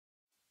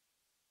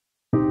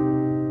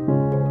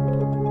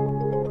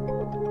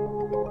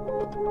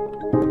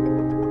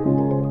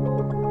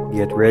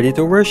Get ready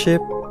to worship.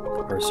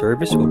 Our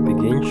service will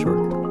begin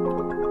shortly.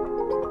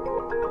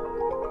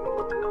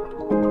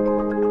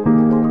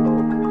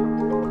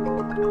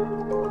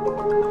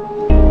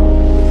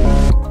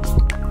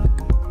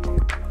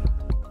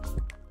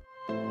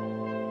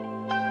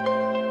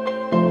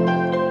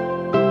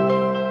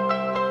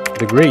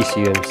 The Grace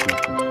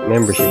UMC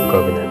Membership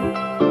Covenant.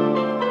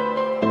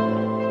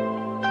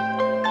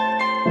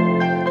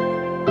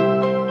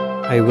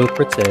 I will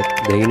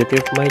protect the unity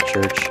of my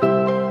church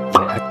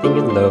by acting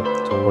in love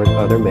toward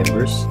other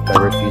members, by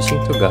refusing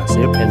to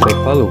gossip, and by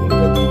following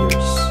the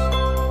leaders.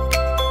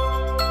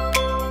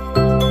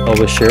 I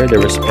will share the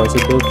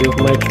responsibility of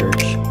my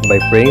church by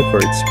praying for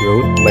its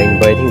growth, by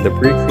inviting the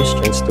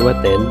pre-Christians to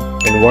attend,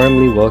 and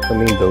warmly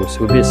welcoming those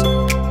who visit.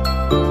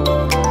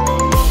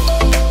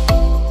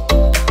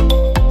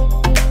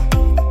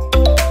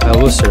 I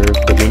will serve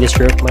the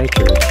ministry of my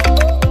church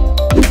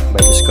by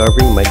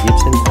discovering my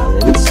gifts and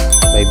talents,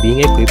 by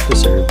being equipped to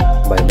serve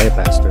by my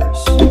pastors,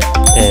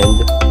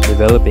 and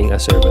developing a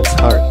servant's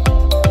heart.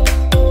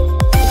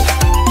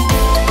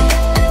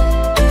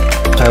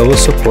 I will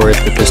support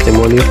the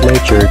testimony of my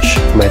church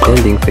by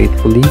attending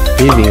faithfully,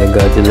 living a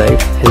godly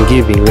life, and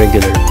giving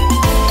regularly.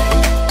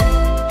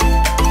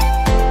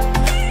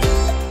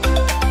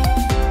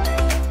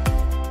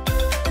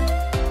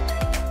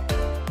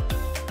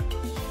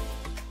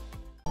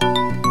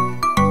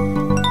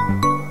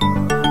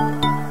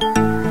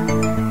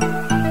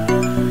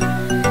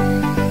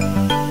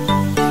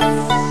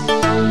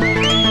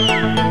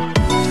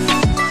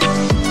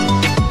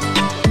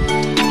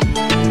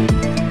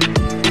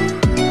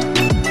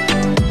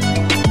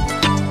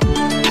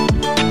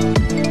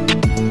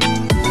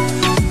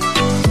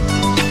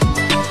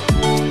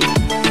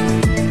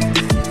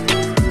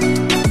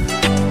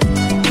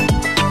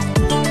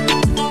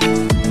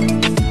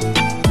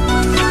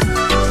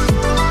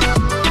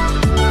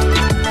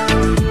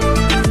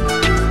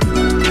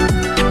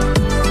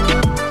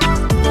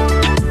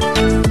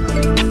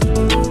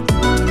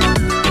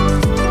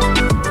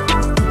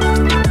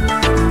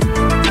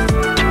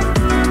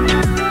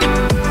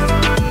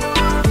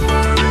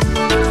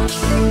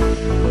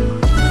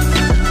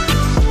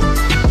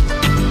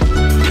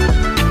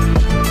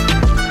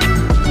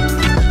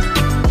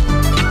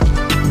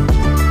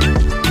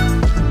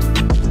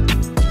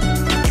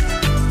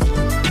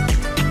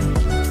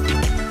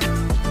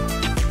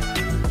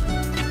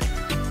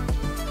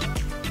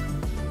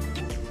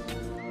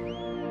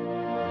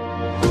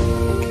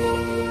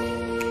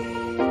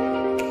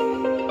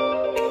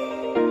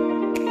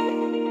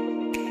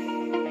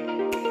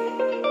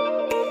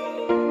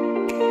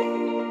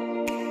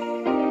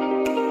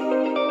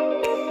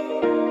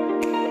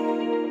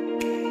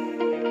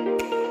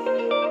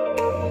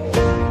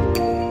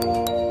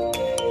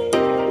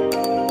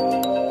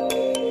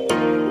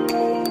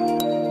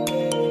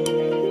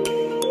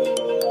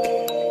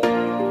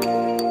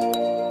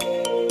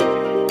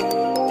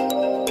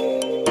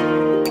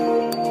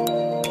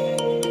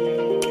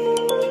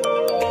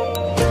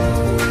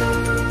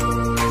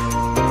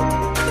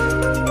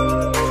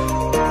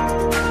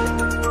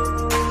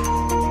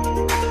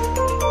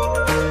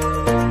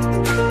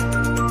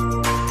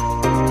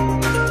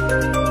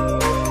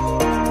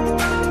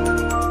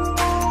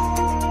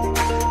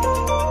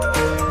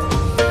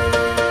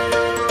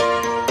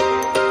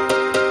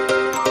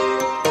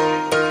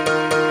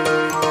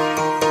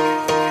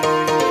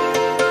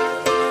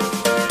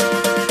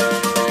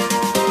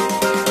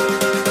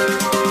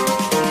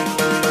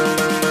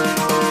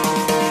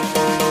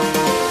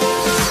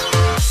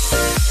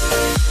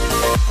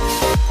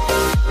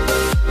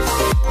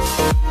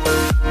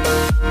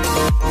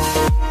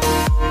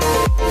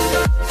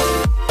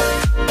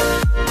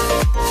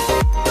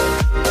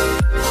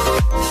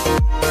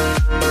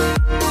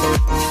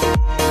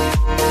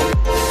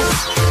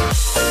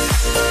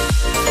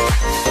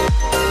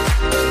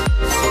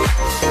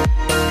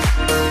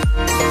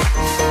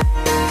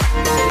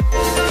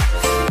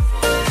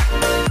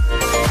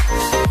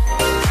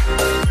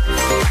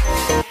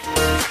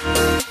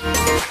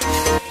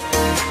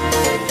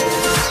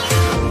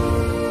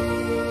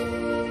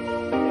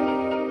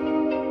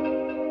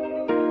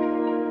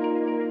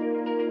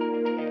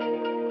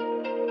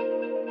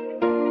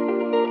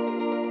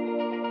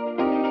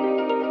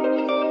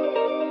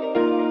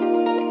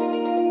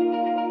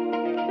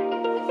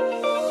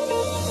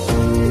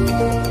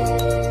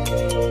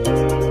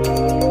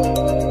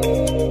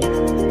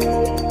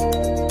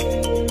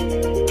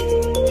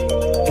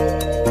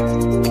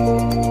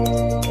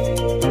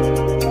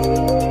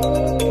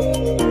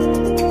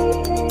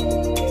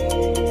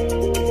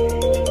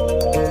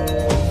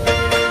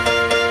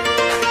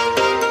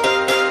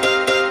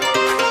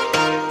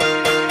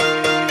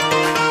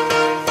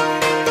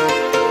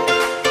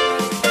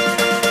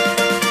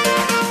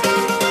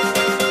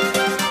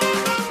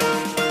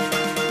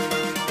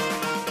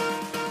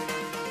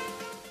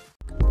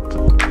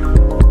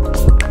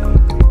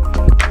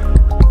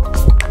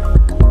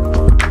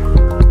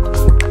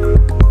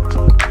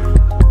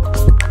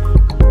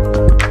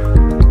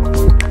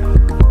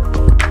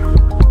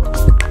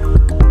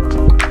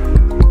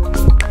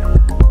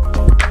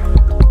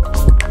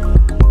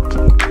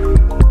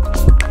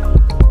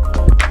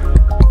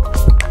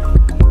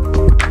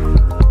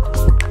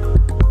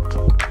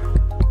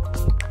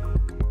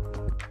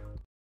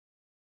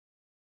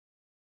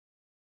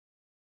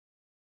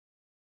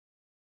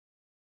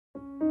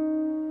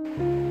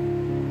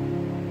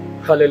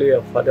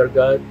 Hallelujah, Father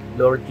God,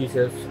 Lord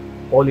Jesus,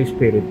 Holy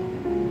Spirit.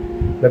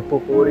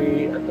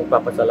 Nagpupuri at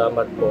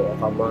nagpapasalamat po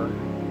ako, Ama,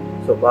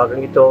 sa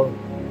umagang ito,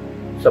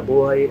 sa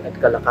buhay at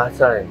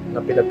kalakasan na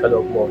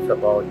pinagkaloob mo sa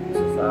bawat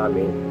isa sa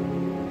amin.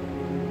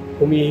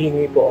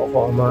 Humihingi po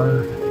ako, Ama,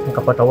 ng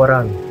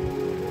kapatawaran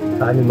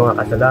sa aming mga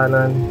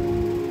kasalanan,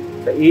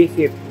 sa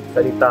isip,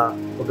 salita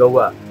o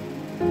gawa.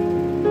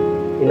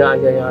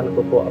 Inaanyayahan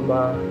ko po,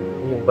 Ama,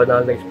 yung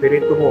banal na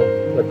Espiritu mo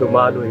na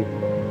dumaloy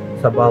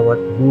sa bawat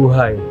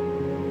buhay.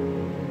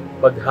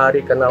 Maghari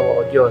ka nawa,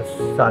 O Diyos,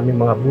 sa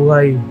aming mga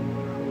buhay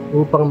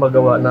upang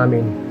magawa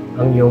namin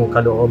ang iyong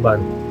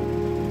kalooban.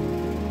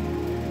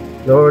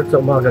 Lord, sa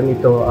umagang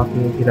ito,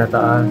 aking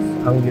tinataas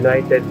ang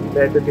United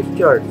Methodist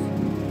Church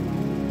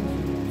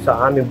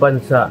sa aming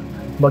bansa,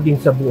 maging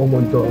sa buong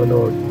mundo, O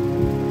Lord.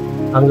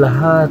 Ang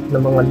lahat ng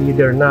mga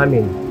leader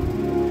namin,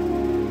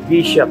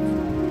 bishop,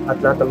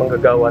 at lahat ng mga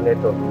gagawa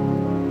nito,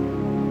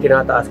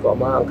 tinataas ko,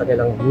 Ama, ang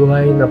kanilang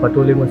buhay na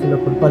patuloy mo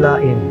silang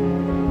pagpalain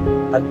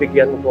at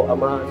bigyan mo po,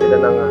 Ama, sila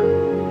ng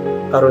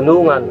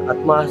karunungan at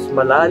mas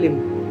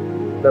malalim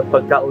na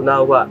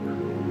pagkaunawa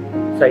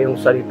sa iyong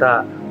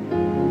salita.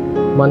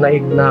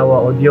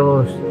 Manaignawa, O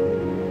Diyos,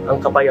 ang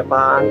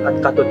kapayapaan at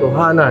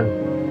katotohanan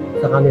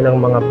sa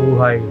kanilang mga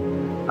buhay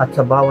at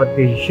sa bawat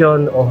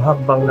desisyon o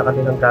hakbang na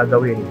kanilang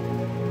gagawin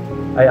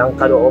ay ang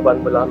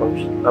kalooban mo lamang,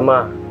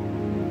 Ama,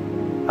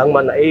 ang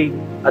manaig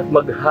at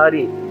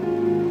maghari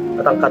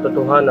at ang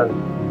katotohanan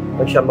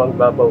ang siya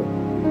magbabaw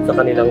sa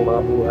kanilang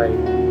mga buhay.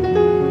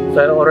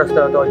 Sa oras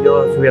na ito,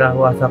 Diyos,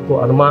 winawasak ko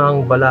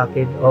anumang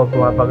balakid o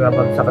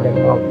bumabagabag sa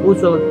kanilang mga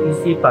puso at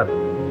isipan,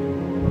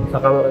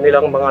 sa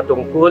kanilang mga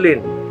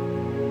tungkulin.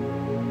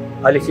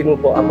 Alisin mo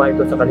po, Ama,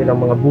 ito sa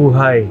kanilang mga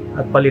buhay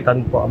at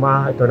palitan po,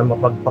 Ama, ito na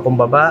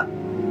mapagpakumbaba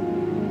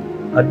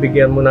at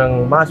bigyan mo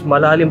ng mas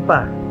malalim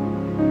pa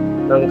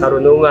ng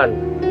karunungan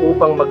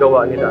upang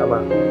magawa nila,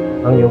 Ama,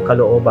 ang iyong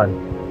kalooban.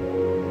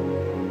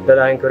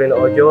 Dalahin ko rin,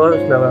 O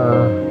Diyos, na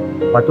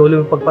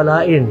patuloy mong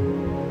pagpalain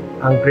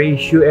ang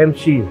Grace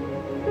UMC.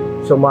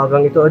 Sa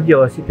umagang ito, O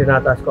Diyos,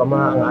 itinataas ko,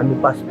 Ama, ang aming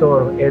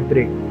pastor,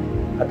 Edric,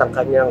 at ang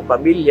kanyang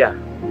pamilya,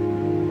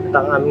 at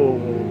ang aming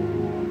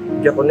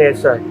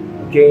diakonesa,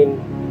 Jane,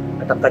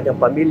 at ang kanyang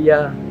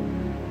pamilya,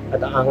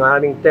 at ang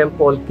aming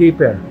temple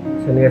keeper,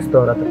 si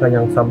Nestor, at ang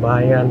kanyang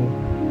sambahayan.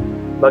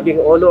 Maging,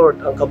 O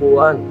Lord, ang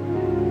kabuuan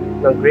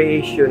ng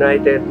Grace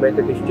United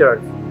Methodist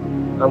Church,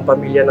 ang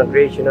pamilya ng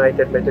Grace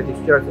United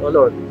Methodist Church, O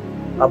Lord,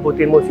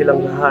 abutin mo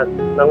silang lahat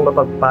ng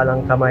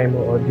mapagpalang kamay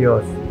mo, O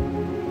Diyos.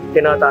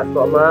 Tinataas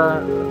ko, Ama,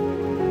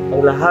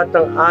 ang lahat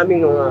ng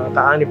aming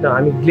kaanib ng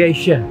aming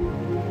iglesia,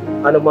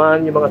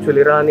 anuman yung mga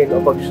suliranin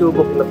o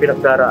pagsubok na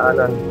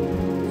pinagdaraanan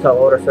sa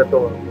oras na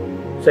ito.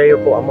 Sa iyo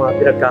po, Ama,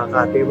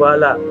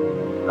 pinagkakatiwala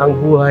ang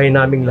buhay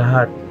naming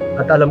lahat.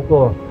 At alam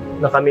ko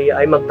na kami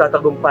ay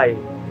magtatagumpay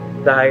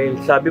dahil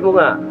sabi mo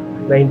nga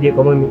na hindi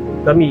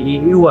kami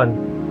iiwan,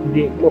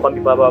 hindi mo kami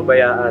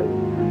bababayaan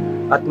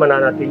at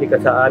mananatili ka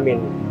sa amin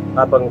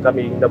habang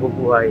kami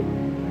nabubuhay.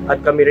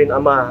 At kami rin,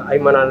 Ama, ay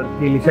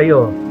mananatili sa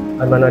iyo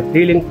at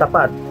mananatiling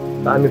tapat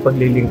sa aming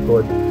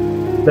paglilingkod.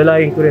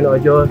 Dalahin ko rin, O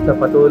Diyos, na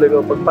patuloy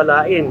mo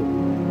pagpalain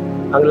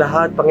ang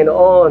lahat,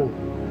 Panginoon,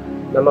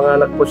 ng mga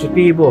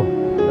nagpositibo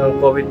ng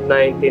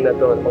COVID-19 na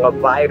to, ng mga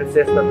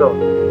viruses na to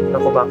na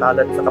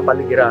kumakalat sa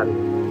kapaligiran.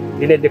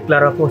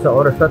 Dinedeklara ko sa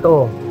oras na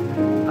to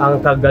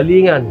ang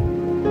kagalingan,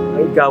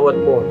 ang igawad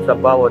mo sa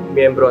bawat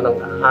miyembro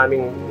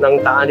ng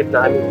taanib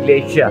na aming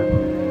iglesia.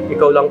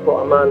 Ikaw lang po,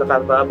 Ama,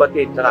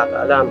 nakababatid,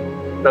 nakakaalam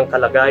ng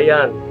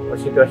kalagayan o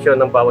sitwasyon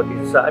ng bawat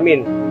isa sa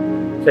amin.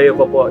 Sa iyo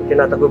po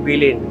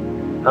tinatagubilin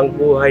ang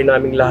buhay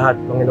naming lahat,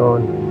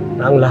 Panginoon.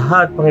 Na ang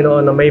lahat,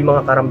 Panginoon, na may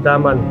mga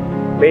karamdaman,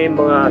 may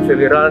mga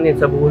suliranin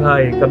sa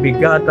buhay,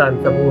 kabigatan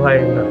sa buhay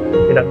na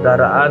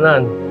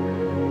pinagdaraanan,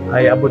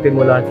 ay abutin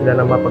mo lahat sila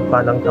ng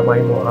mapagpalang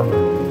kamay mo, Ama.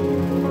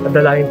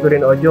 Adalahin ko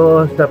rin, O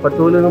Diyos, na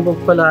patuloy mong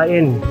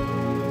pagpalain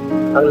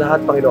ang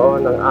lahat,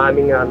 Panginoon, ng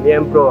aming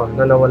miyembro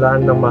na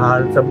nawalan ng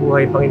mahal sa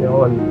buhay,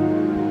 Panginoon.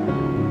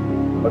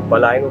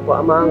 Pagpalain mo po,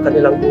 Ama, ang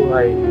kanilang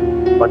buhay.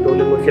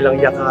 Patuloy mo silang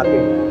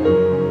yakapin.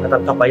 At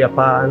ang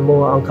kapayapaan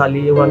mo, ang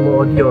kaliwan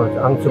mo, O Diyos,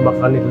 ang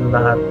sumakan nila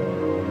lahat.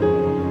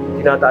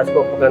 Tinataas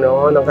ko,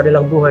 Panginoon, ang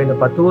kanilang buhay na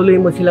patuloy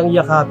mo silang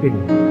yakapin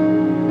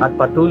at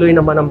patuloy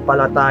na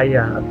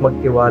manampalataya at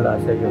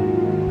magtiwala sa iyo.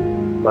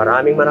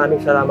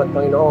 Maraming salamat,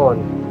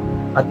 Panginoon.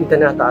 At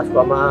itinataas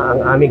ko, Ama, ang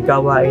aming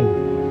gawain,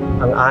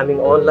 ang aming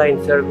online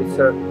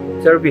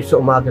service sa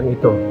umagang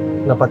ito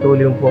na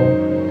patuloy pong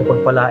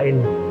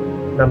pagpalain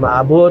na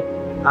maabot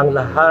ang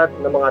lahat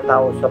ng mga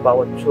tao sa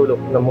bawat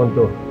sulok ng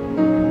mundo.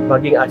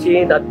 Maging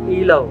asin at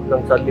ilaw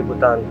ng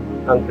sanlibutan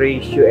ang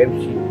Grace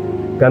UMC.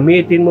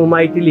 Gamitin mo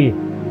mightily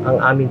ang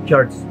aming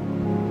church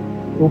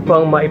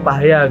upang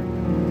maipahayag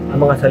ang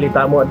mga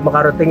salita mo at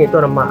makarating ito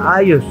na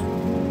maayos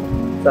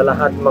sa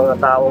lahat ng mga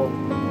taong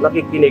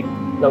nakikinig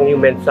ng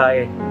iyong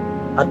mensahe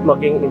at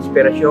maging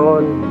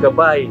inspirasyon,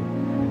 gabay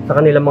sa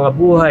kanilang mga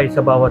buhay sa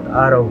bawat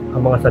araw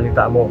ang mga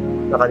salita mo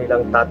na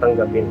kanilang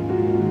tatanggapin.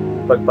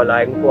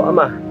 Pagpalain po,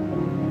 Ama,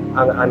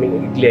 ang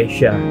aming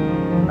iglesia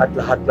at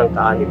lahat ng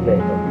kaanib na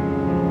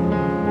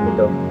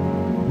ito.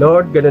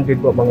 Lord, ganun din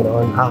po,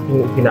 Panginoon,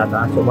 aking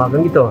itinataas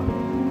umagang ito,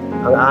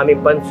 ang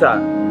aming bansa,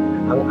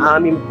 ang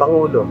aming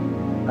Pangulo,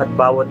 at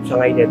bawat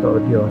sangay nito, O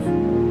Diyos.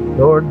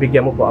 Lord,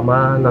 bigyan mo po,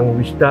 Ama, ng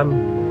wisdom,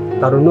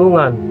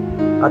 karunungan,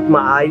 at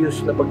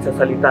maayos na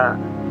pagsasalita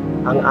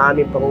ang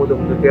aming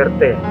Pangulong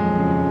Duterte,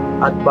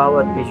 at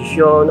bawat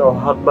desisyon o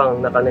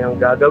hakbang na kanyang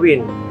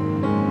gagawin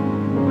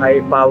ay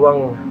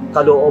pawang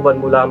kalooban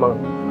mo lamang,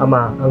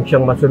 Ama, ang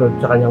siyang masunod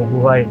sa kanyang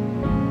buhay.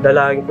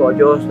 Dalangin ko, O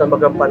Diyos, na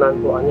magampanan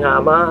po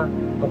niya, Ama,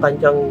 ang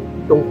kanyang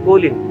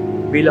tungkulin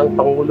bilang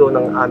Pangulo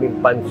ng aming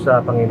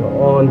bansa,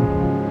 Panginoon.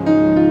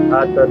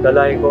 At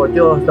dalangin ko, O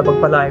Diyos, na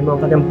pagpalain mo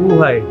ang kanyang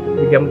buhay.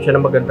 Bigyan mo siya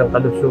ng magandang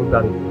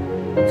kalusugan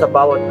sa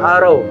bawat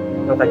araw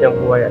ng kanyang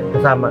buhay at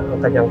kasama ang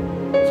kanyang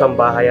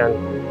sambahayan.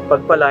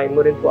 Pagpalain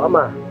mo rin po,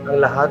 Ama, ang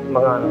lahat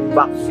mga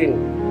vaccine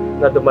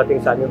na dumating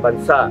sa aming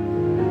bansa,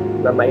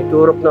 na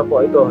maiturok na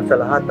po ito sa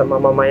lahat ng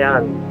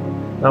mamamayan.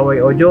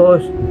 Naway, O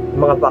Diyos,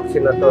 mga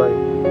vaccine na ito ay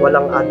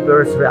walang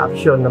adverse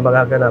reaction na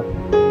magaganap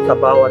sa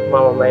bawat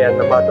mamamayan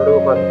na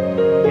maturukan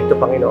ito,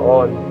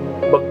 Panginoon.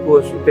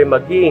 Bagkus ito'y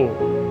maging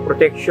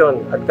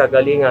protection at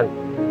kagalingan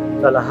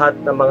sa lahat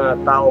ng mga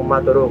taong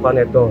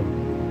maturukan ito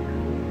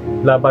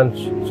laban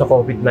sa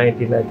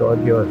COVID-19 na ito, O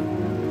Diyos.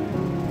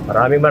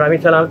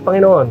 Maraming salamat,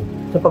 Panginoon,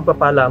 sa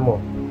pagpapala mo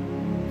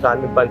sa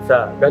aming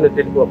bansa. Ganun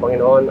din po,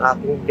 Panginoon,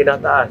 aking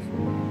tinataas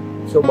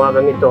sa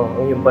umagang ito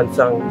ang iyong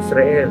bansang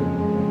Israel.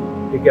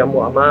 Bigyan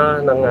mo,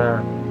 Ama, ng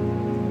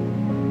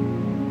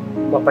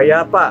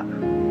mapayapa.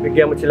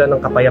 Bigyan mo sila ng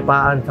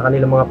kapayapaan sa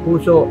kanilang mga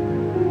puso.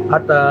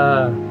 At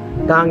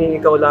tanging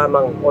ikaw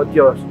lamang, O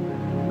Diyos,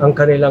 ang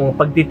kanilang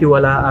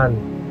pagtitiwalaan.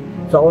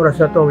 Sa oras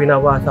na ito,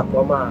 winawasak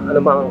ko, Ama,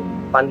 anumang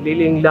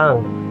panliling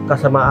lang,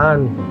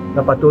 kasamaan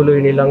na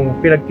patuloy nilang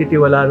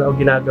pinagtitiwalaan o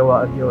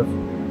ginagawa, O Diyos.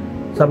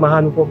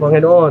 Samahan mo po,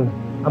 Panginoon,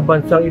 ang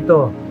bansang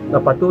ito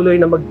na patuloy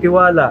na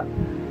magtiwala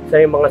sa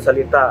iyong mga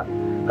salita.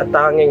 At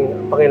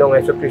tanging Panginoong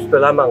Jesucristo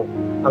lamang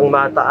ang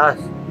mataas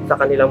sa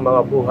kanilang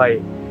mga buhay.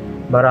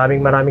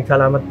 Maraming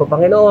salamat po,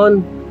 Panginoon,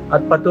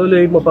 at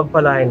patuloy mo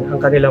pagpalain ang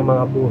kanilang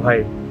mga buhay.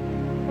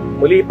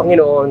 Muli,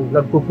 Panginoon,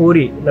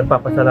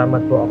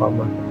 nagpapasalamat po ako,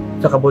 Ama,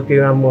 sa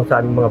kabutihan mo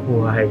sa aming mga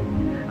buhay.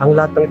 Ang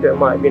lahat ng ito,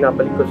 Ama,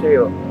 binabalik ko sa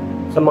iyo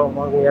sa mga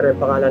pangyayari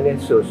pangalan ni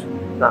Jesus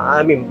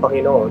na aming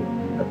Panginoon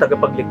at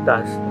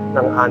tagapagligtas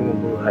ng aming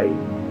buhay.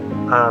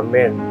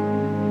 Amen.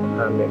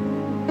 Amen.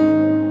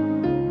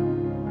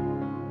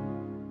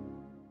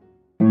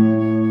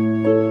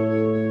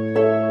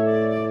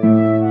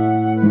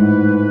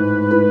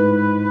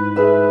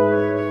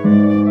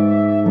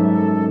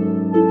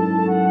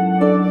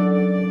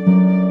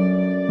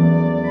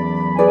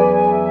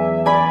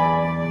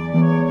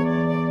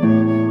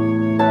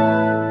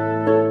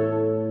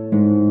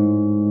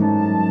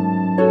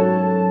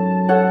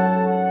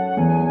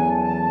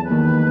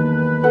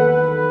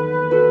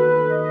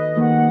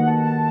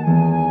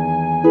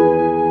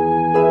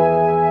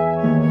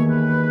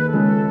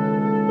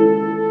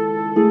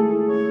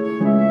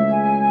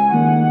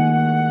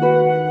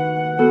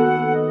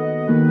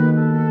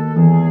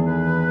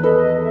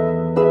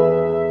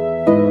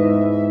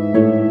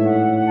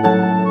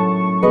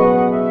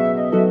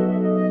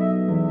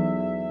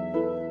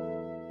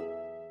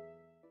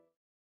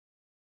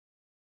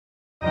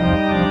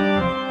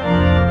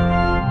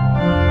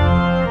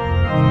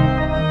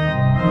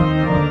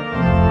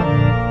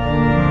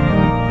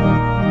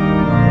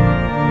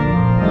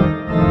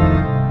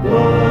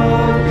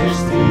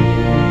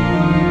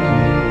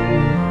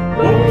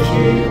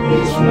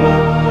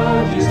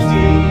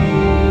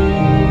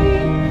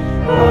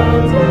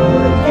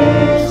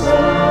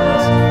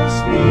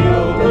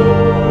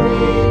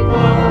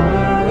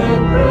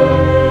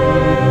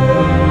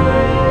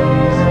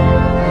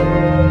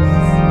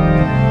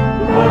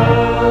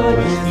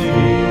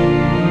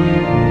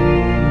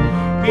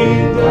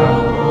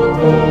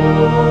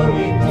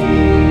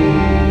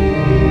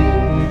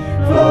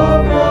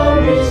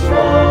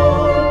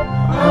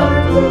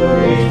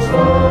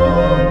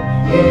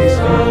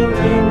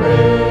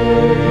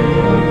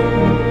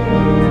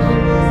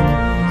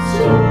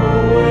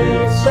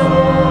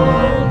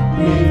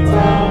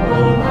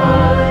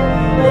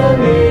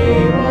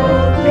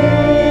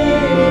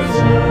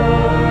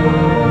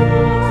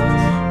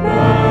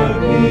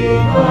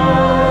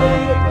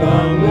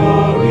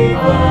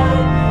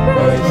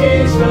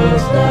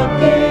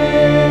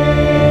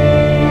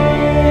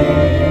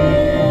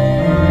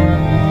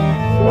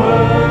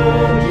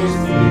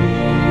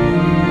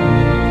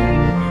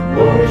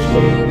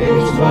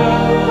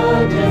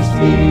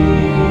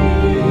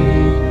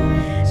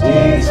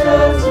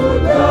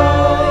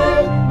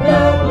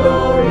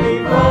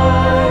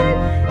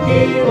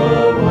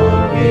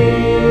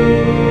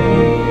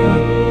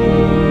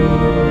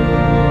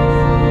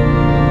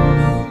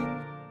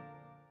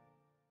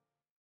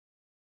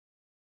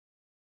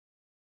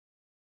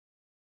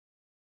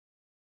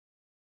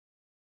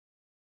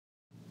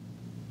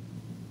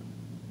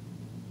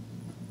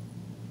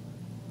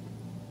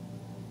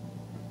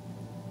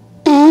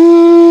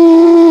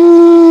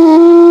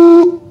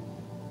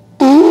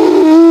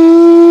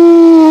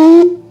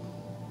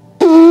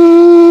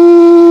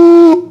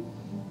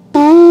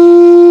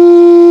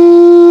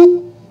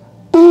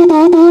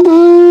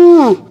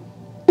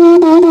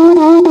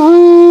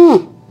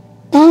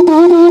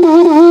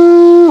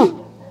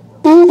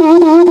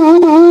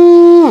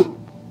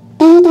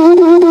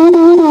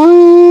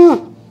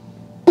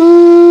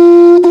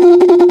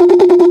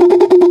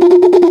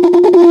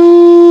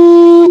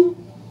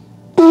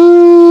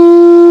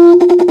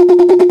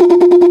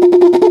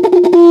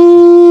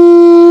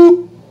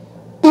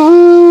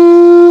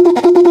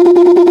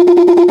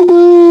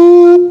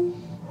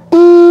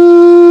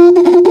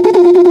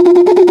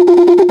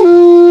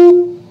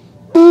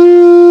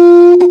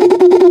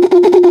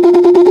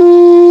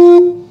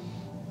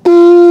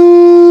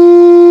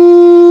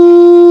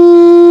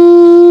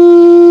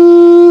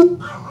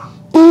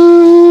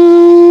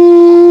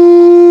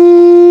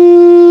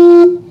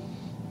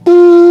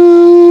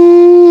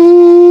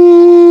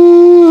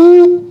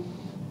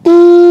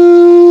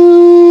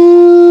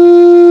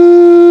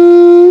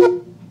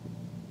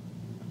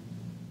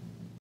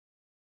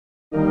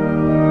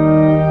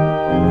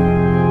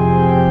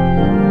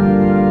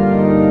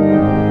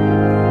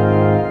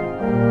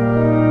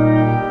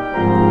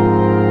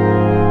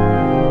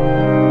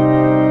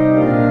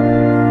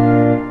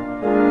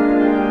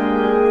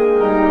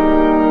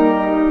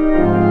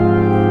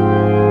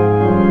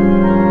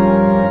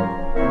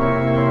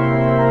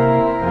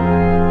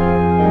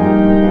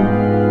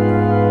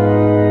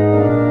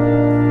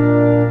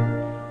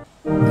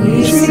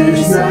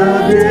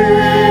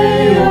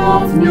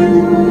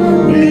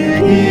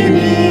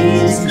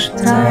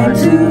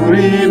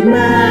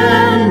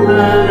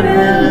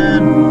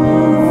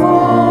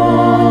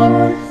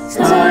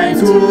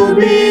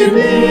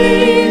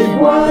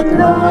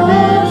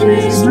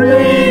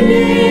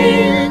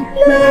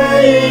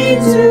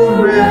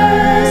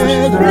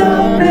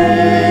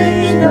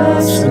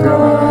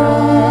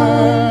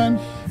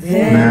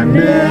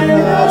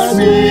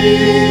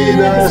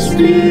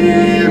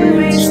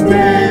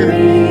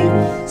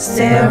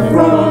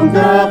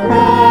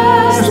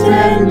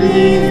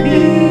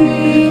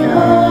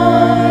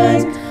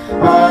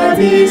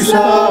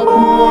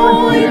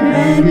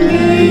 disappointment,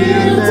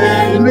 guilt,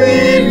 and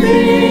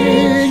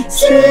weeping,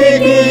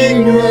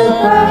 seeking a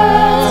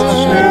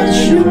path that's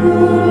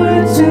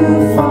sure to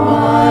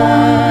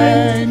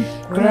find.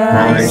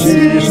 Christ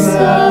is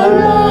the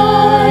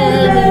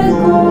light that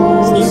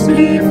goes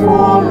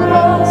before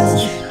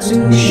us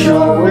to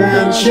show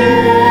and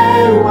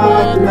share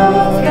what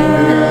love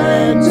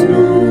can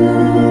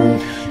do.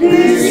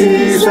 This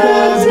is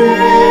the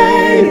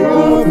day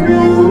of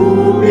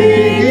new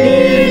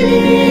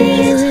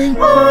beginnings.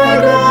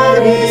 Our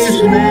God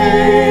is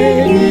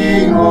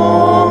making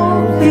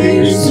all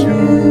things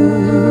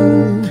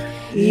new.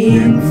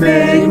 In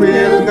faith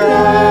we'll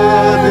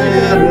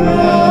gather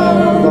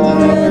around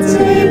the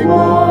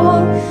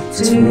table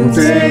to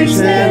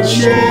taste and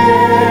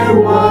share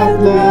what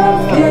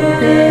love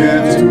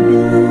can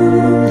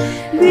do.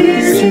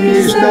 This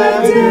is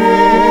the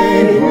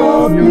day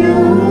of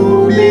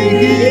new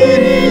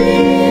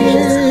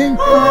beginnings.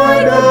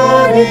 Our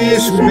God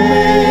is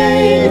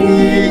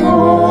making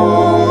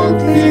all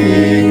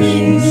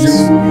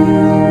things new.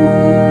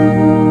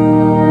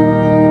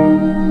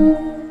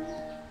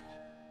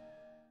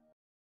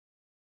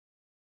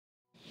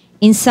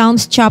 In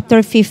Psalms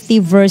chapter 50,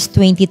 verse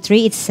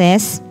 23, it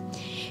says,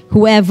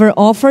 "Whoever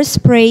offers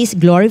praise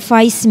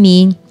glorifies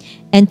me,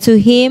 and to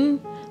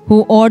him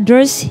who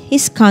orders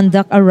his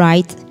conduct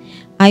aright,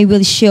 I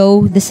will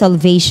show the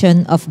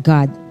salvation of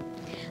God."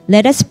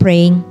 Let us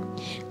pray.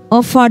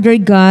 O Father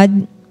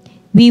God,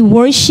 we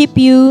worship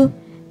you,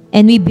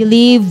 and we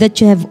believe that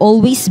you have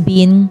always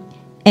been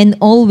and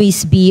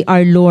always be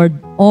our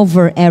Lord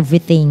over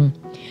everything.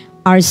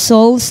 Our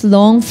souls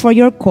long for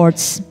your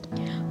courts.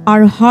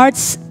 Our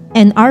hearts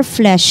and our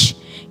flesh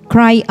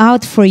cry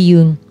out for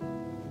you,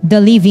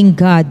 the living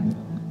God.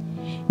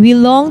 We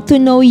long to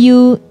know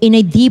you in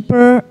a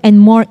deeper and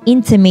more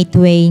intimate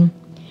way.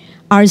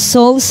 Our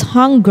souls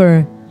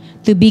hunger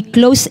to be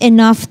close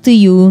enough to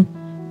you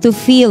to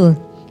feel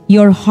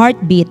your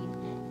heartbeat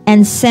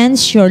and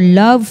sense your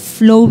love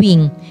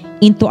flowing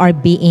into our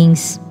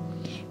beings.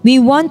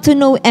 We want to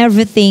know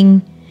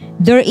everything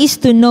there is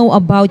to know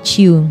about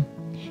you.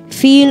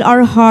 Fill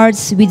our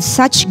hearts with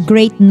such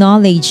great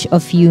knowledge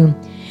of you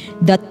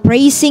that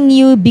praising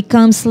you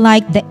becomes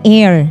like the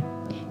air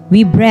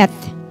we breathe.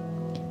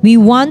 We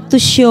want to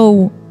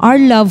show our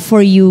love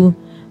for you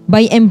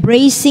by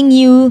embracing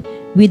you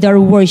with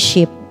our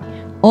worship.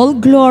 All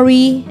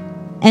glory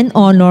and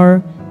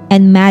honor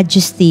and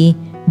majesty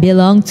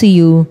belong to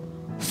you,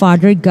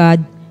 Father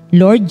God,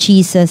 Lord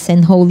Jesus,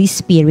 and Holy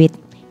Spirit.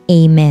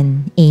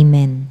 Amen.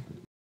 Amen.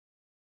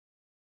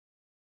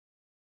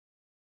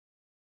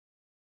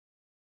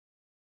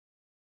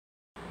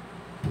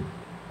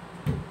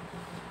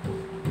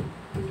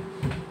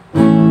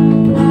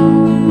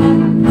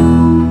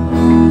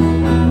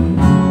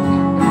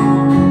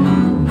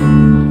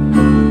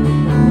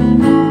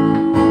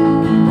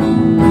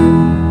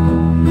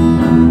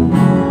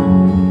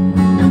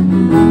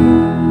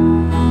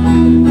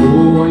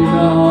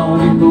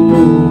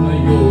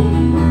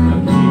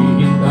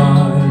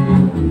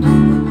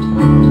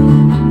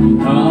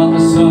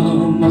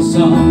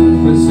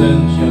 Ang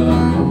presensya,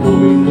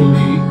 ako'y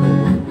muli ko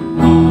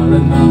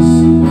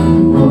maranasan.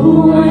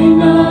 Buhay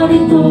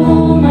narito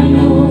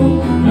ngayon,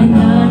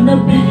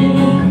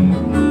 nananabik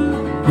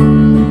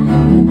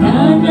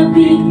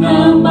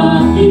na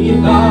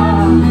makita,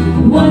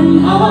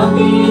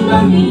 walhati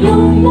ng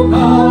iyong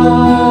mukha.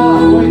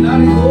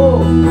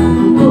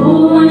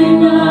 Buhay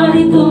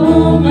narito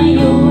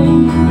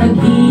ngayon,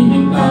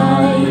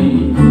 naghihintay.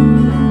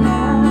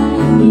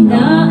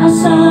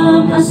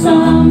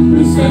 Inaasam-asam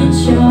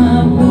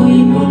presensya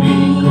mo'y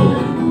muli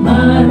ko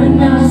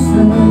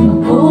maranasan.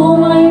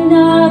 Ako ay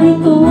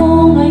narito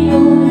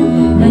ngayon,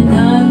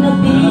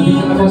 nananabik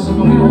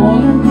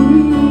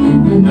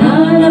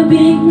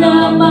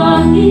na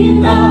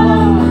makita,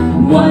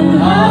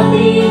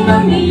 walhati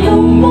ng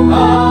iyong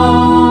mukha.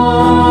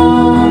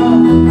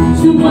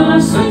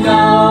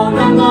 Sumasayaw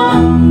na nga,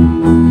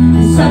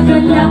 sa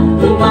galak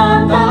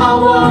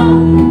tumatawa,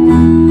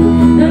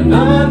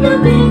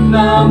 nananabik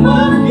na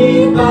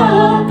makita,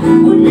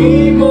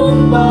 muli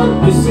mong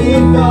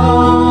pagbisita.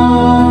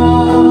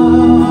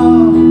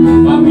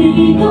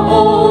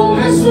 Panginoong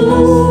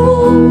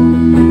Jesus,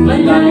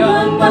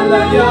 malayang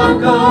malaya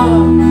ka,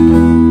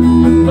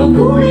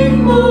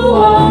 baguhin mo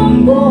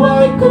ang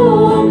buhay ko,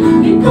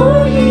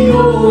 ito'y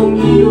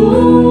iyong-iyo.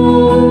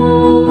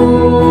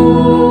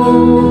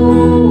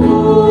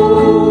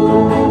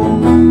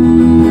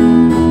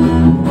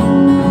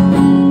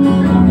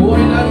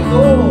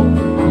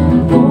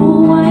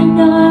 Buhay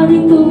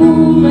narito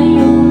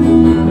ngayon,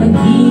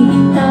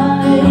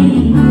 naghihintay.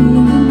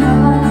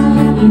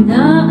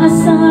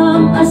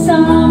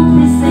 Inaasam-asam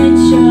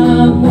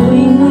presensya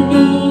mo'y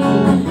muli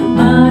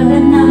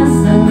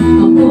maranasan.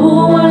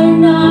 Ako ay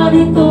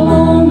narito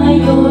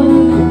ngayon,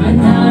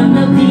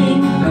 nananabik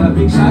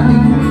sa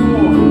ating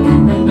mundo,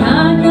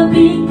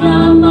 nananabik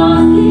na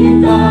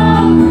makita,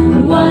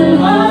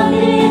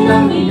 walhati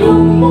ng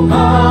iyong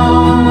mukha.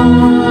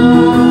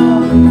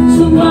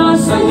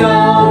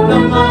 Sumasayaw na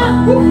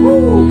nga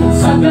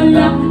sa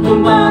galak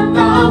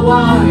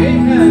tumatawa.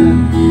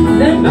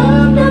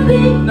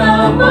 Nananabik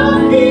na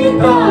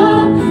makita,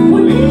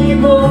 muli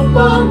mong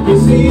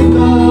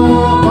pagbisita.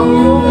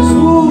 Panginoong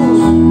Jesus,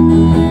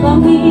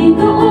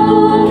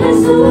 Panginoong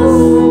Jesus,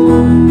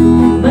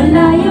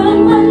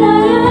 malayang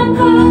malaya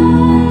ka.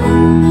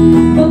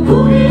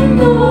 Baguhin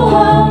mo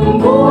ang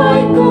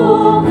buhay ko,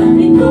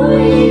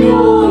 ito'y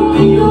iyong.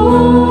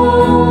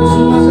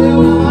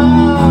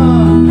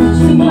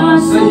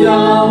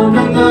 sumasayaw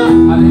na nga,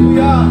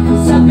 hallelujah,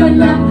 Sa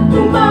galak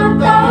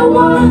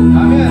tumatawa,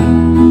 amen.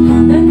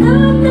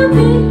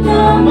 nananabik na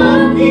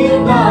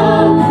Makita,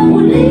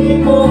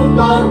 muli mong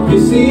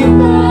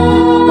pagbisita.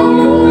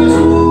 Panginoong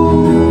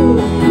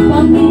Jesus,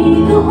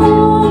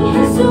 Panginoong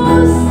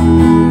Jesus,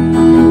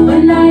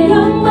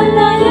 malayang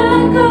malaya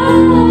ka.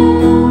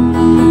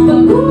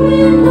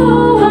 Baguhin mo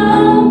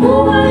ang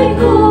buhay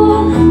ko,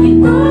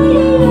 ito'y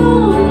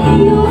iyong.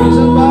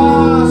 isa pa,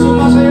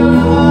 sumasayaw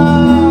na nga,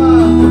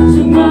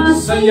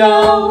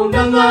 Sumasayaw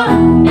na nga,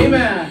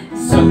 amen.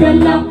 sa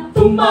galak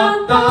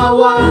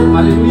Tumatawa,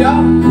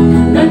 hallelujah.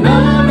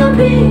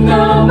 Nananabik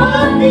na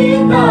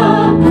makita,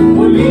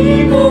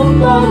 muli mong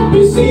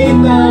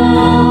pagbisita.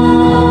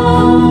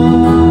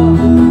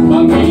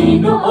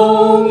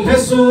 Panginoong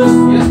Jesus,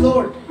 yes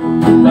Lord,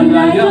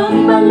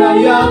 malayang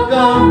malaya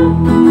ka.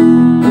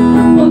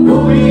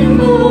 Baguhin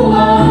mo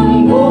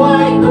ang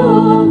buhay ko,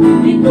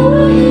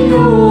 ito'y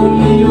iyong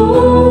iyo.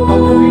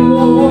 Baguhin mo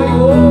ang buhay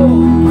ko,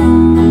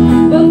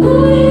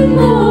 Baguhin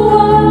mo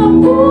ang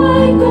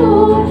buhay ko,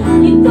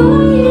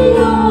 ito'y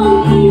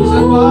iyong.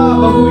 isa pa,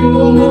 baguhin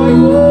mo ang buhay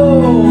ko.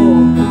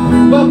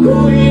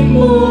 Baguhin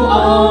mo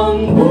ang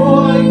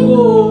buhay ko,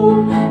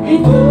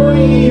 ito'y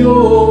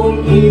iyong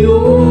iyo.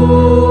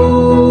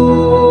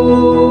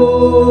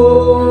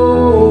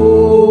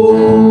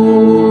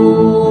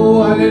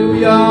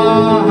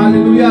 Hallelujah,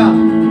 hallelujah.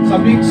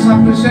 Sabik sa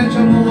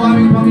presensya mo,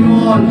 aming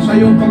Panginoon, sa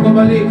iyong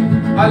pagbabalik.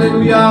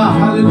 Hallelujah,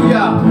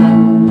 hallelujah.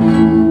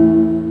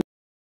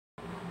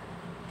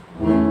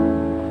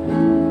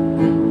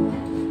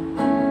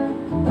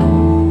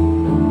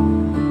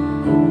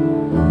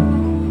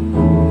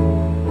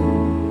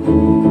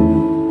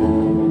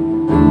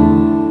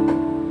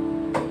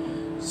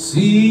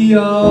 Si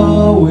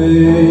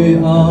Yahweh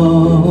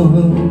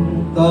ang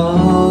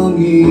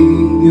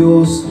tanging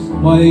Diyos,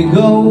 may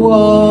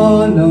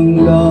gawa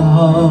ng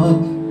lahat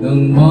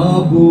ng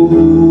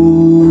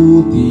mabuti.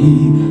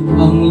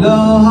 Ang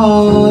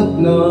lahat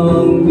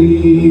ng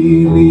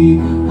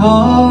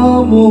nilikha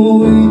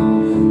mo'y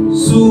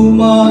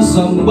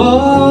sumasamba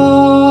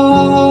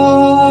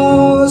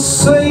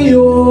sa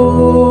iyo.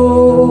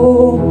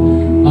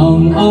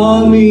 Ang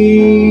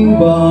aming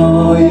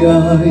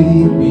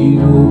baya'y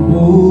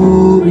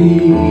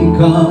pinupuri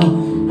ka,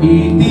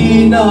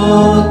 itinataas,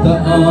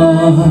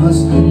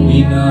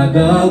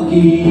 dinadakila.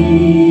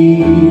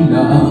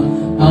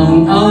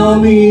 Ang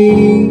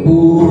aming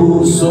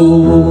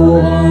puso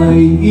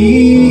ay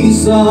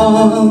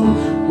isang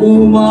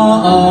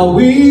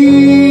umaawit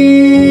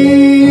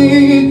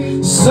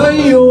sa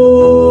iyo.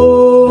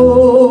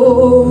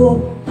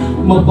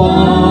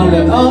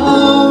 Mapalad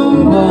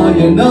ang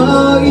bayan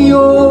na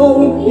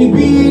iyong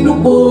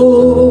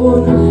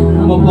ibinukod,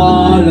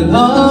 mapalad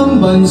ang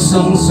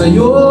bansang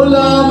sa'yo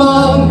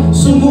lamang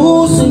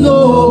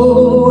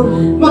sumusunod.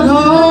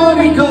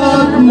 Maghari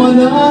ka't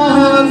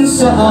manahan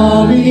sa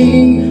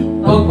aming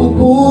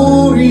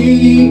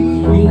pagpupuri,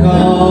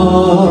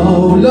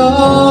 ikaw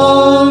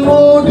lang,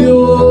 O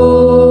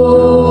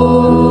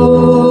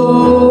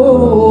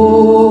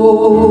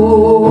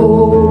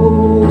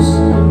Diyos.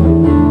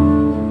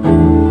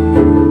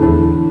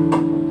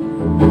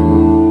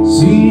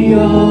 Si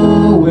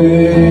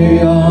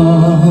Yahweh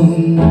ang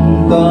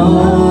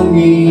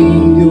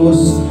tanging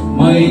Diyos,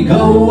 may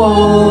gawa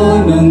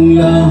ng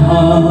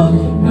lahat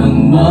ng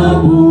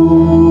mabuti.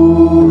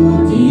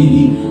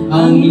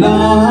 Ang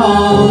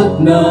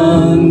lahat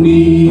ng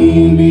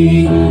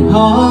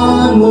nilikha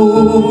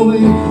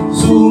mo'y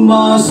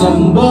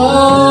sumasamba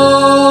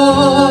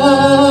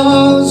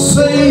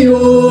sa iyo.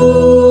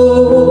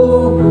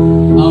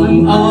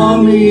 Ang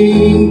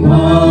aming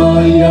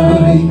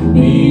baya'y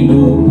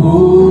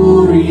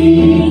pinupuri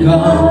ka,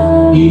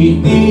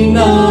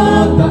 itinataas,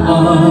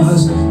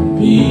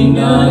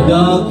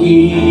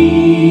 pinadakila.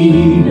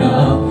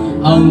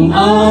 Ang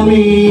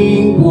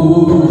aming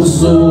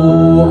puso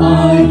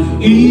ay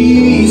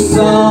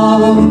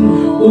isang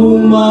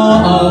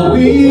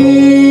umaawit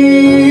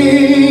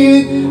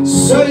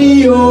sa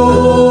iyo.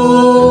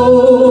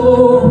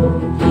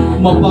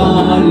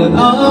 Mapalad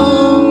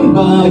ang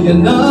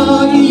bayan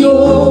na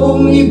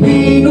iyong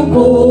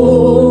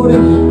ibinukod,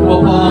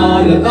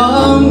 mapalad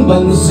ang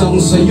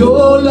bansang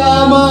sa'yo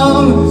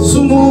lamang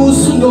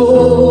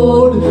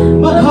sumusunod.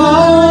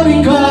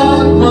 Maghari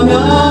ka't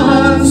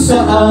manahan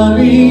sa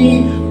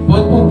aming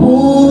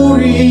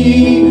pagpupuri,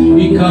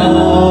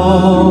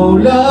 ikaw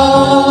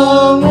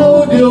lang,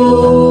 O Diyos.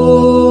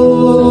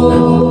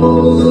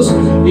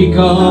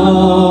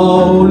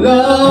 Ikaw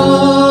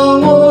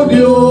lang, O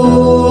Diyos.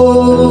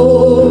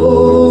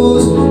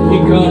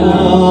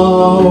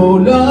 Ikaw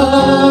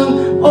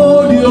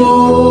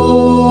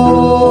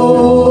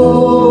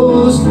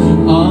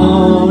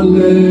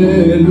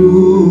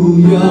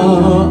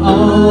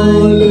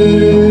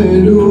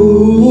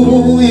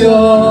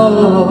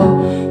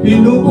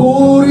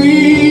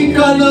pinupuri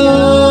ka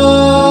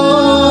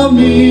namin.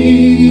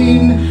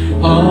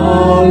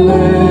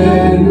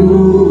 Alleluia,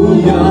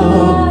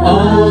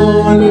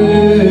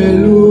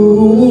 Alleluia,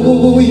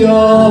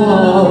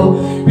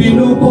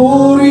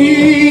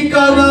 pinupuri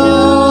ka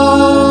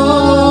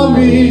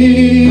namin.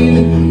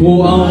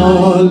 O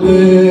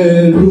Alleluia,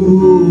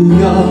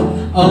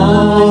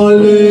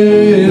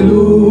 Alleluia,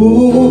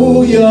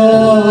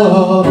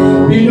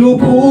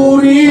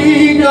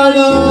 pinupuri ka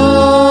namin.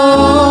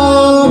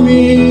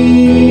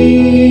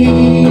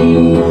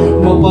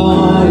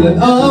 Mapalad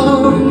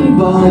ang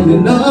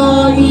bayan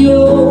na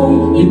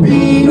iyong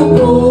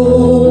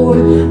ibinukod,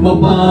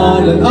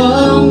 mapalad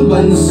ang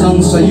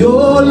bansang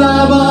sa'yo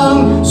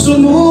lamang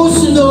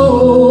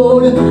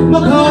sumusunod.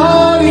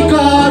 Maghari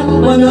ka't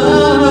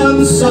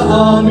manahan sa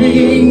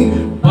aming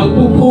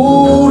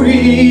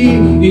pagpupuri,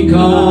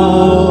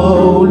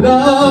 ikaw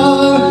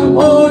lang,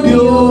 O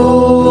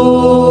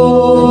Diyos.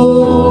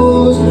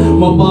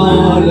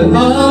 Mapalad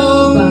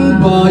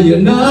ang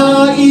bayan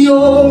na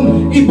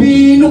iyong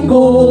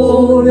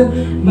ibinukod,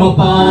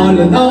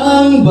 mapalad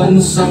ang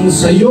bansang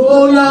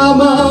sa'yo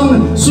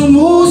lamang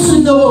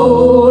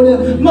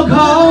sumusunod.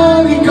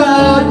 Maghari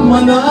ka't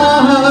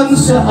manahan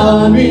sa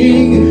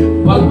aming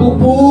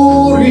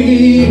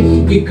pagpupuri,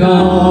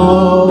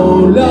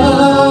 ikaw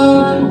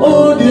lang,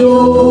 O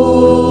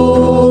Diyos.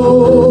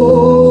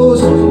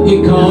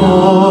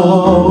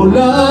 Ikaw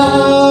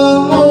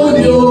lang, O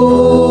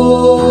Diyos.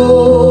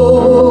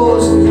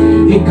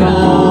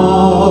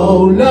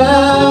 Ikaw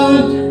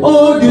lang,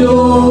 O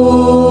Diyos.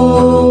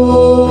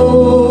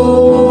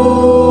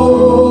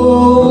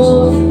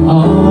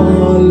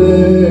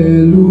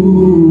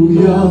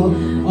 Alleluia,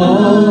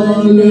 Alleluia,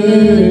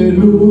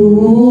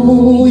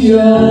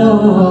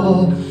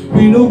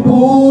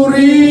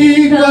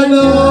 pinupuri ka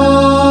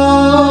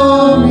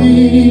namin.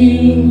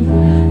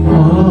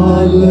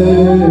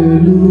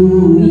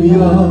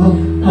 Alleluia,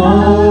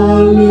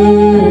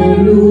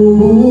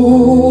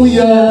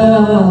 Alleluia,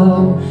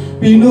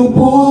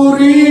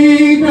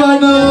 pinupuri ka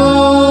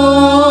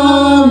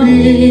namin.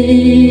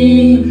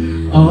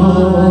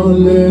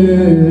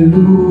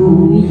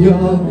 Alleluia,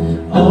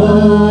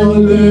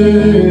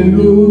 Alleluia,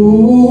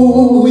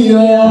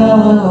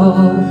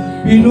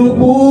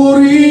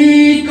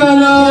 pinupuri ka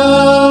namin.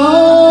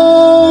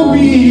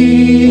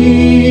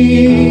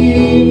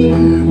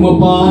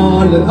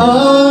 Mapalad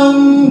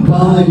ang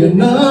bayan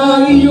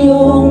na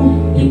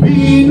iyong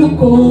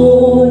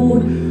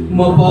ibinukod,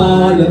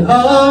 mapalad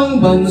ang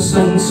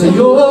bansang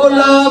sa'yo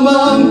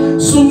lamang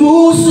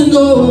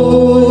sumusunod.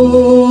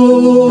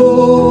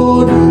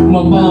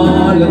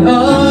 Mapalad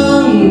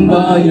ang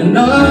bayan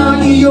na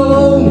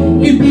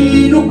iyong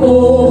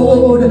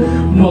ibinukod,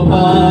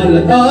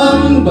 mapalad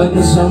ang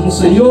bansang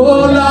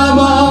sa'yo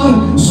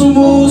lamang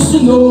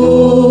sumusunod.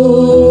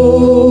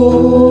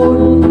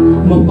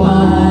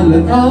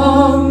 Mapalad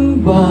ang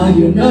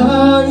bayan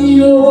na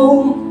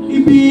iyong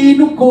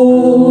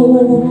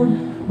ibinukod,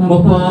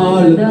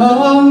 mapalad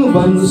ang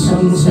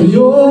bansang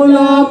sa'yo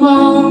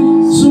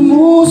lamang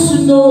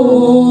sumusunod.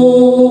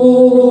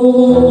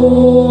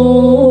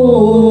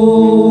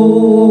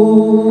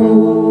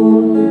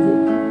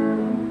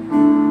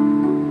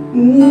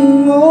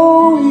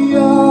 Oh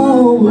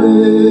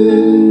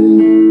Yahweh,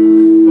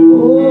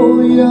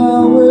 oh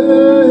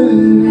Yahweh,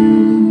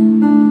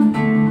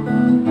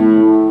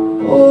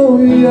 oh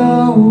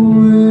Yahweh,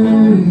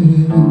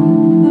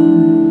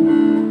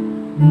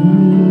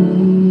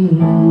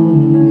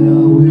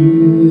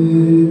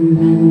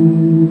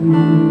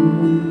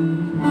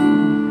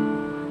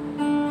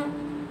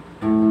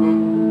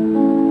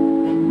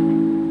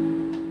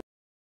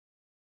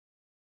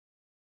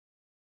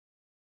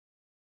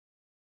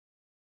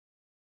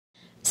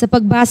 Sa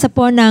pagbasa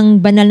po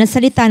ng banal na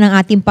salita ng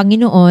ating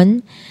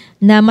Panginoon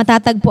na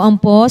matatagpuan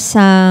po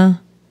sa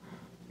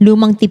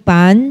Lumang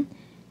Tipan,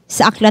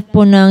 sa aklat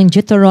po ng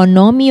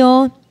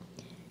Deuteronomio,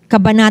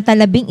 Kabanata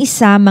 11,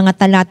 mga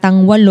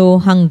talatang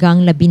 8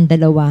 hanggang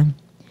 12,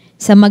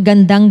 sa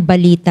Magandang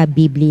Balita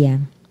Biblia.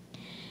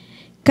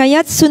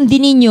 Kaya't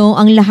sundin ninyo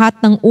ang lahat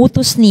ng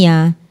utos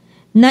niya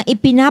na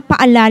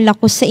ipinapaalala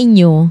ko sa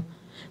inyo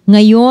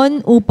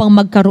ngayon upang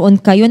magkaroon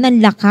kayo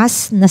ng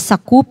lakas na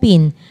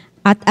sakupin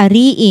at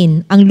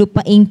ariin ang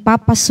lupaing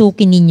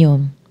papasukin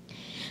ninyo.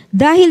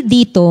 Dahil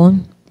dito,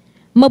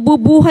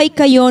 mabubuhay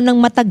kayo ng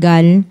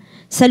matagal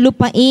sa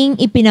lupaing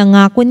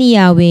ipinangako ni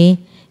Yahweh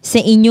sa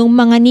inyong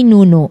mga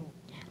ninuno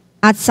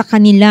at sa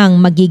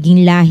kanilang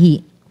magiging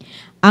lahi,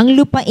 ang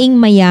lupaing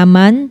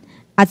mayaman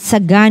at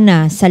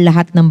sagana sa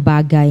lahat ng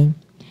bagay.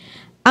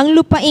 Ang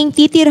lupaing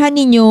titirhan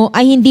ninyo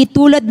ay hindi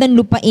tulad ng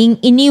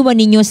lupaing iniwan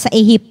ninyo sa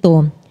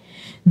Ehipto.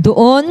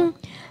 Doon,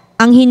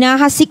 ang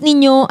hinahasik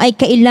ninyo ay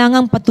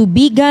kailangang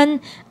patubigan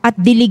at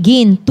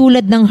diligin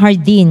tulad ng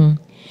hardin.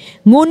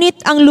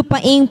 Ngunit ang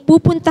lupaing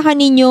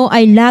pupuntahan ninyo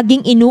ay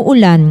laging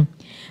inuulan,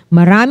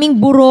 maraming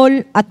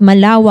burol at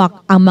malawak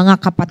ang mga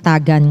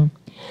kapatagan.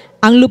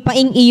 Ang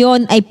lupaing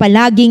iyon ay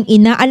palaging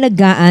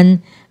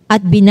inaalagaan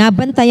at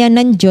binabantayan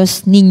ng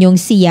Diyos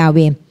ninyong si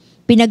Yahweh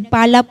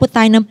Pinagpala po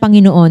tayo ng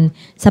Panginoon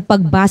sa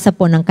pagbasa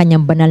po ng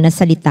kanyang banal na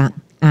salita.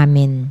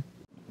 Amen.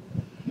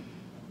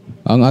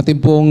 Ang ating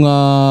pong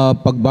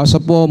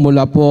pagbasa po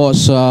mula po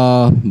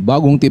sa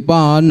Bagong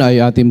Tipan ay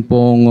ating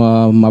pong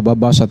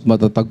mababasa at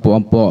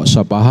matatagpuan po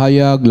sa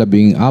Pahayag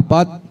 14,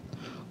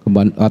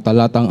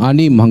 talatang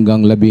 6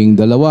 hanggang 12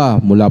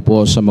 mula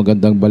po sa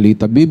Magandang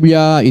Balita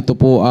Biblia. Ito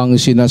po ang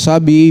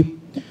sinasabi,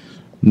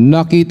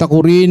 nakita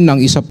ko rin ang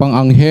isa pang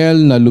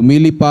anghel na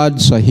lumilipad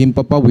sa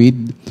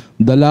himpapawid,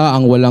 dala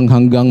ang walang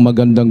hanggang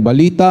magandang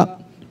balita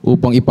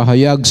upang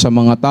ipahayag sa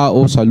mga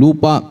tao sa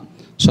lupa,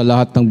 sa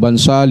lahat ng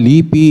bansa,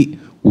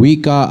 lipi,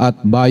 wika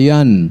at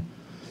bayan.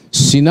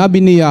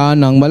 Sinabi niya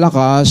ng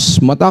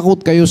malakas,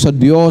 matakot kayo sa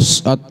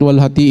Diyos at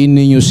walhatiin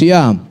ninyo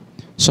siya,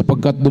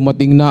 sapagkat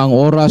dumating na ang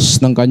oras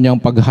ng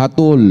kanyang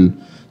paghatol.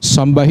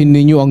 Sambahin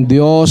ninyo ang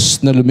Diyos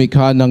na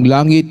lumikha ng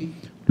langit,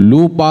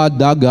 lupa,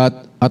 dagat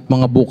at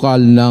mga bukal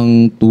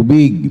ng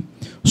tubig.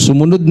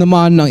 Sumunod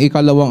naman ang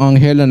ikalawang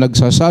anghel na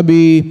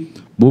nagsasabi,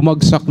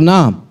 bumagsak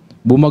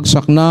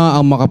na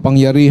ang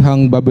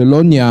makapangyarihang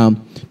Babylonia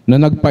na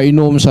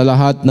nagpainom sa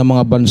lahat ng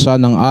mga bansa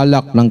ng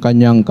alak ng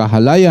kanyang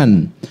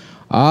kahalayan.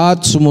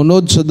 At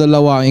sumunod sa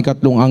dalawa ang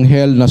ikatlong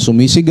anghel na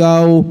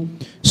sumisigaw,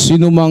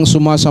 sinumang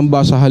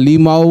sumasamba sa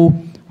halimaw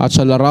at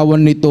sa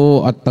larawan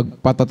nito at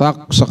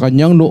nagpatatak sa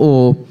kanyang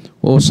noo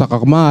o sa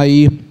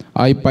kamay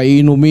ay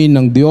painumin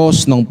ng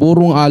Diyos ng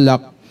purong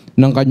alak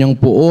ng kanyang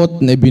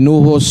puot na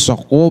ibinuhos sa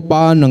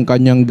kopa ng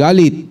kanyang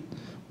galit.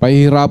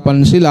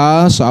 Pahihirapan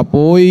sila sa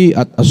apoy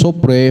at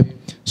asopre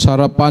sa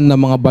harapan ng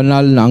mga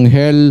banal na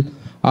anghel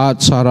at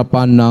sa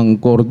harapan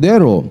ng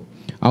kordero.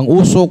 Ang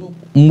usok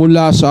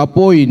mula sa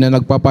apoy na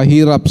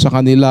nagpapahirap sa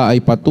kanila ay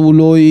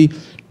patuloy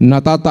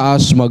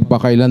natataas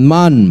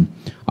magpakailanman.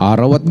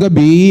 Araw at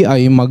gabi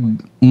ay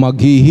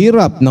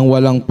maghihirap ng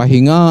walang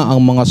pahinga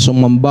ang mga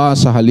sumamba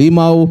sa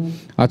halimaw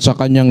at sa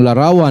kanyang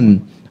larawan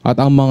at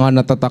ang mga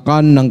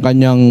natatakan ng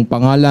kanyang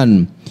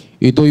pangalan.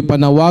 Ito'y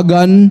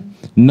panawagan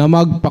na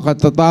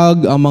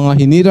magpakatatag ang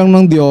mga hinirang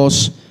ng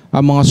Diyos,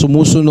 ang mga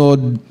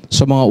sumusunod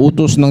sa mga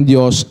utos ng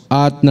Diyos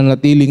at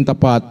nanatiling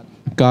tapat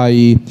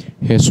kay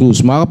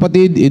Jesus. Mga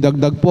kapatid,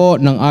 idagdag po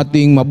ng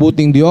ating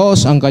mabuting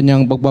Diyos ang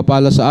kanyang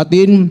pagpapala sa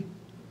atin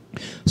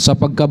sa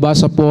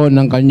pagkabasa po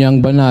ng kanyang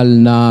banal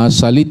na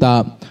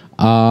salita.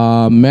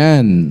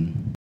 Amen.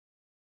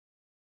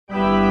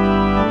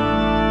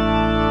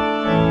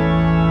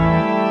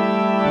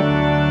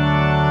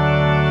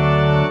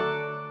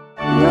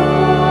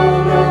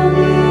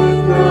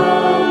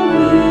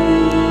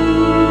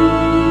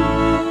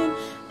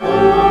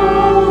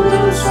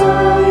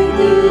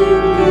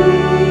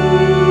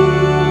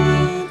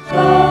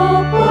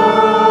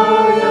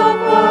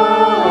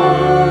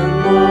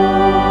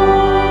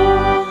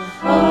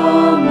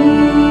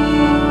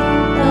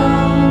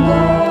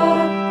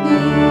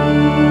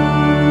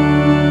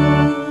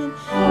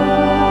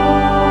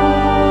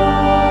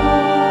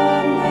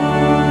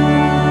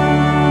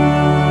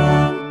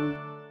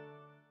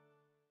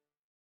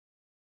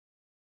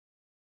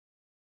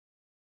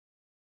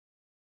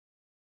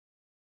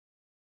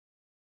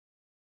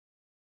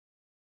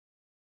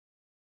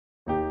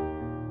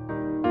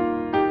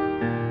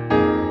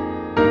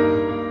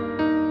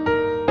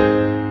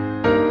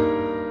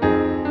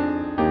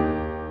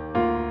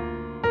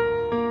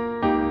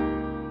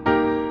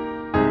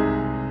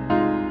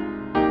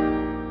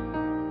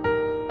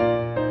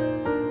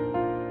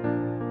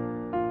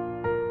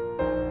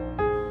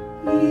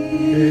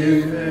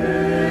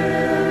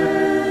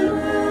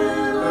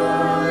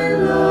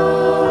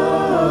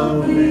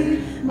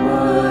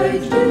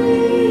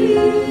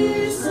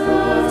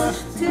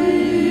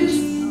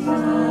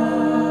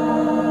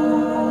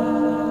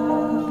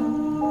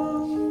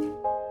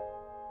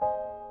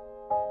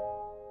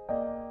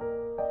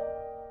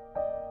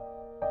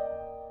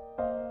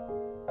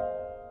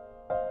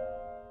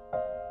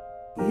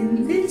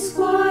 In this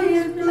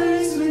quiet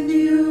place with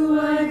you,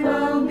 I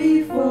bow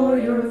before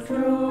your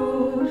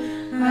throne.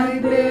 I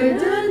bear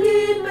the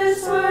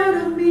deepest part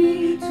of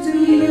me to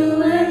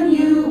you and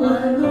you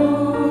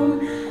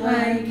alone.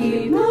 I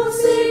keep no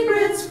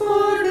secrets,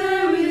 for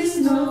there is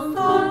no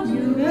thought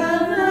you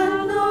have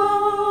not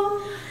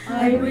known.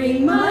 I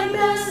bring my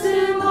best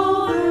and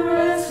all the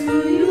rest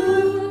to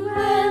you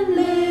and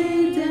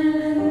lay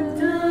them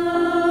down.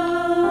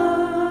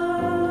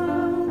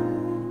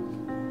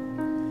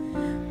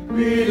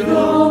 With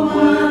all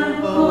my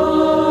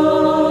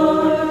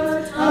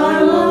heart,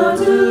 I want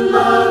to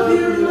love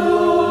you,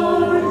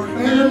 Lord,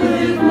 and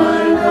live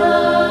my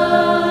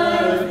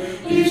life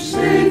each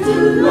day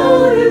to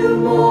know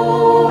you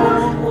more.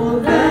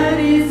 All that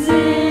is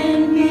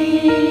in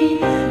me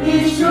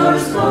is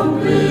yours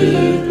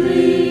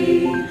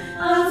completely.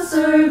 I'll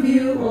serve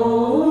you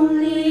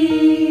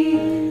only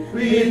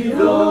with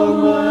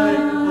all my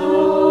heart.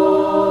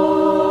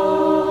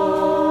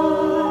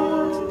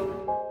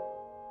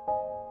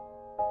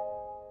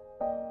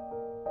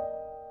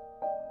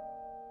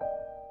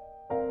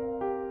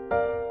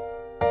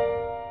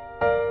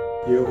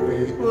 You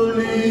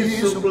faithfully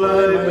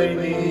supply my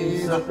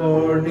needs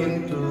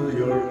according to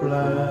your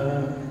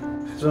plan.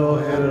 So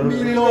help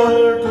me,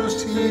 Lord, to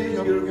seek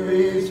your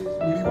face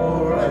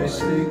before I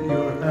seek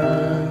your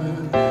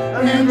hand.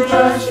 And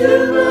trust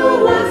you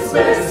know what's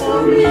best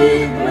for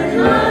me when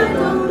I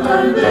don't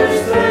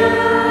understand.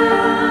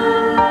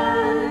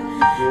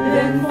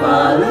 Then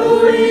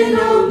follow in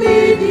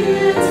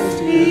obedience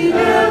in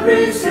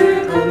every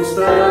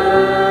circumstance.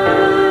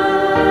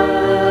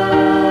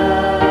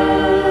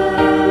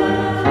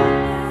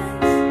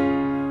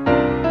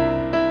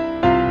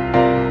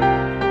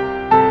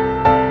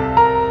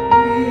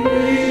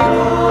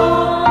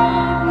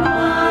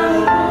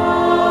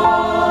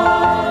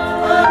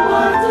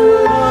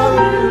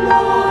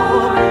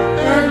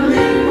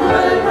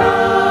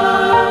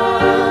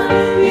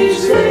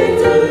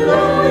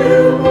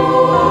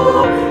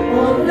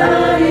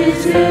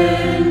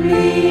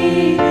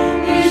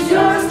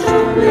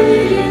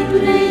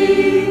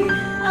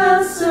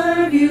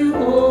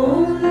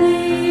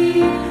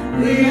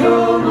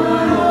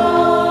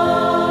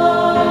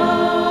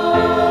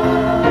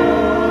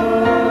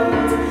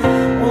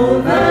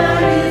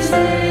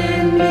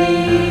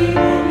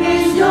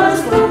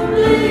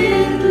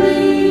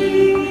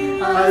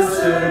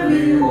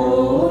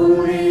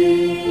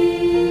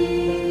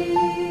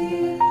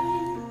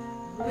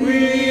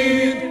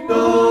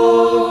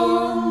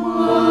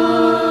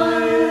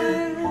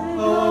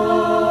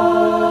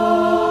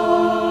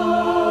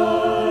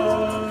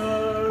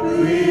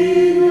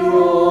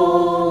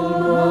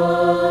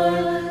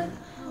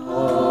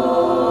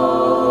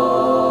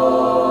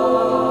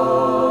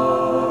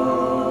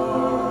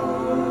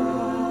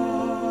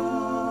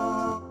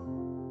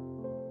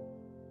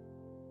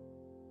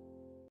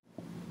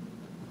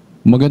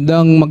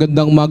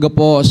 Magandang umaga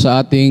po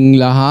sa ating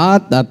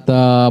lahat at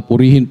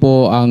purihin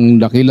po ang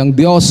dakilang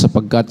Diyos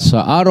sapagkat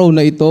sa araw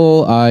na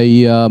ito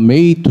ay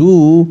May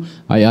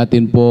 2 ay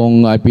atin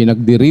pong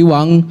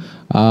pinagdiriwang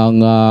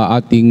ang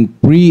ating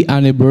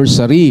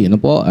pre-anniversary. Ano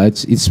po?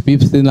 It's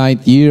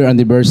 59th year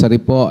anniversary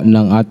po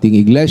ng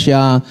ating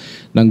iglesia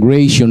ng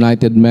Grace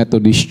United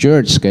Methodist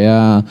Church.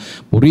 Kaya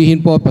purihin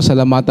po at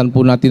pasalamatan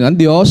po natin ang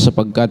Diyos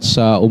sapagkat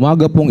sa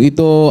umaga pong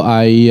ito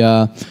ay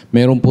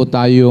meron po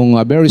tayong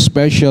very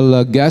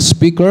special guest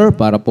speaker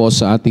para po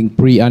sa ating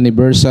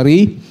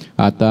pre-anniversary.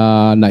 At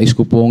nais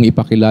ko pong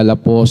ipakilala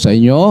po sa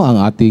inyo ang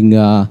ating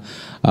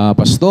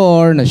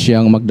pastor na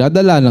siyang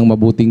magdadala ng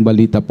mabuting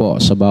balita po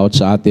sa bawat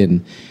sa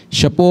atin.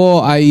 Siya po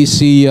ay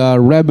si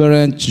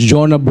Reverend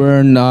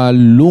Jonabern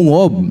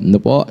Lungob. No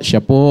po?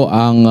 Siya po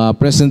ang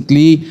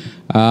presently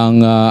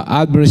ang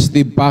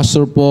administrative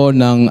pastor po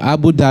ng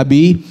Abu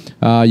Dhabi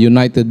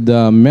United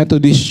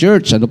Methodist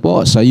Church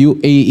sa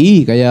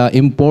UAE. Kaya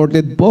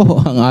imported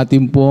po ang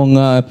ating pong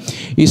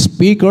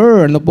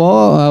speaker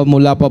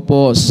mula pa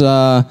po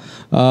sa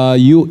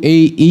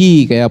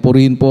UAE. Kaya po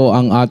rin po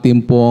ang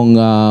ating pong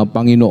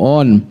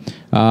Panginoon.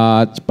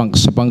 At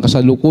sa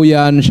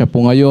pangkasalukuyan, siya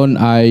po ngayon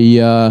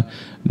ay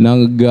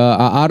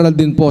nag-aaral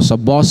din po sa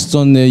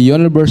Boston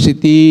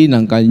University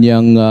ng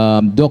kanyang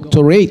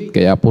doctorate.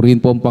 Kaya po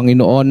rin po ang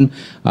Panginoon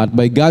at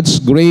by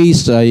God's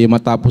grace ay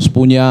matapos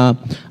po niya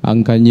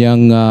ang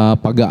kanyang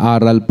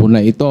pag-aaral po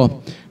na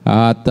ito.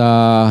 At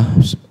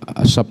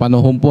sa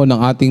panahon po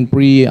ng ating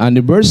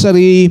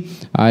pre-anniversary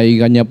ay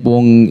kanya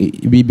pong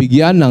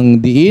ibibigyan ng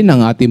diin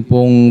ang ating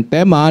pong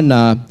tema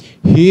na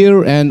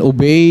Hear and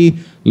Obey,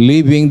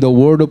 Living the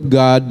Word of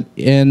God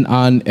in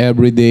an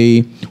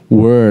Everyday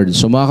Word.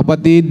 So mga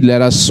kapatid, let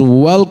us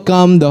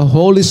welcome the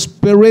Holy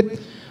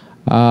Spirit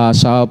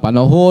sa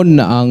panahon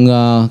na ang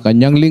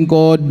kanyang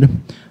lingkod,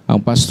 ang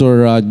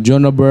Pastor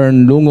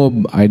Jonabern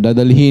Lungob ay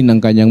dadalhin ang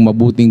kanyang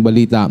mabuting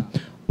balita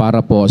para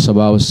po sa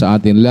bawat sa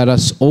atin. Let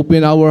us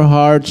open our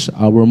hearts,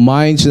 our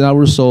minds, and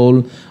our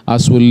soul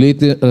as we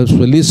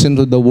listen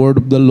to the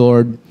Word of the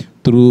Lord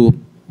through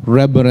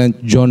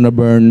Reverend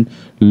Jonabern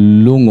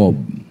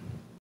Lungob.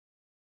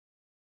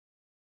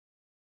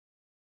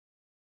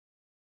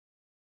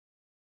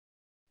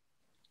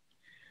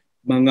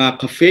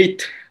 Mga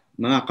ka-faith,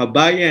 mga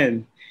kabayan,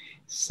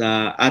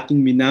 sa ating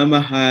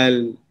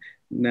minamahal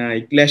na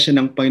Iglesia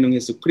ng Panginoong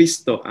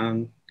Jesucristo,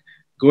 ang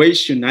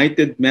Grace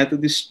United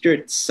Methodist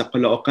Church sa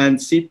Caloocan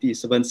City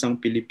sa bansang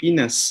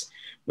Pilipinas.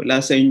 Mula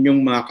sa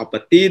inyong mga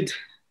kapatid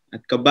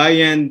at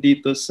kabayan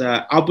dito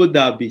sa Abu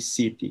Dhabi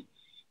City,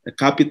 the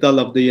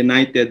capital of the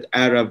United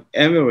Arab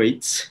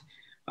Emirates,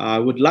 I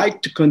would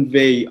like to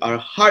convey our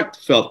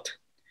heartfelt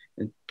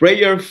and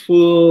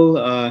prayerful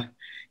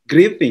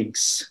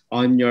greetings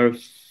on your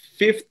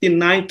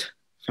 59th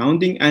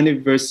founding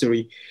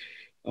anniversary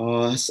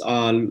as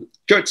a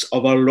Church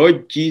of our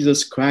Lord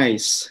Jesus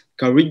Christ,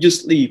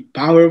 courageously,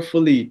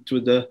 powerfully,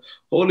 through the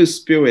Holy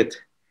Spirit,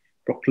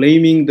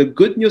 proclaiming the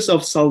good news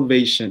of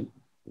salvation,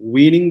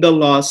 winning the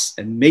lost,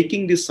 and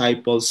making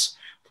disciples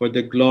for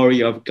the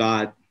glory of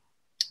God.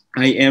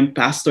 I am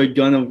Pastor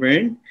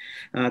Jonabern.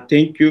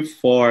 Thank you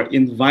for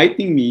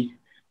inviting me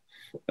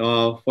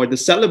for the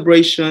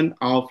celebration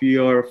of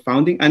your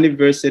founding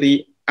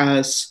anniversary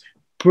as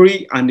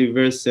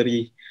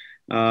pre-anniversary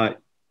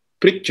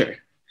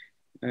preacher.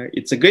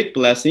 It's a great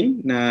blessing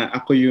na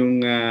ako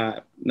yung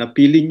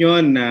napili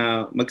nyo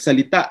na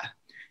magsalita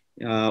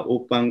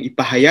upang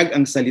ipahayag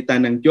ang salita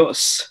ng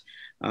Diyos.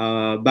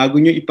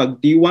 Bago nyo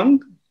ipagdiwang,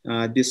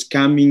 this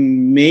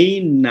coming May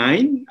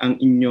 9, ang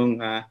inyong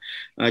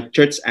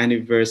church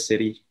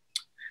anniversary.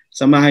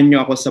 Samahan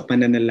nyo ako sa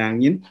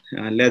pananalangin.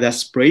 Let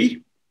us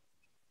pray.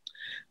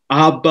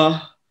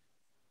 Abba,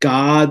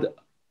 God,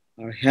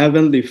 our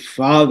Heavenly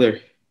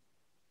Father,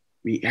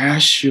 we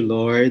ask you,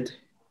 Lord,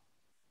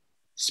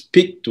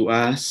 speak to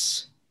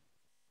us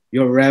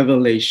your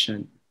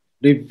revelation.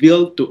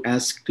 Reveal to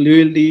us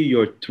clearly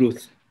your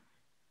truth.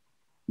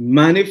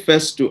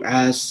 Manifest to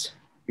us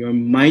your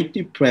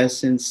mighty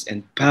presence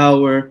and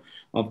power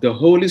of the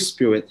Holy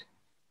Spirit.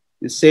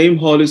 The same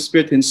Holy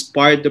Spirit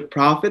inspired the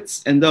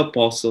prophets and the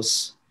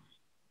apostles,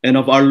 and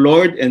of our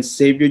Lord and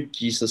Savior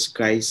Jesus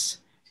Christ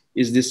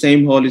is the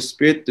same Holy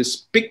Spirit to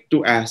speak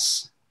to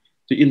us,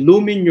 to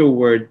illumine your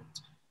word,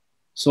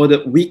 so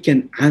that we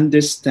can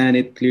understand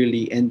it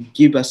clearly and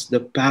give us the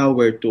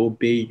power to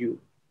obey you.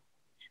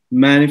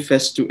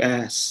 Manifest to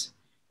us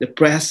the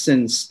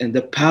presence and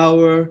the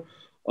power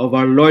of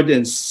our Lord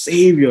and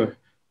Savior,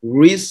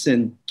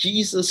 risen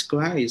Jesus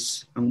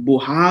Christ, ang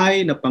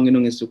buhay na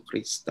Panginoong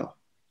Jesucristo.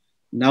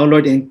 Now,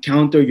 Lord,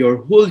 encounter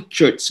your whole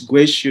church,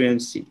 Grace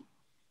UMC,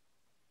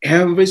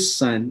 every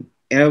son,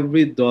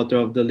 every daughter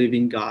of the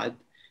living God,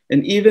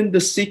 and even the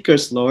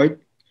seekers, Lord,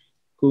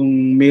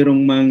 kung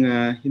mayroong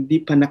mga hindi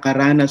pa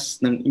nakaranas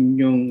ng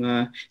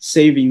inyong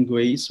saving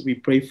grace, we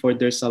pray for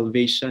their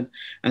salvation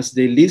as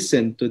they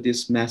listen to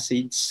this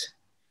message.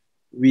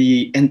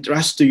 We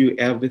entrust to you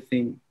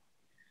everything.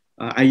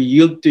 I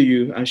yield to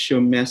you as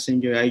your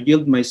messenger. I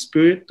yield my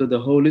spirit to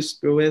the Holy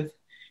Spirit,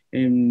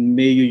 and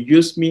may you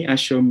use me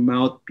as your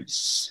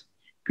mouthpiece.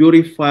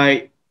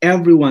 Purify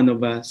every one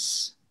of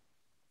us,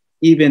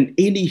 even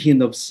any hint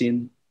of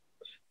sin,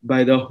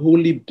 by the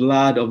holy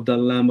blood of the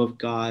Lamb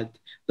of God,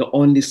 the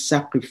only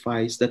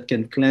sacrifice that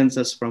can cleanse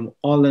us from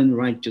all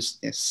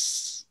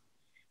unrighteousness.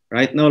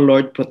 Right now,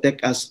 Lord,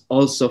 protect us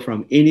also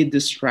from any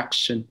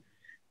distraction,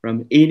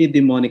 from any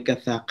demonic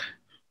attack.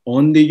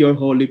 Only your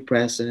holy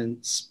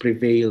presence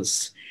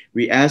prevails.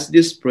 We ask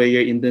this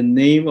prayer in the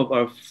name of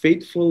our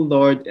faithful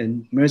Lord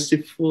and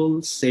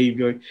merciful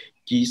Savior,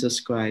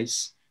 Jesus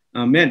Christ.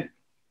 Amen.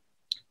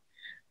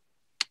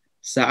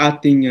 Sa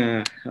ating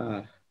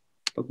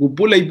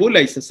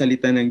pagbubulay-bulay sa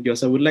salita ng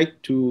Diyos, I would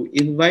like to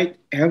invite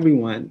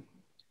everyone.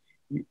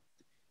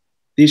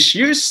 This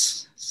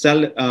year's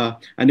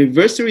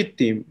anniversary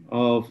theme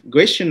of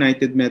Grace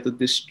United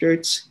Methodist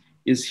Church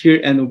is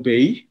Hear and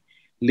Obey,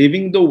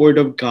 living the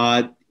Word of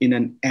God in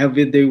an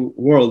everyday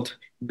world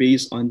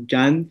based on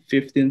John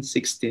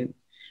 15:16.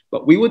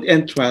 But we would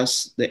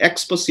entrust the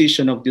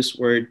exposition of this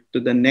word to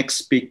the next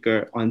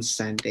speaker on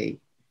Sunday.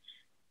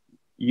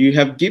 You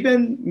have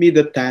given me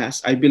the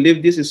task, I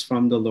believe this is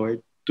from the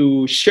Lord,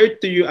 to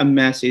share to you a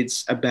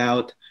message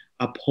about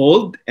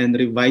uphold and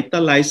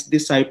revitalize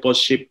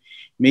discipleship,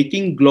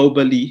 making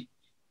globally,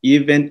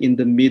 even in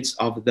the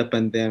midst of the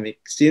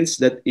pandemic. Since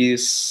that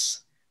is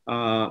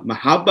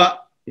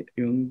mahaba,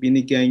 yung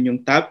binigay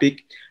yung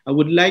topic, I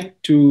would like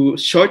to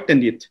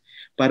shorten it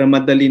para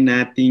madali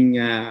nating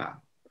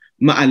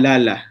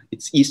maalala.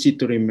 It's easy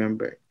to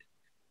remember.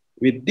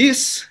 With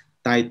this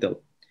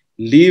title,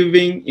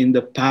 Living in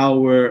the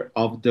Power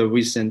of the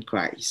Risen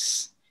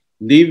Christ.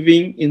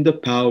 Living in the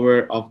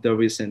Power of the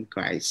Risen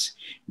Christ.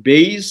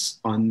 Based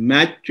on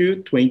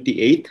Matthew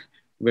 28,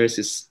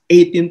 verses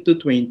 18 to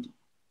 20.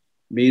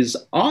 Based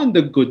on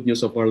the good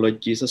news of our Lord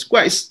Jesus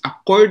Christ,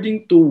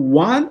 according to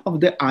one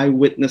of the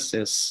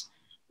eyewitnesses,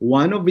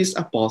 one of his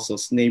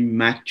apostles named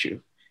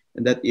Matthew,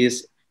 and that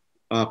is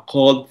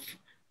called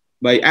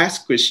by us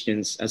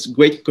Christians as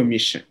Great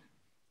Commission.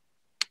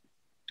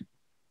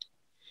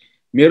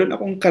 Meron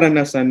akong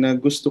karanasan na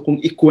gusto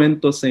kong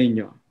ikwento sa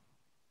inyo.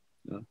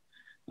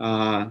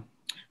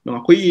 Nung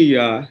ako'y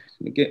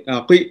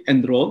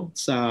enrolled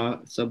sa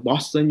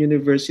Boston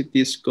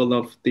University School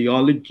of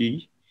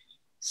Theology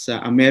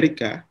sa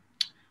Amerika,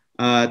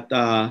 at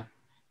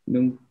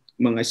nung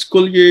mga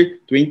school year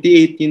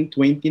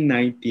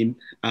 2018-2019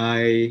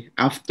 ay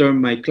after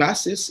my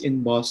classes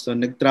in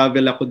Boston,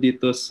 nag-travel ako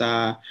dito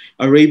sa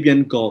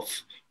Arabian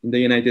Gulf in the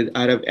United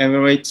Arab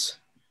Emirates,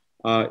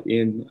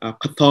 in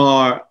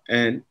Qatar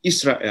and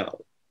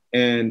Israel,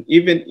 and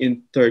even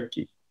in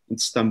Turkey,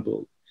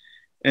 Istanbul.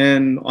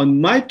 And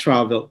on my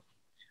travel,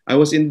 I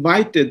was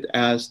invited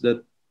as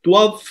the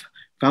 12th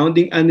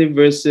founding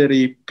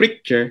anniversary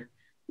preacher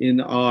in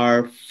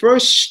our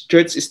first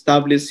church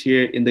established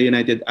here in the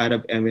United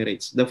Arab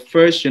Emirates, the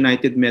First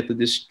United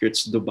Methodist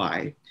Church,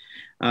 Dubai.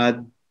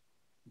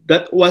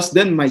 That was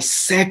then my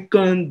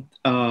second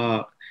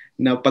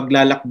na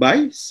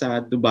paglalakbay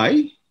sa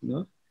Dubai.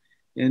 No?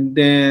 And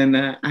then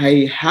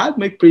I had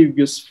my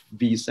previous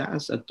visa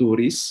as a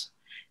tourist.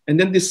 And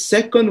then the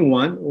second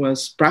one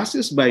was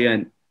processed by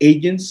an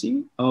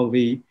agency of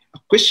a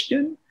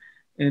Christian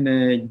and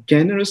a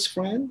generous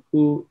friend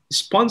who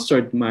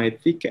sponsored my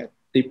ticket.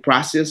 They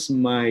processed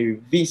my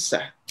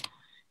visa.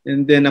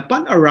 And then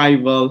upon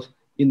arrival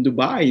in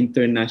Dubai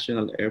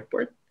International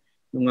Airport,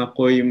 nung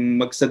ako'y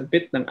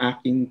mag-submit ng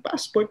aking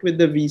passport with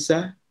the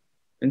visa,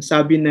 Ang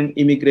sabi ng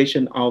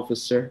immigration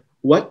officer,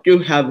 what you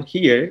have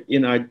here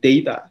in our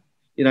data,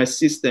 in our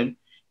system,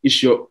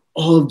 is your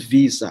old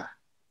visa.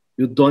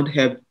 You don't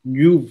have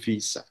new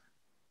visa.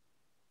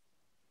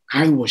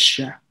 I was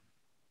shocked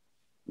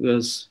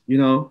because,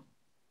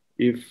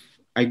 if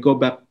I go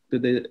back to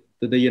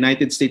the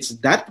United States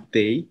that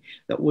day,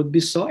 that would be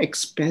so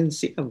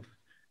expensive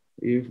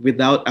if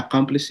without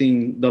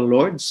accomplishing the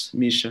Lord's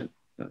mission.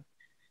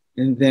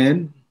 And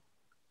then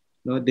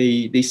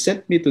they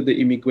sent me to the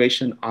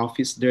immigration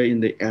office there in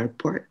the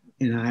airport,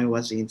 and I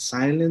was in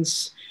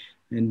silence.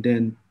 And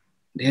then,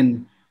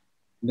 then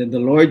the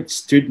Lord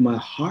stirred my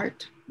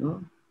heart.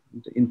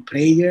 In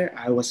prayer,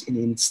 I was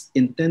in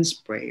intense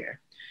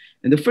prayer.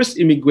 And the first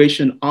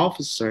immigration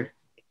officer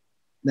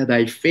that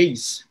I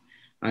faced,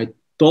 I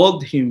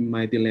told him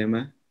my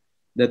dilemma,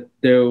 that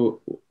there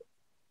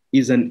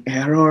is an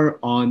error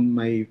on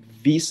my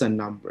visa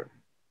number.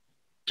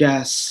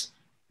 Just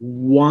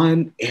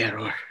one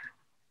error.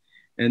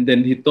 And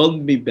then he told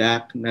me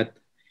back that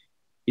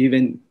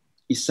even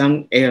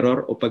isang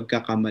error o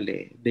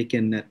pagkakamali, they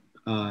cannot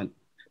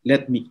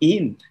let me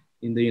in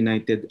the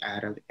United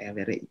Arab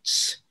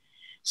Emirates.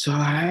 So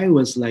I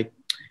was like,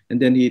 and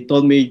then he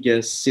told me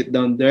just sit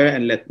down there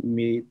and let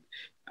me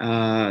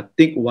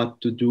think what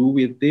to do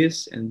with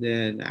this. And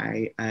then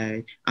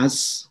I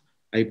asked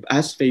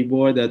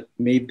favor that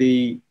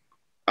maybe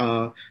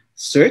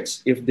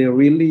search if they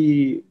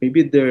really,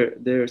 maybe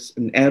there's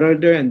an error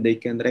there and they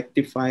can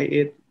rectify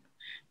it.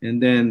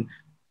 And then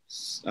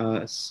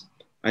uh,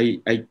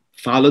 I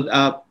followed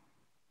up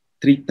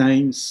 3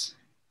 times,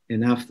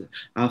 and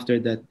after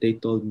that they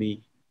told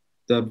me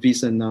the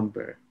visa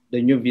number,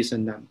 the new visa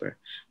number,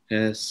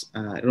 has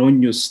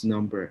erroneous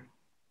number.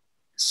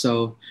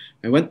 So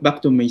I went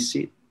back to my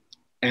seat,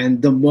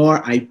 and the more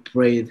I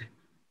prayed,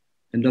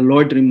 and the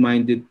Lord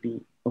reminded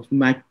me of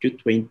Matthew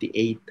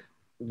 28,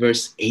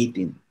 verse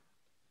 18.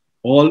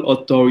 All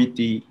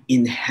authority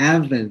in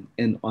heaven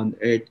and on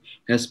earth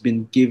has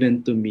been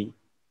given to me.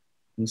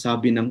 Ang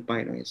sabi ng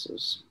Panginoon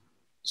Jesus.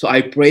 So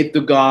I prayed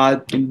to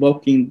God,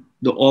 invoking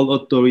the all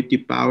authority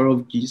power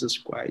of Jesus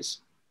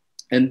Christ.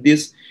 And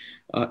this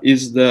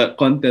is the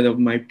content of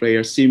my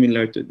prayer,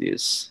 similar to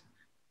this.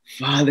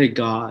 Father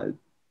God,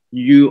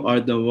 you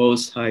are the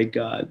most high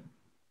God,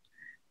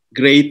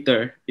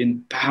 greater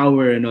in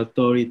power and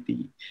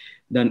authority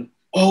than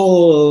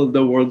all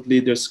the world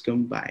leaders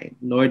combined.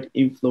 Lord,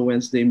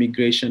 influence the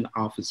immigration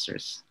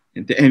officers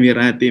and the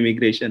Emirati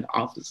immigration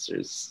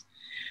officers,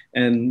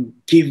 and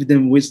give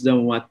them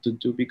wisdom what to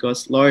do.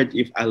 Because Lord,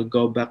 if I'll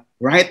go back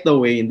right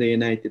away in the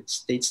United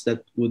States,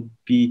 that would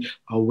be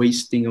a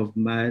wasting of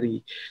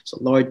money. So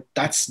Lord,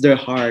 touch their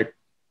heart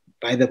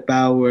by the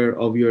power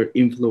of your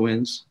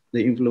influence,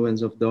 the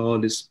influence of the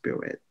Holy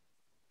Spirit.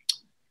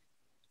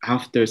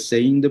 After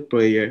saying the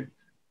prayer,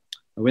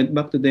 I went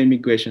back to the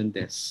immigration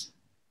desk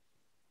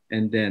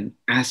and then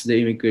asked the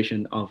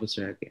immigration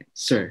officer again,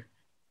 sir,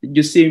 did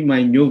you see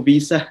my new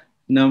visa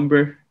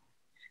number?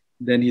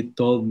 Then he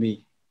told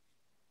me,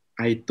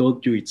 I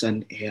told you it's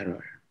an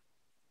error.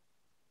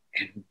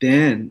 And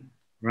then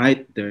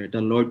right there,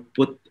 the Lord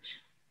put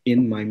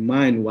in my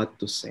mind what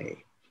to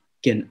say.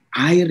 Can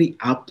I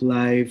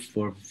reapply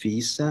for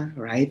visa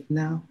right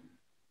now?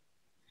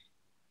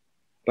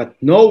 But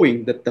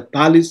knowing that the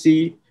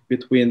policy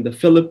between the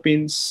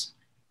Philippines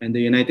and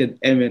the United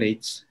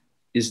Emirates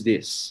is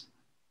this: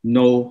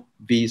 no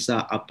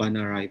visa upon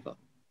arrival.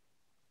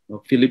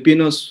 No,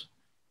 Filipinos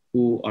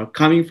who are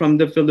coming from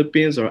the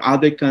Philippines or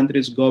other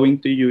countries going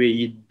to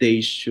UAE, they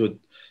should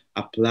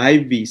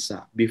apply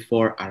visa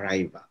before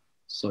arrival.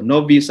 So no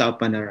visa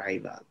upon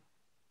arrival,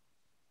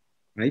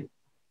 right?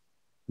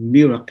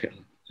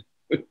 Miracle.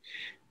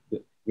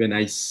 When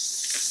I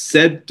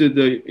said to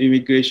the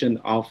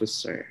immigration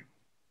officer,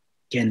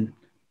 can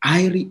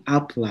I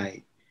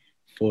reapply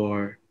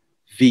for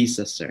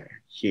visa, sir,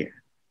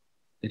 here?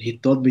 And he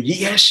told me,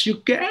 yes,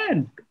 you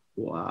can.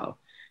 Wow.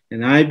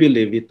 And I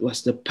believe it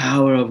was the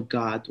power of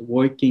God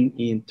working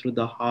in through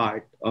the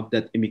heart of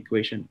that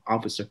immigration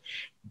officer.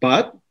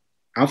 But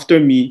after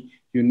me,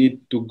 you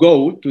need to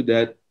go to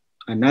that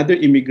another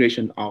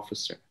immigration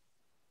officer.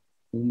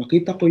 Nung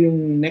makita ko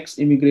yung next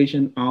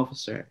immigration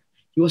officer,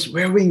 he was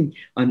wearing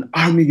an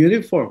army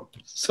uniform.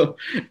 So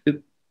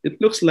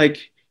it looks like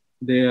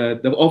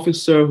the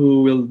officer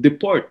who will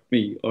deport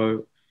me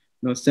or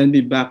send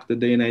me back to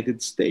the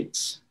United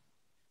States.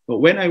 But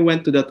when I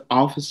went to that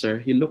officer,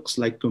 he looks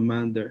like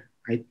commander.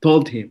 I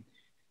told him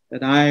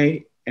that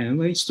I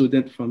am a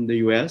student from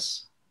the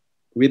US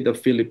with the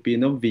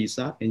Filipino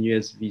visa and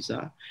US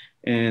visa.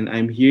 And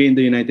I'm here in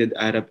the United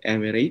Arab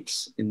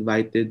Emirates,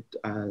 invited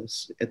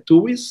as a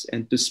tourist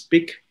and to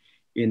speak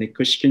in a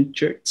Christian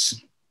church.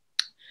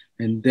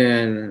 And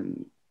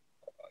then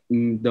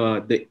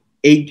the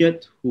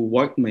agent who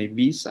worked my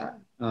visa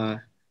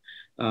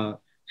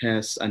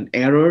has an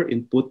error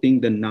in putting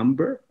the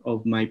number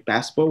of my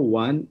passport,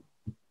 one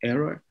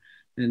error.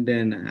 And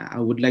then I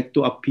would like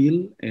to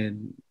appeal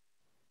and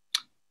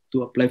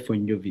to apply for a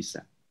new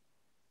visa.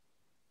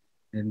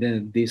 And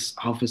then this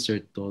officer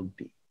told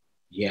me,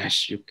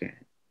 yes, you can.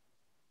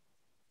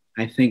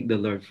 I thank the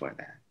Lord for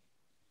that.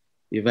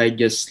 If I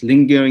just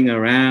lingering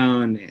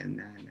around and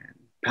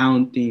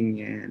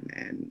pounding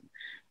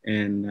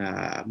and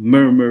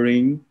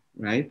murmuring,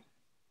 right?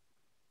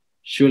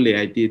 Surely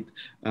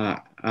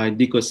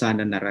di ko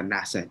sana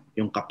naranasan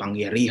yung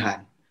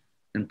kapangyarihan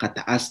ng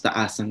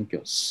kataas-taasang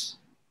Diyos,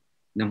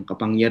 ng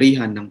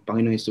kapangyarihan ng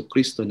Panginoong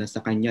Jesucristo na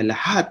sa Kanya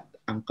lahat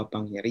ang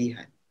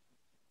kapangyarihan.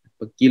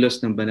 Pagkilos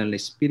ng Banal na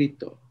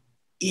Espiritu,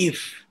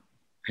 if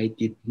I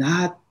did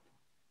not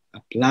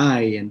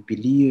apply and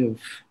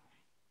believe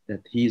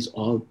that He is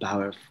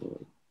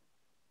all-powerful.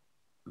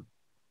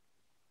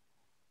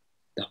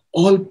 The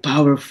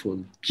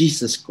all-powerful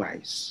Jesus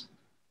Christ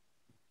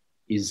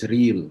is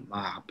real,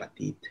 mga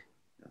kapatid.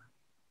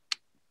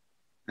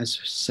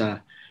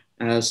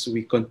 As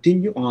we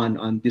continue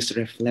on this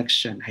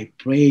reflection, I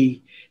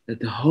pray that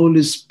the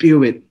Holy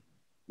Spirit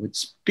would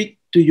speak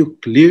to you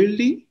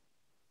clearly,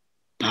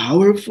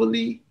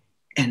 powerfully,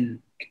 and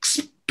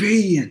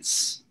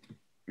experience,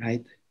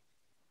 right?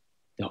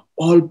 The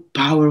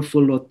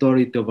all-powerful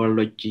authority of our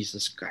Lord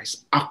Jesus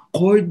Christ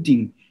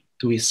according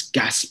to His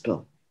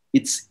gospel.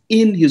 It's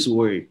in His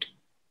word.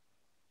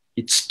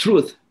 It's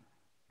truth,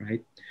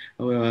 right?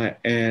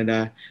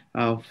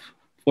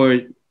 For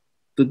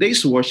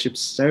today's worship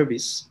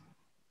service,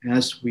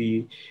 as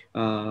we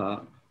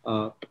are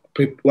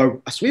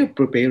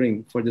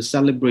preparing for the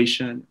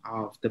celebration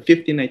of the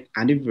 59th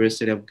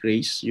anniversary of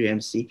Grace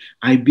UMC,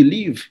 I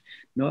believe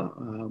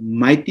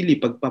mightily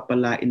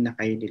pagpapalain na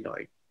kayo ni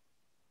Lord.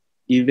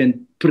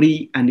 Even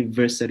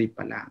pre-anniversary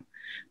pa lang.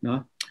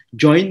 No?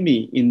 Join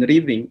me in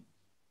reading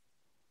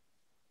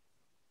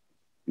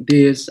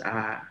this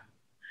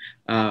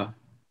our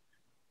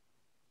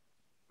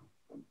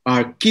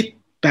key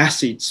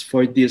passage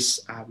for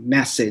this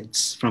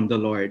message from the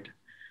Lord.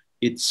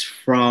 It's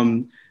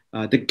from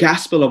the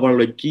Gospel of our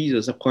Lord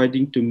Jesus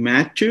according to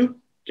Matthew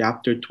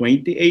chapter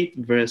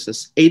 28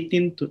 verses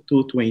 18 to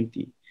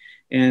 20.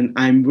 And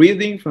I'm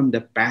reading from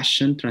the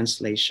Passion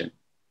Translation.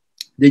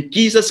 That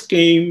Jesus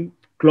came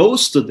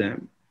close to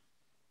them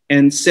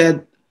and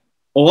said,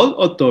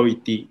 "All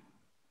authority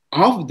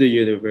of the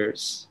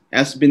universe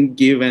has been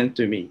given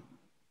to me.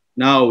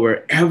 Now,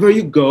 wherever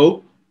you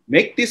go,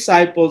 make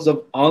disciples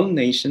of all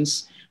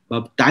nations,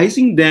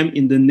 baptizing them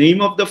in the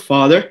name of the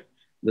Father,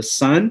 the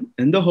Son,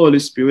 and the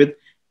Holy Spirit,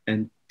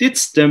 and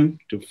teach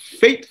them to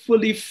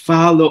faithfully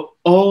follow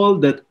all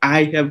that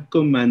I have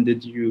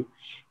commanded you.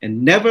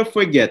 And never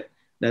forget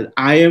that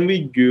I am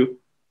with you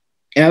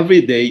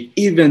every day,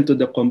 even to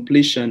the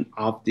completion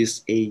of this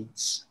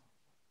age."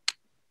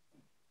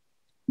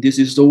 This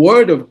is the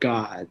word of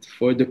God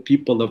for the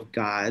people of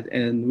God,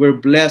 and we're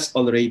blessed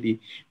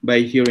already by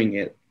hearing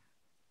it.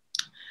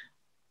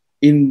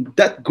 In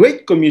that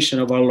great commission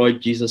of our Lord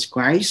Jesus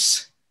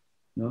Christ,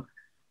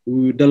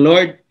 the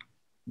Lord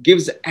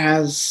gives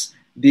us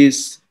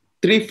this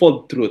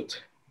threefold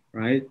truth,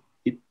 right?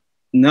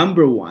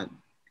 Number one,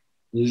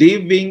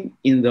 living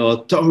in the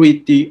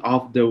authority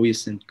of the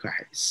risen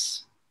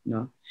Christ.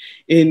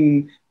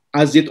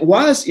 As it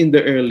was in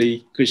the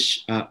early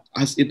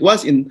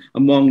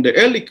among the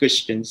early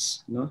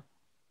Christians,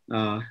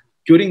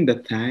 during the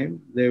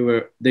time they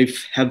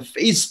have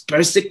faced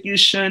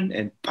persecution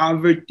and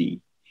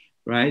poverty,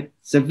 right?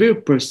 Severe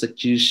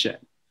persecution.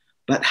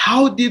 But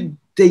how did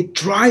they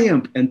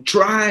triumph and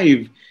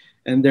thrive,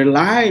 and their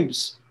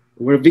lives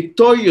were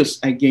victorious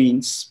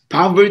against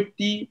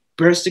poverty,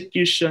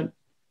 persecution,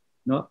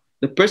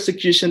 the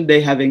persecution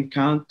they have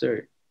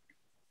encountered,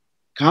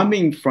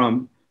 coming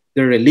from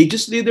their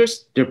religious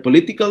leaders, their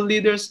political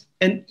leaders,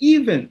 and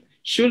even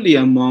surely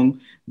among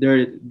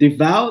their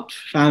devout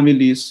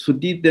families who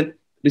didn't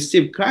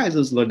receive Christ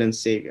as Lord and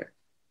Savior,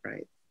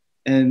 right?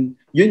 And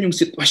yun yung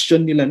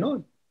sitwasyon nila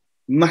noon.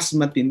 Mas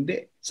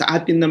matindi. Sa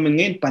atin naman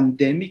ngayon,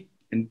 pandemic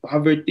and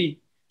poverty.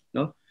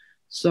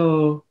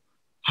 So,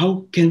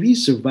 how can we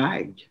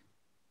survive?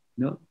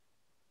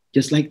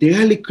 Just like the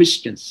early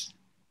Christians,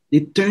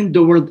 they turned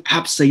the world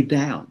upside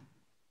down.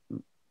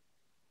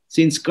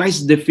 Since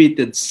Christ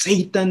defeated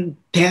Satan,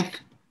 death,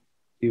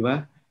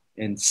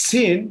 and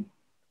sin,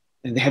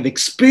 and they have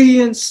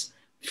experienced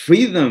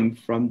freedom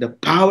from the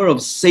power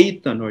of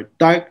Satan or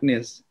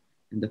darkness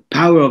and the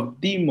power of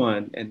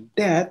demon and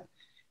death,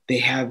 they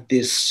have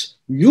this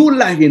new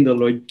life in the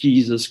Lord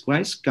Jesus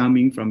Christ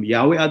coming from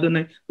Yahweh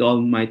Adonai, the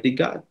Almighty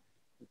God,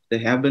 the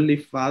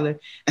Heavenly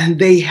Father, and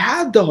they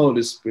have the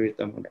Holy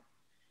Spirit among them.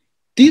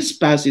 This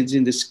passage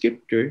in the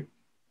scripture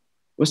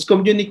was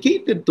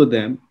communicated to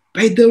them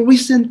by the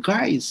risen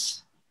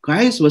Christ.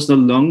 Christ was no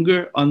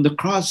longer on the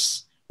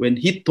cross when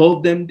He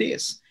told them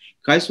this.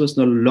 Christ was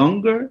no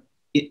longer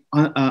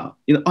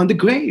on the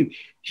grave.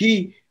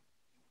 He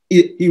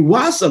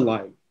was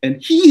alive, and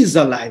He is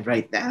alive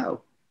right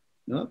now.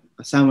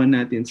 Kasama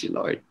natin si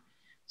Lord.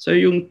 So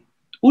yung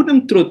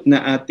unang truth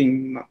na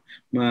ating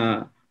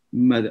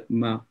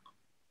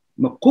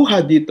makuha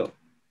dito,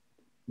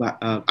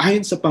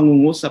 ayon sa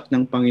pangungusap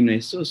ng Panginoon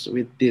Jesus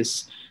with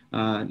this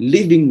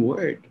living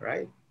word,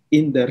 right?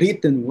 In the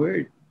written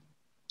word,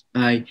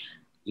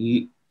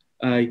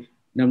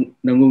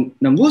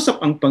 nangusap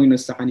ang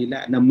Panginoon sa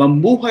kanila na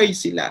mamuhay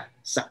sila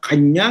sa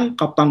kanyang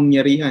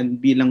kapangyarihan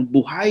bilang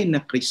buhay na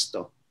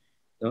Kristo.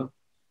 No?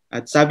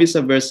 At sabi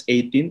sa verse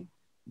 18,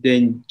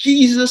 then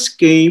Jesus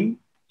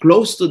came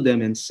close to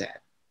them and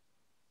said,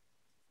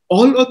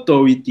 all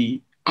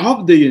authority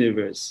of the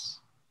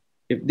universe.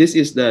 If this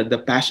is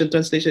the Passion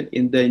Translation,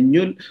 in the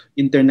New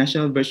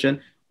International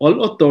Version,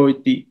 all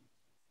authority,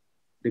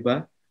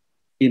 diba,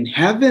 in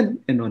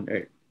heaven and on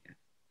earth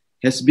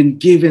has been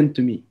given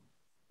to me.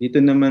 Dito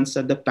naman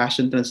sa the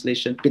Passion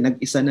Translation,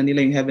 pinag-isa na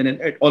nila yung heaven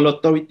and earth. All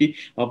authority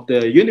of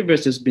the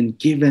universe has been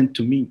given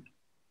to me.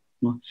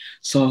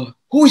 So,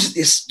 who is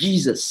this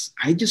Jesus?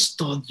 I just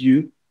told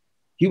you,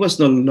 he was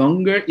no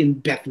longer in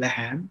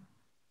Bethlehem,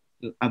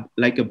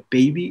 like a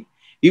baby.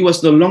 He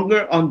was no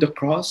longer on the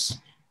cross.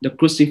 The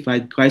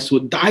crucified Christ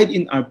who died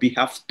in our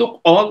behalf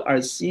took all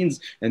our sins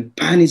and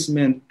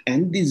punishment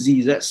and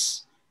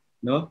diseases.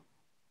 No?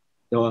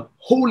 The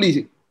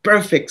holy,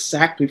 perfect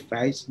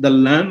sacrifice, the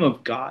Lamb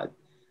of God,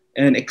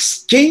 and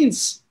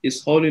exchange His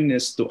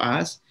holiness to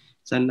us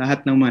sa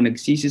lahat ng mga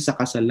nagsisi sa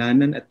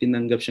kasalanan at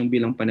tinanggap siyang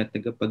bilang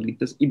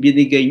panatagapagligtas.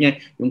 Ibinigay niya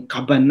yung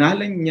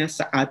kabanalan niya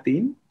sa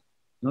atin,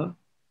 no?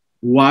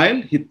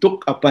 While He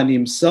took upon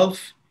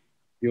Himself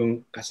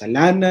yung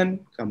kasalanan,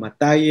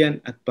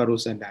 kamatayan, at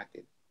parusa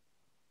natin.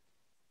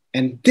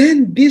 And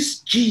then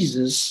this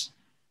Jesus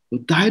who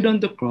died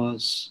on the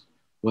cross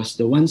was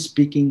the one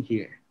speaking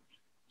here.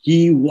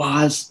 He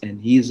was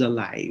and He is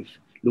alive.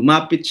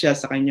 Lumapit siya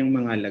sa kanyang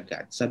mga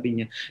alagad. Sabi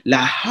niya,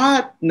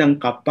 lahat ng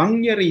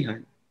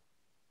kapangyarihan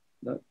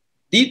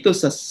dito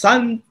sa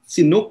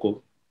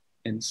sinuko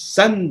and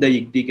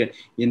sandaigdigan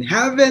in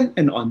heaven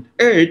and on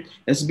earth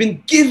has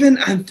been given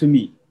unto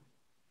me.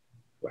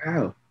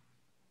 Wow.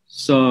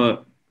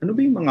 So, ano ba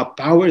yung mga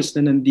powers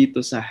na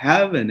nandito sa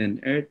heaven and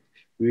earth?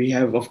 We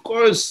have, of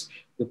course,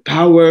 the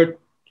power.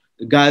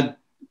 God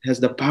has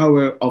the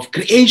power of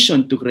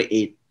creation to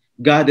create.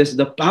 God has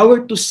the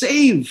power to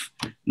save,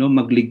 no,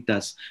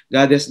 magligtas.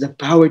 God has the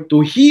power to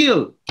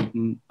heal,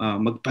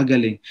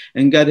 magpagaling.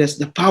 And God has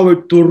the power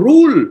to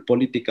rule,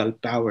 political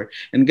power.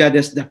 And God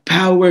has the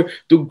power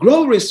to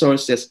grow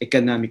resources,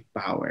 economic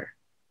power.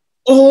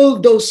 All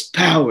those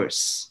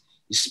powers,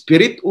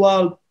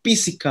 spiritual,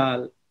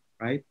 physical,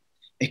 right?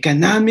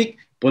 Economic,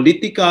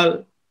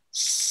 political,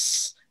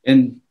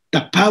 and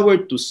the power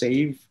to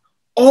save,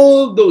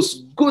 all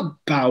those good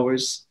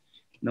powers,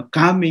 you know,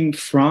 coming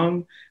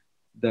from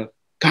the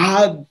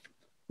God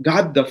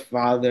the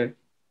Father.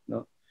 You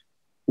know,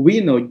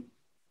 we know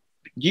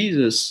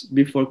Jesus,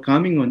 before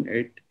coming on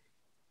earth,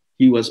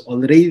 He was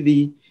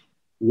already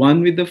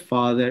one with the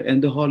Father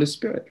and the Holy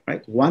Spirit,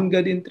 right? One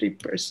God in three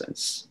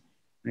persons,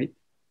 right?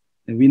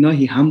 And we know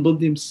He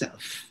humbled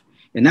Himself.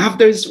 And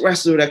after His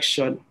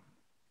resurrection,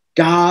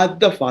 God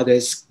the Father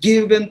has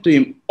given to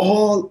Him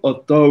all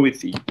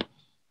authority.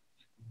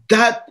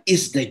 That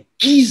is the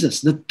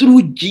Jesus, the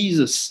true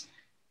Jesus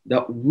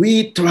that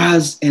we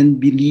trust and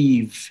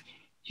believe.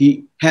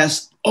 He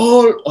has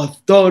all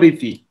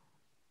authority,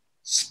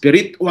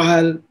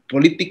 spiritual,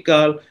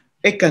 political,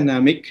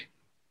 economic,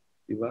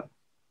 diba?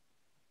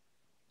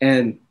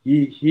 And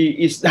he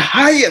is the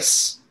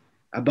highest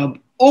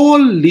above all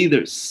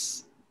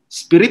leaders,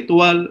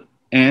 spiritual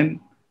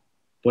and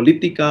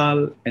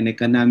political and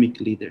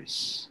economic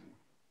leaders.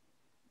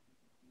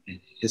 It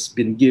has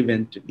been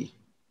given to me.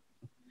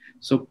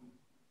 So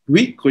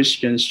we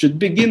Christians should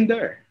begin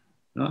there.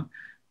 No?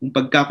 Yung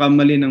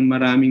pagkakamali ng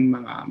maraming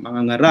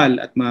mga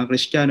ngaral at mga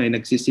Kristiyano ay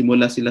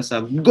nagsisimula sila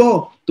sa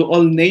go to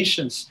all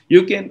nations.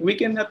 We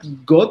cannot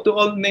go to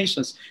all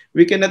nations.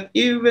 We cannot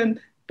even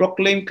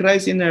proclaim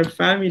Christ in our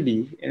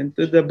family and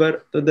to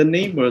the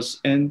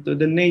neighbors and to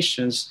the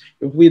nations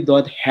if we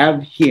don't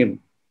have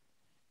Him.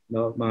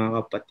 No,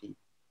 mga kapatid.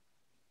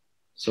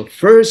 So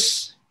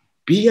first,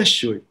 be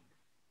assured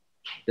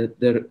that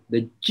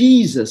the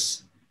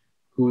Jesus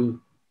who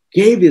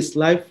gave His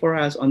life for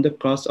us on the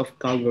cross of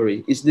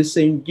Calvary is the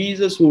same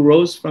Jesus who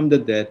rose from the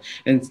dead,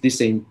 and the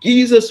same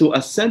Jesus who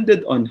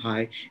ascended on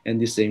high, and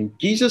the same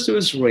Jesus who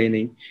is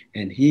reigning,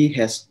 and He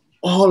has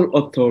all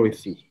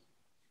authority.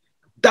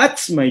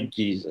 That's my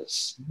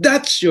Jesus.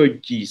 That's your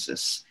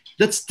Jesus.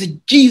 That's the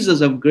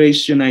Jesus of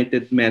Grace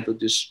United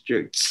Methodist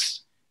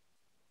Church.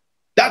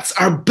 That's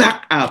our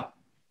backup.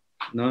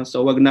 No?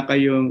 So wag na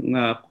kayong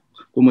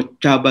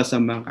kumutsaba sa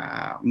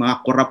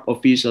mga corrupt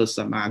officials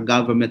sa mga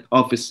government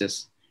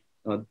offices.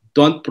 No?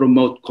 Don't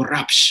promote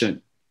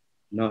corruption.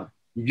 No?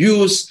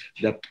 Use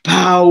the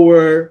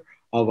power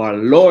of our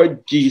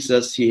Lord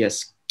Jesus. He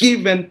has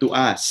given to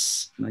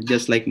us. No?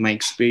 Just like my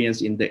experience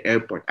in the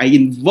airport. I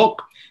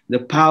invoke the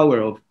power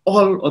of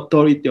all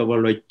authority of our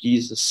Lord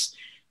Jesus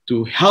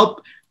to help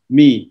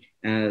me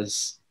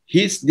as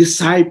His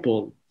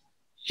disciple,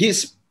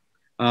 His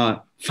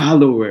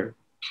follower,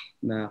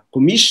 na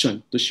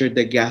commission to share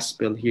the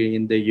gospel here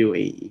in the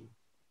UAE.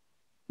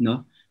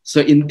 No?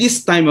 So in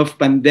this time of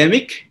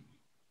pandemic,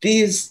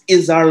 this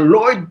is our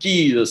Lord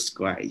Jesus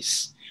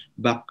Christ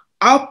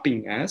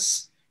backupping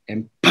us,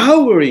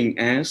 empowering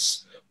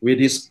us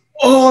with His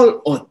all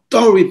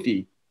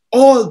authority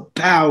all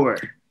power.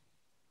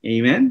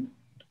 Amen?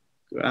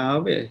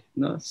 Grabe.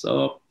 No?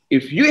 So,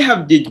 if you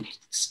have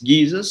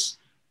Jesus,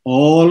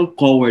 all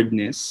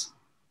cowardness,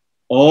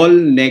 all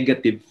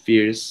negative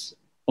fears,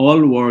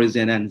 all worries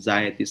and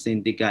anxieties na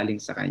hindi galing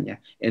sa Kanya,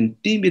 and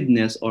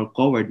timidness or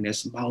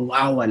cowardness,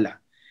 mawawala.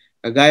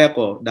 Kagaya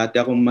ko, dati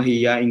akong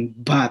mahiyaing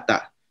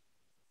bata.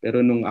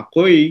 Pero nung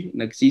ako'y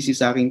nagsisi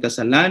sa aking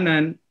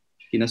kasalanan,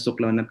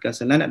 kinasuklawan at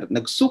kasalanan, at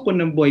nagsuko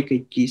ng buhay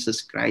kay Jesus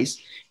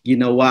Christ,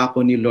 ginawa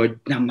ko ni Lord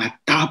na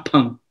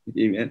matapang.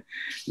 Amen.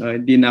 No,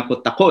 hindi na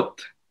ako takot.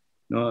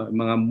 No,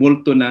 mga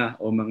multo na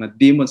o mga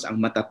demons ang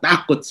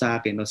matatakot sa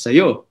akin o sa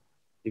iyo.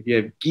 If you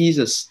have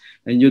Jesus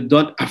and you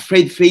don't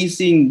afraid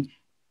facing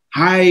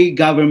high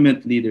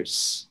government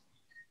leaders,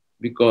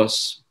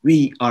 because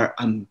we are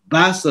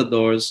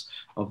ambassadors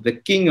of the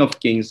King of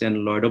Kings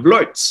and Lord of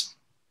Lords.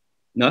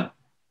 No?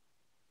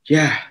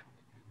 Yeah.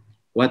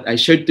 What I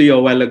shared to you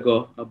a while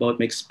ago about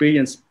my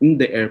experience in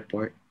the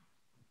airport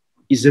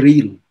is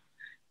real.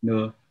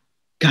 No?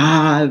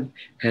 God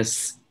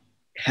has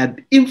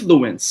had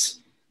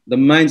influenced the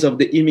minds of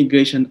the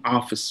immigration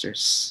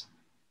officers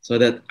so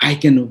that I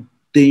can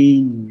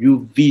obtain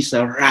new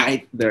visa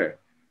right there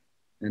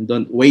and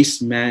don't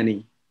waste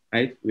money,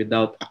 right,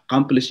 without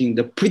accomplishing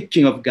the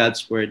preaching of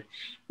God's word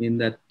in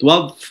the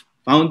 12th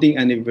founding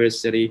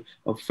anniversary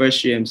of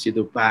First UMC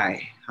Dubai.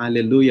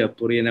 Hallelujah,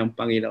 purihin ang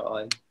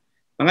Panginoon.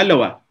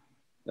 Pangalawa,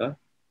 no?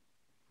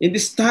 In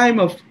this time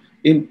of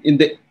in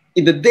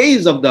the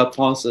days of the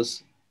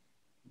apostles,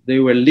 they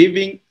were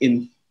living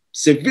in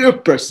severe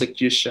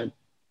persecution,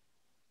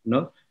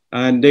 no,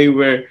 and they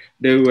were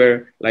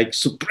like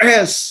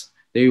suppressed.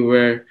 They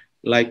were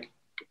like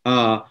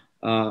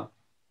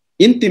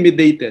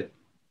intimidated.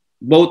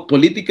 Both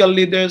political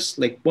leaders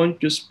like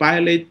Pontius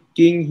Pilate,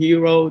 King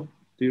Herod,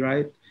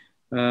 right,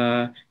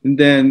 and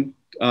then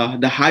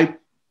the high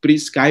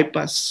priest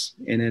Caiaphas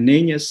and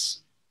Ananias,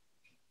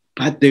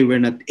 but they were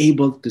not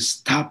able to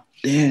stop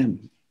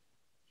them.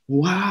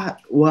 What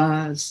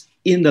was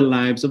in the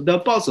lives of the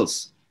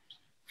apostles?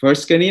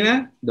 First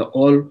kanina, the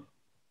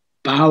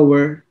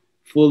all-powerful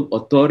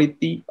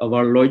authority of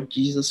our Lord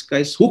Jesus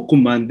Christ who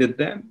commanded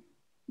them.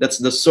 That's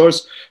the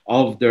source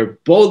of their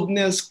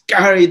boldness,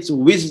 courage,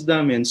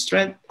 wisdom, and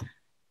strength.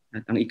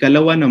 At ang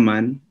ikalawa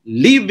naman,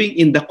 living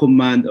in the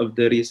command of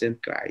the risen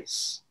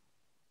Christ.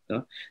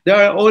 So, there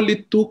are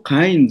only two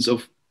kinds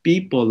of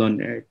people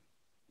on earth.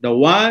 The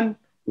one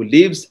who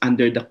lives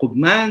under the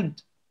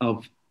command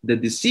of the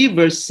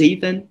deceiver,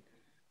 Satan,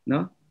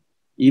 no?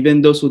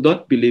 Even those who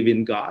don't believe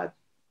in God,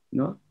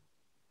 no?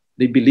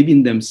 They believe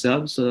in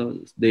themselves,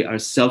 so they are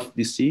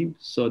self-deceived.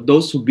 So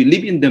those who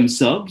believe in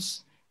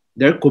themselves,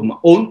 their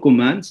own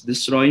commands,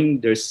 destroying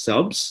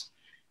themselves,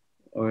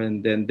 and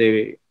then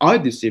they are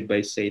deceived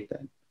by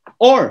Satan.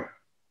 Or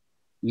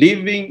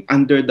living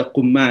under the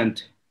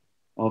command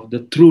of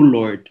the true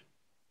Lord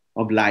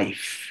of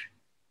life,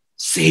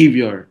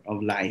 Savior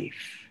of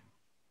life,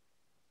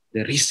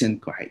 the risen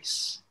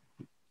Christ.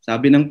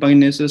 Sabi ng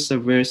Panginoon Jesus sa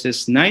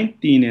verses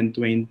 19 and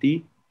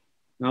 20,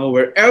 now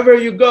wherever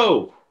you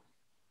go,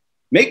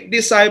 make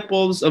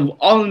disciples of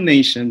all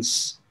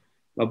nations,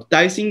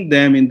 baptizing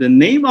them in the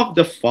name of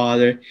the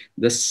Father,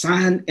 the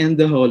Son, and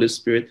the Holy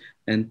Spirit,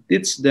 and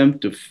teach them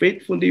to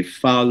faithfully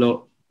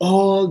follow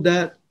all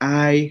that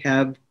I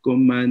have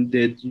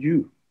commanded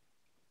you.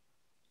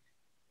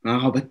 Mga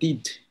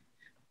kabatid,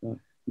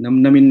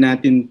 namnamin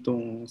natin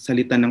itong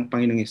salita ng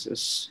Panginoong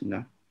Jesus.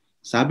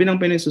 Sabi ng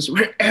Panginoong Jesus,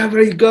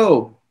 wherever you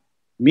go,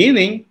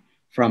 meaning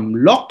from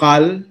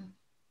local,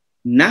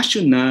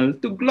 national,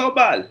 to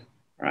global,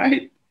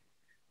 right?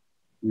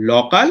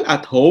 Local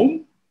at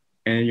home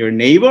and your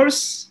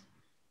neighbors,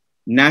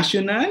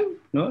 national,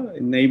 no,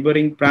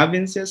 neighboring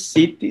provinces,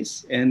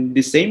 cities, and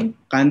the same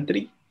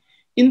country,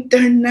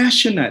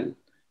 international,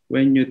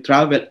 when you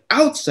travel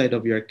outside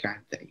of your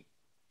country.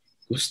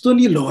 Gusto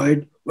ni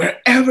Lord,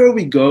 wherever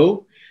we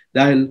go,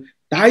 dahil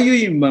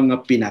tayo'y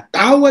mga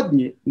pinatawad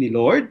ni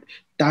Lord,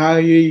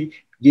 tayo'y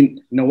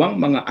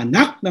ginawang mga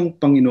anak ng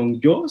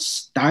Panginoong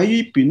Diyos,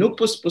 tayo'y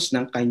pinupuspos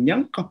ng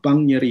kanyang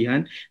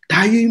kapangyarihan,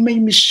 tayo'y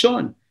may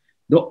misyon.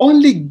 The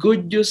only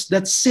good news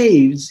that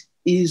saves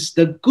is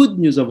the good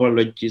news of our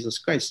Lord Jesus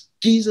Christ.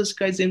 Jesus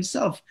Christ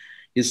himself,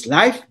 his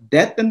life,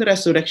 death, and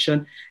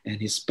resurrection,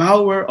 and his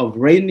power of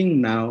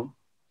reigning now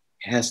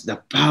has the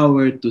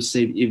power to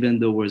save even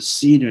though we're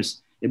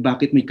sinners.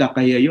 Bakit may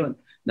kakaya yun?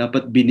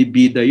 Dapat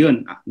binibida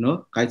yun,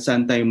 no? Kahit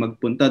saan tayo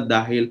magpunta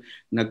dahil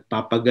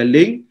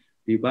nagpapagaling,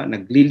 diba?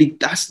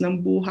 Nagliligtas ng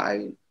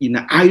buhay,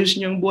 inaayos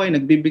niyang buhay,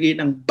 nagbibigay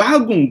ng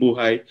bagong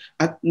buhay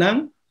at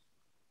ng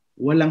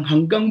walang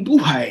hanggang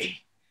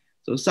buhay.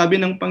 So sabi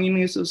ng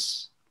Panginoon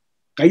Jesus,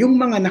 kayong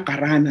mga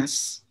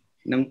nakaranas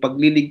ng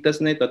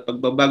pagliligtas na ito at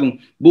pagbabagong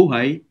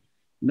buhay,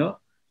 no?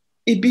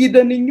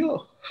 Ibida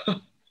ninyo.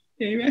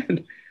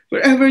 Amen.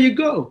 Wherever you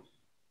go.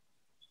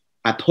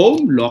 At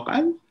home,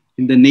 local,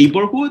 in the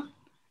neighborhood,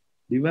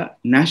 diba?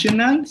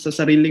 National, sa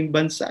sariling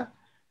bansa,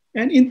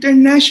 and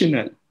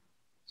international.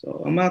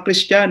 So, ang mga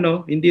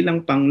Kristiyano, hindi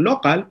lang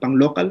pang-local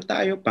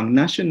tayo,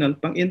 pang-national,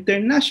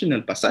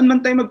 pang-international pa. Saan man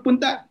tayo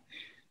magpunta?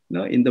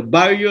 no, in the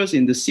barrios,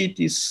 in the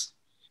cities,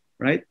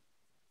 right?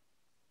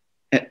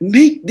 And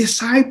make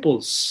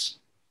disciples.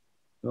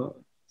 No?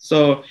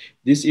 So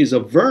this is a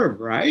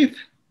verb, right?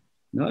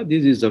 No,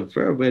 this is a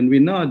verb. When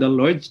we know the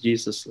Lord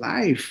Jesus'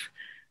 life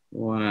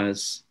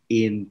was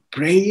in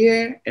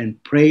prayer and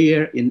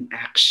prayer in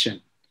action.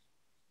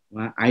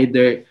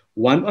 Either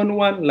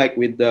one-on-one like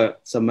with the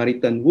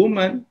Samaritan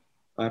woman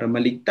para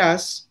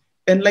maligtas,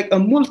 and like a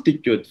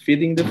multitude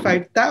feeding the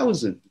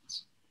 5,000.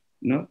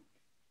 No?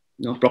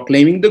 No,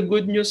 proclaiming the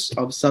good news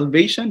of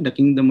salvation, the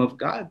kingdom of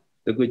God,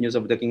 the good news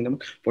of the kingdom,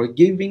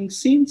 forgiving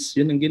sins,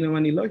 yun ang ginawa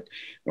ni Lord,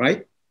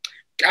 right?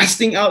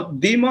 Casting out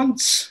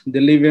demons,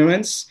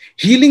 deliverance,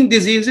 healing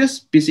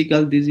diseases,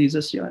 physical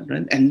diseases yun,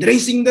 right? And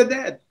raising the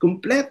dead,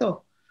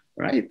 completo,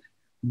 right?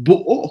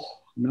 Buo,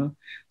 no?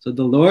 So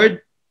the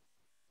Lord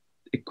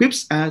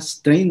equips us,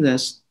 trains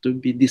us to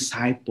be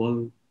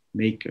disciple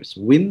makers.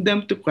 Win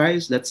them to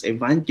Christ, that's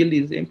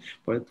evangelism,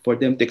 for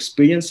them to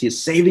experience His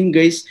saving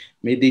grace.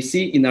 May they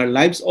see in our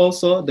lives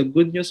also the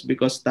good news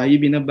because tayo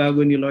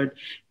binabago ni Lord.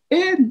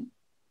 And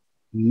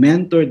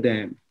mentor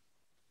them,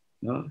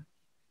 no?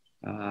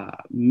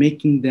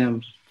 Making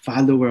them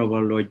follower of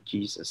our Lord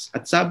Jesus.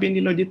 At sabi ni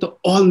Lord dito,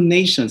 all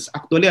nations.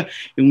 Actually,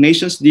 yung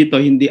nations dito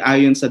hindi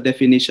ayon sa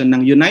definition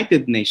ng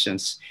United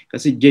Nations.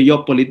 Kasi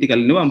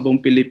geopolitical naman, buong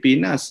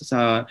Pilipinas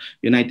sa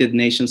United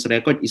Nations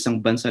record, isang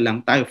bansa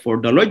lang tayo. For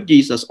the Lord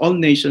Jesus, all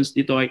nations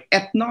dito ay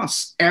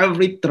ethnos,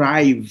 every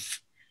tribe.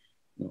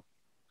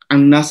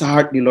 Ang nasa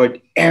heart ni Lord,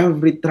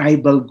 every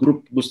tribal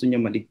group gusto niya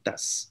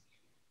maligtas.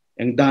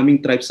 Ang daming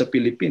tribes sa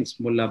Philippines,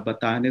 mula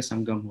Batanes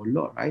hanggang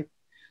Hulo, right?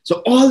 So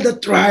all the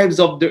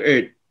tribes of the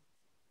earth,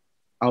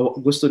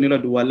 gusto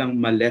nila walang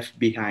ma-left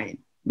behind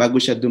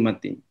bago siya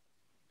dumating.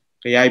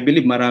 Kaya I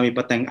believe marami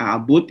pa tayong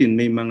aabutin.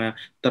 May mga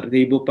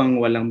tribo pang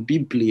walang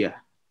Biblia.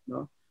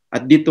 No?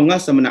 At dito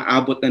nga sa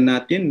naabot na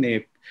natin,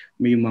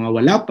 may mga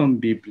wala pang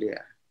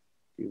Biblia.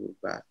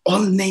 Diba?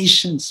 All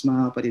nations,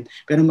 mga kapatid.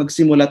 Pero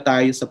magsimula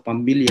tayo sa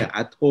pamilya,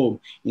 at home,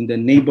 in the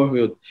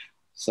neighborhood,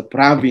 sa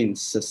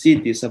province, sa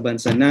city, sa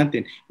bansa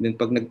natin. And then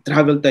pag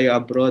nag-travel tayo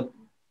abroad,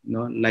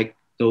 no, like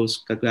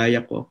those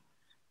kagaya ko,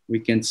 we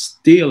can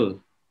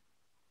still,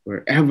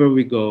 wherever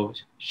we go,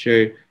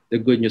 share the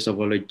good news of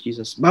our Lord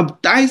Jesus,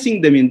 baptizing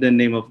them in the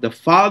name of the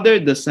Father,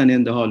 the Son,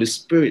 and the Holy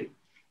Spirit.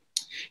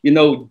 You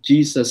know,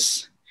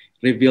 Jesus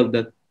revealed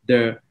that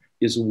there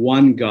is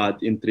one God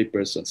in three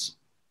persons.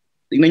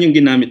 Tingnan yung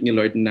ginamit ni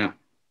Lord na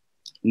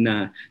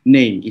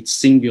name, it's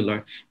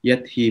singular,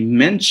 yet He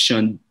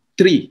mentioned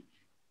three.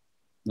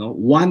 No?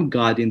 One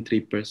God in three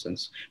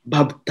persons,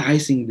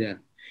 baptizing them.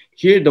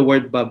 Here, the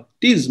word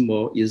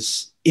baptismo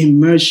is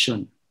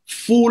immersion,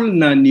 full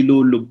na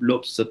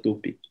nilulublob sa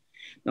tubig.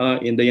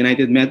 In the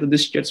United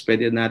Methodist Church,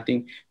 pwede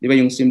nating, di ba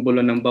yung simbolo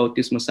ng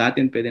bautismo sa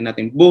atin, pwede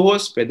nating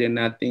buhos, pwede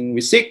nating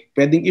wisik,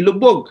 pwedeng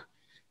ilubog.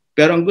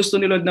 Pero ang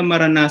gusto ni Lord na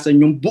maranasan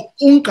yung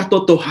buong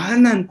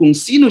katotohanan kung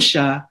sino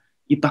siya,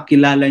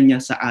 ipakilala niya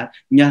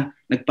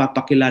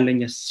nagpapakilala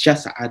niya siya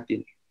sa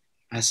atin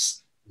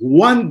as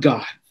one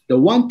God, the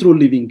one true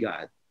living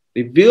God,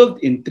 revealed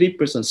in three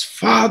persons.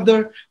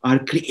 Father, our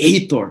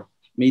Creator.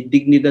 May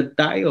dignidad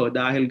tayo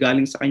dahil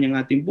galing sa kanyang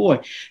ating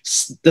buhay.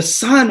 The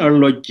Son, our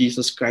Lord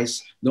Jesus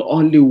Christ, the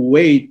only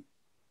way,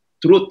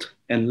 truth,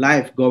 and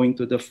life going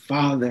to the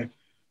Father.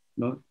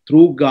 No?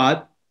 Through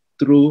God,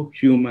 through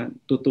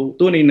human.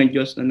 Tunay na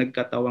Diyos na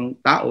nagkatawang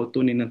tao,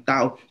 tunay na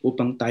tao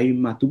upang tayo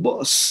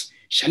matubos.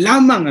 Siya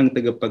lamang ang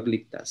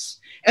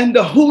tagapagligtas. And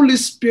the Holy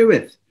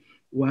Spirit.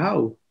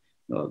 Wow.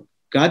 No?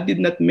 God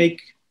did not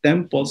make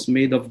temples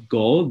made of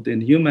gold and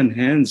human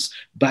hands,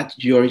 but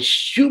your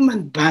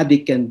human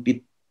body can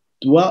be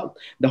dwelt.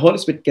 The Holy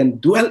Spirit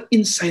can dwell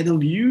inside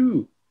of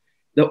you.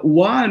 The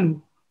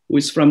one who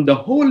is from the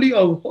Holy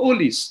of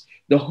Holies,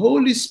 the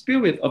Holy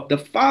Spirit of the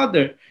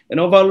Father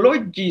and of our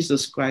Lord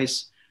Jesus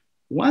Christ.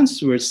 Once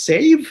we're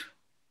saved,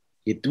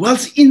 it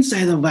dwells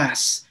inside of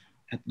us.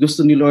 At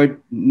gusto ni Lord,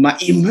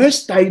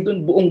 ma-immerse tayo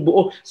dun buong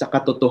buo sa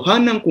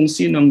katotohanan kung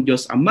sino ang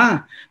Diyos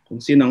Ama,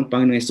 kung sino ang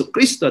Panginoon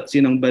Jesucristo at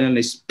sino ang Banal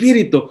na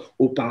Espiritu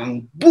upang ang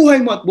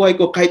buhay mo at buhay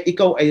ko, kahit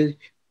ikaw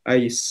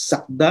ay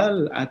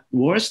sakdal at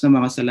worse na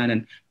mga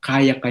kasalanan,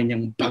 kaya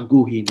kanyang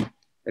baguhin.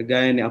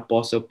 Kagaya ni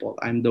Apostle Paul,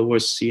 I'm the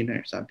worst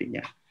sinner, sabi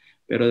niya.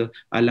 Pero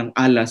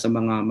alang-ala sa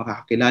mga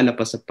makakilala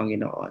pa sa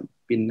Panginoon,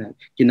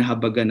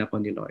 kinahabagan ako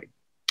ni Lord.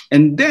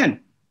 And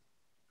then,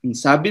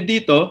 sabi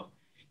dito,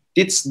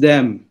 teach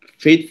them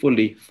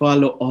faithfully,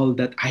 follow all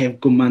that I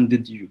have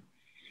commanded you.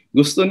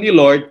 Gusto ni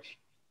Lord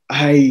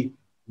ay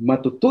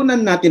matutunan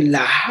natin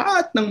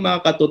lahat ng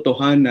mga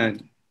katotohanan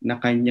na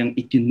kanyang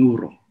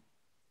itinuro.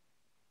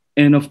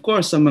 And of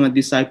course, sa mga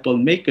disciple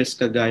makers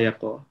kagaya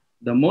ko,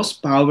 the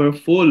most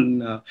powerful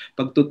na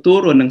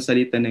pagtuturo ng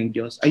salita ng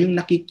Diyos ay yung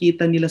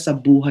nakikita nila sa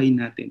buhay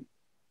natin.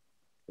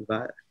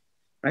 Diba?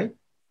 Right?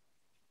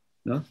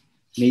 No?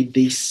 May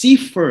they see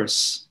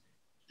first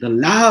the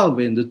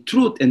love and the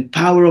truth and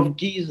power of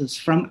Jesus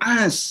from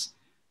us,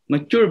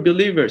 mature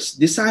believers,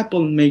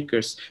 disciple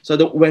makers, so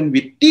that when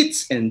we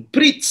teach and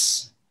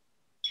preach,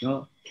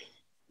 no,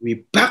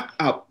 we back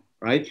up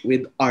right?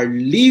 With our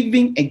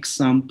living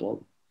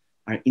example,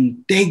 our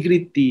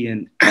integrity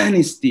and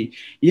honesty.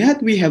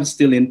 Yet we have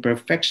still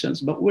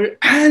imperfections, but we're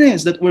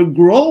honest that we're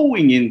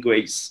growing in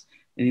grace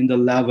and in the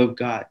love of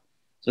God.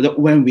 So that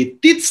when we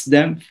teach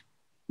them,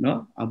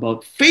 no,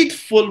 about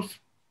faithful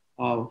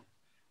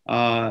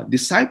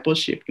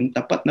discipleship, yung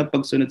tapat na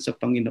pagsunod sa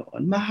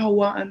Panginoon,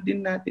 mahawaan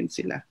din natin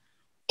sila.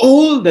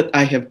 All that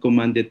I have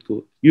commanded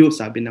ko, you,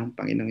 sabi ng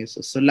Panginoong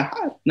Yesus. So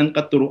lahat ng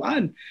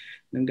katuruan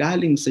nang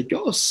galing sa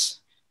Diyos,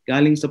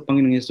 galing sa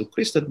Panginoong Yesus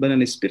Kristo at Banal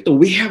na Espiritu,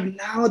 we have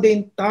now the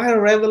entire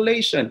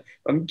revelation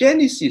from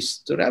Genesis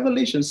to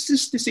Revelation,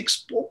 66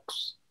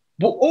 books.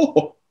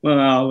 Buo,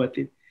 mga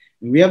kapatid.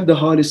 We have the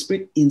Holy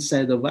Spirit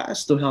inside of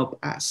us to help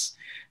us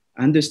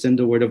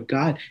understand the Word of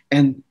God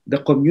and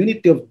the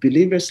community of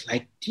believers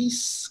like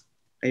this.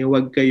 Kaya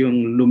huwag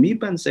kayong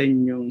lumiban sa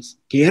inyong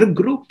care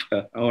group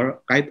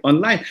or kahit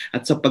online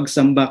at sa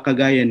pagsamba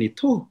kagaya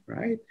nito,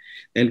 right?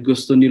 Dahil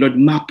gusto ni Lord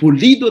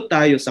mapulido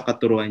tayo sa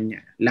katuruan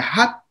niya.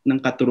 Lahat ng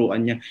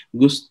katuruan niya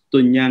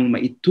gusto niyang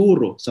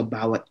maituro sa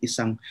bawat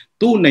isang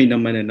tunay na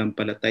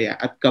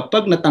mananampalataya. At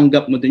kapag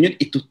natanggap mo din yun,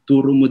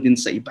 ituturo mo din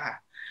sa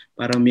iba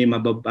para may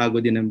mababago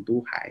din ang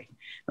buhay.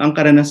 Ang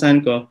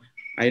karanasan ko,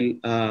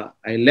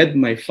 I led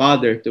my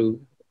father to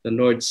the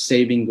Lord's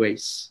saving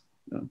grace.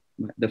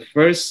 The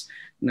first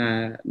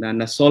na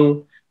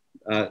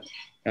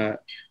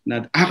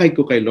akay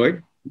ko kay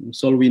Lord,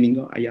 soul winning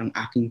ko ay ang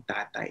aking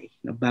tatay.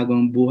 Na bago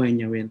ang buhay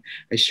niya when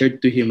I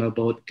shared to him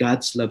about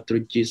God's love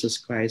through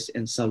Jesus Christ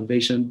and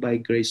salvation by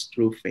grace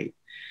through faith.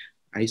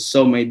 I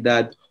saw my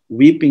dad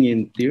weeping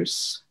in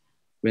tears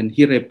when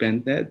he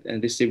repented and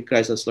received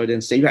Christ as Lord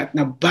and Savior. At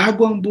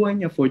nabago ang buhay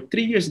niya. For 3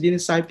 years,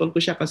 dinisciple ko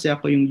siya kasi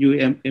ako yung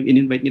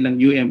in-invite nilang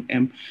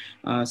UMM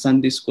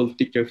Sunday School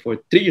teacher for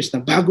 3 years.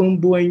 Nabago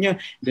ang buhay niya.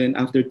 Then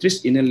after 3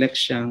 years,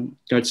 in-elect siyang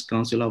church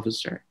council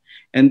officer.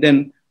 And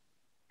then,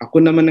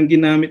 ako naman ang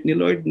ginamit ni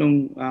Lord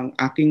nung ang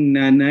aking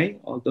nanay,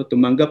 although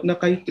tumanggap na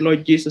kay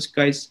Lord Jesus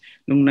Christ,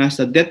 nung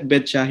nasa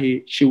deathbed siya,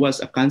 she was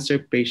a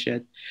cancer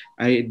patient.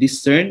 I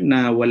discerned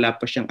na wala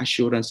pa siyang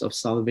assurance of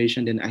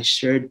salvation. Then I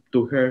shared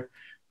to her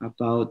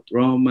about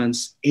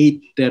Romans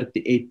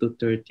 8:38 to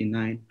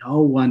 39. No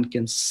one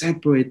can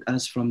separate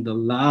us from the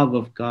love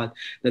of God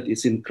that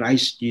is in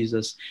Christ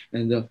Jesus.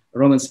 And the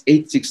Romans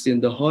 8:16,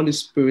 the Holy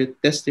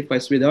Spirit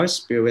testifies with our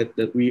spirit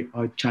that we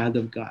are child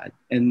of God.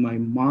 And my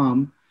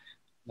mom,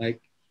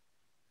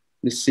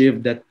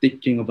 received that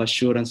teaching of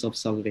assurance of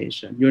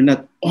salvation. You're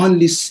not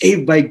only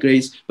saved by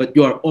grace, but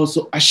you are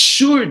also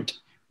assured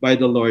by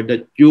the Lord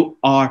that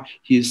you are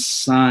His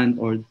son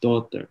or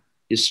daughter,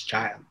 His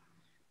child.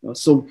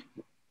 So,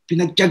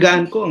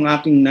 pinagtiyagaan ko ang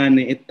aking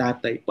nanay at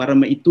tatay para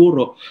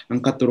maituro ang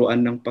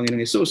katuruan ng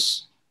Panginoong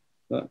Yesus.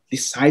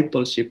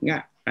 Discipleship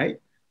nga, right?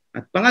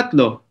 At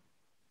pangatlo,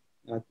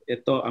 at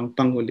ito ang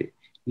panghuli,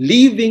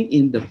 living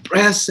in the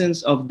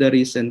presence of the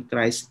risen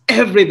Christ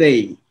every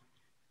day.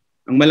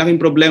 Ang malaking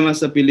problema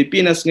sa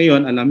Pilipinas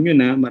ngayon, alam nyo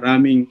na,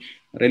 maraming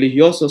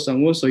religyoso sa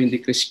nguso, hindi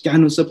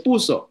Kristiyano sa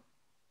puso.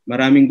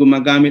 Maraming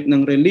gumagamit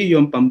ng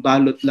reliyon,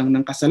 pambalot lang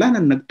ng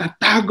kasalanan,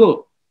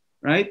 nagtatago,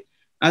 right?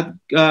 At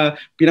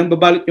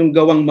pinangbabalot yung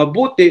gawang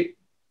mabuti,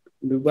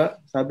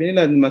 diba? Sabi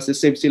nila,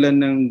 masasave sila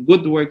ng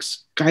good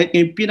works. Kahit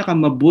yung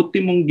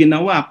pinakamabuti mong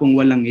ginawa, kung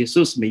walang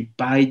Jesus, may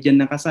bayad yan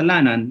ng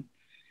kasalanan,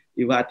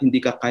 diba? At hindi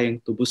ka kayang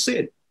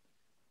tubusin.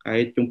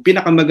 Kahit yung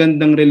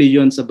pinakamagandang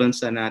reliyon sa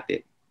bansa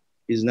natin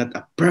is not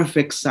a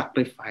perfect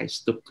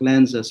sacrifice to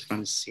cleanse us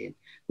from sin.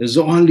 There's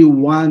only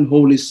one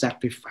holy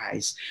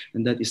sacrifice,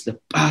 and that is the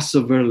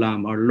Passover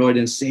Lamb, our Lord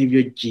and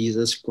Savior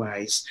Jesus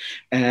Christ.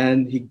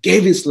 And He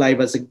gave His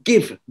life as a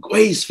gift,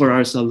 grace for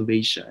our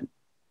salvation.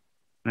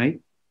 Right?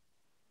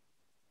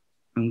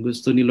 Ang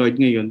gusto ni Lord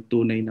ngayon,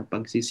 tunay na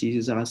pagsisisi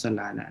sa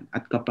kasalanan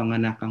at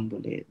kapanganakang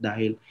muli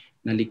dahil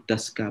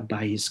naligtas ka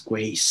by His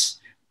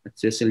grace at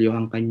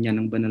seselyohan kanya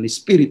ng Banal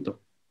Espiritu.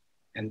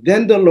 And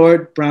then the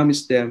Lord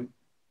promised them,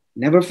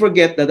 never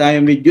forget that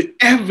I am with you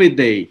every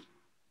day.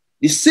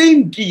 The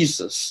same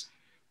Jesus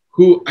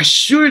who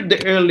assured the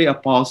early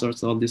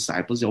apostles or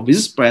disciples of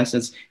His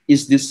presence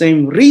is the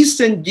same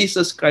risen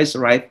Jesus Christ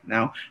right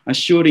now,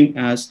 assuring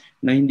us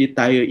na hindi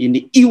tayo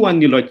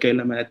iniiwan ni Lord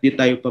kailanman at hindi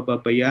tayo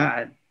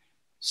pababayaan.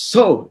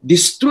 So,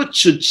 this truth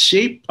should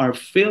shape our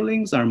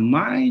feelings, our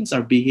minds,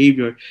 our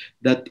behavior,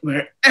 that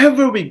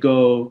wherever we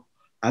go,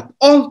 at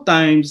all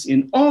times,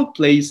 in all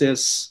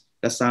places,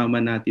 kasama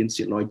natin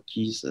si Lord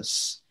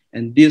Jesus.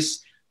 And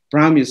this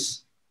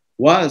promise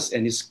was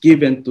and is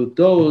given to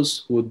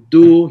those who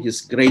do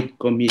His great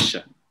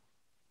commission.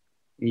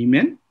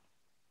 Amen?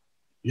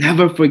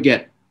 Never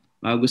forget.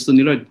 Gusto ni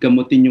Lord,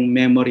 gamutin yung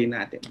memory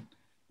natin.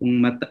 Kung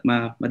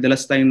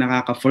madalas tayong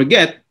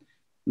nakaka-forget,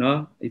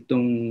 no,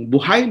 itong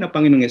buhay na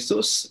Panginoong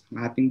Yesus,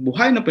 ang ating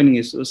buhay na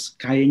Panginoong Yesus,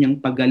 kaya niyang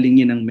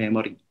pagalingin ang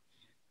memory.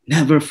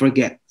 Never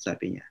forget,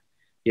 sabi niya.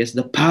 He has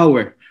the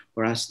power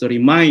for us to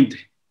remind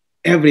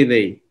every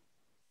day,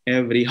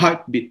 every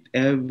heartbeat,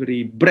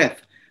 every breath,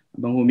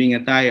 habang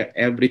huminga tayo,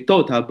 every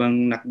thought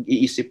habang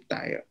nag-iisip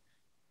tayo,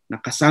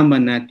 nakasama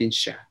natin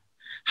siya.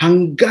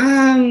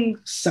 hanggang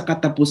sa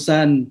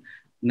katapusan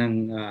ng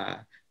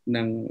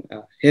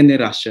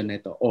henerasyon na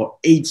ito o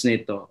age na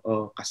ito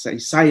o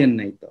kasaysayan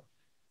na ito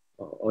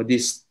o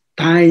this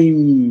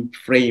time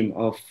frame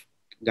of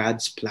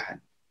God's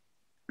plan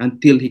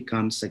until He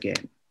comes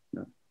again.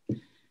 No?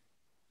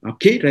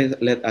 Okay,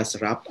 let us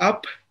wrap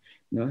up.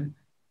 No?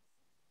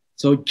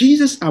 So,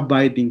 Jesus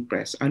abiding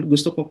presence.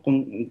 Gusto ko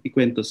kong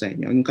ikwento sa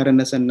inyo. Ang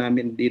karanasan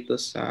namin dito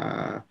sa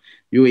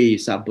UAE,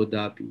 sa Abu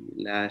Dhabi,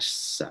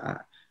 last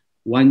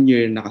 1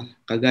 year,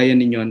 kagaya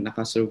ninyo,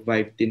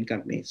 nakasurvive din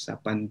kami sa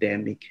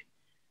pandemic.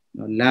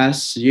 No,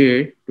 last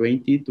year,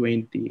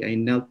 2020, I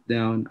knelt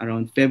down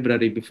around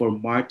February before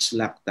March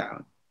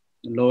lockdown.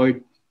 Lord,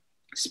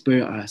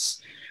 spare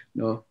us.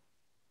 No?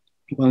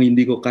 Kung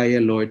hindi ko kaya,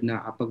 Lord, na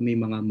kapag may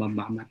mga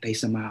mamamatay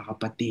sa mga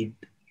kapatid,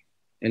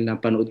 and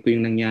napanood ko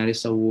yung nangyari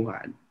sa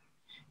Wuhan,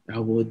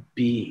 I would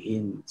be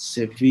in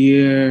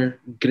severe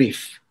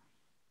grief.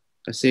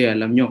 Kasi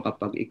alam nyo,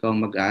 kapag ikaw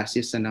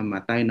mag-assist na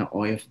namatay na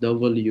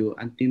OFW,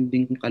 ang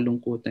tinding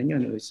kalungkutan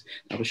yun.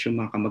 Tapos yung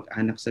mga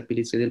kamag-anak sa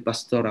Pilipinas,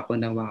 pastor ako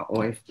ng mga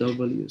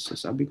OFW. So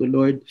sabi ko,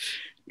 Lord,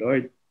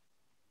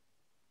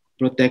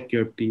 protect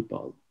your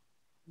people.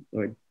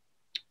 Lord.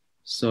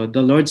 So the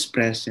Lord's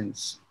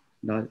presence,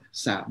 no,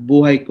 sa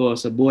buhay ko,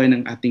 sa buhay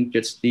ng ating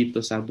church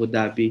dito sa Abu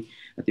Dhabi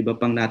at iba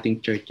pang nating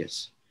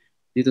churches.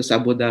 Dito sa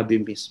Abu Dhabi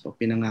mismo,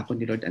 pinangako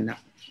ni Lord,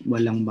 anak,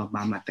 walang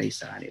mamamatay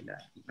sa kanila.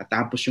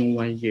 Natapos yung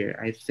 1 year,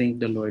 I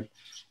thank the Lord,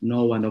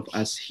 no one of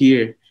us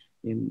here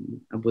in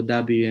Abu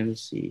Dhabi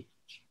UMC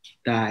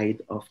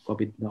died of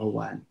COVID, no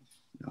one.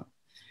 No.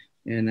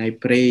 And I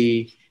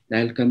pray,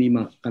 dahil kami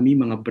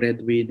mga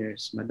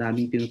breadwinners,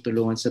 madaming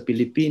tinutulungan sa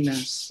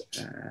Pilipinas,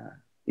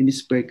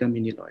 in-inspire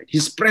kami ni Lord.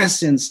 His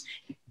presence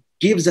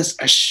gives us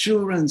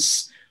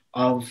assurance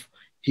of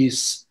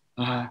His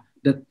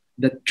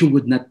that you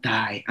would not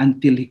die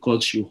until He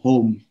calls you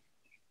home.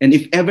 And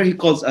if ever He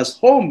calls us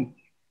home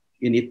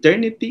in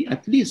eternity,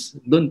 at least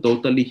don't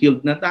totally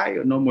healed na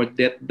tayo. No more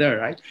death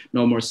there, right?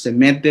 No more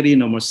cemetery,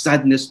 no more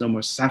sadness, no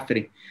more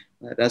suffering.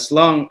 But as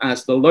long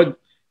as the Lord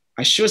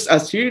assures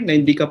us here na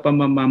hindi ka pa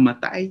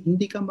mamamatay,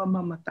 hindi ka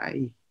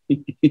mamamatay.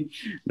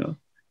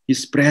 No?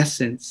 His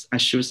presence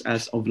assures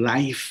us of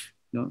life.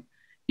 No?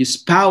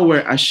 His power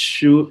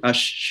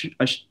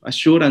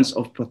assurance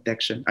of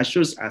protection,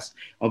 assures us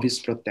of His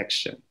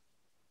protection.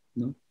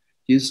 No?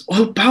 He's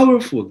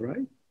all-powerful,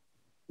 right?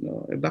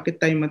 No?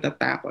 Bakit tayo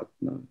matatakot?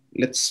 No?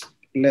 Let's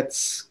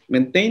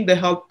maintain the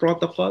health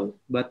protocol,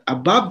 but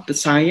above the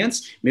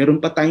science, meron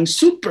pa tayong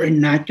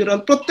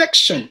supernatural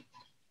protection.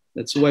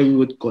 That's why we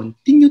would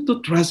continue to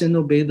trust and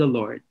obey the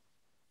Lord.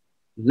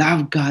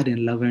 Love God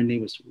and love our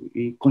neighbors.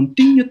 We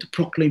continue to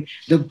proclaim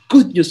the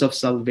good news of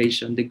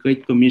salvation, the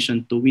Great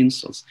Commission to win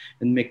souls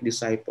and make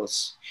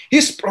disciples.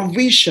 His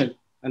provision,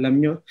 alam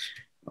nyo,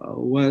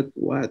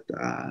 what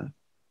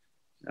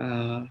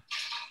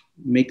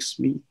makes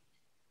me,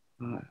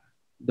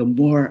 the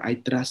more I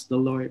trust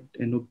the Lord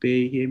and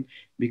obey Him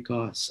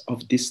because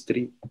of this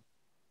three.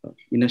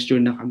 Inassure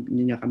na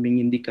niya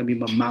kaming hindi kami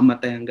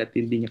mamamatay hanggat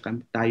hindi niya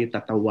kami tayo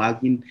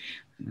tatawagin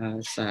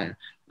sa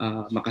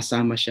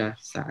makasama siya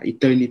sa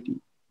eternity.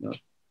 No?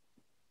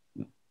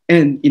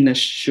 And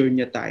inassure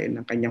niya tayo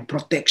ng kanyang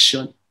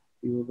protection.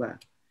 Di ba?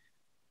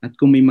 At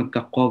kung may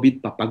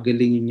magka-COVID,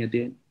 papagalingin niya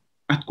din.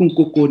 At kung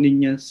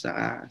kukunin niya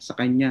sa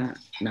kanya,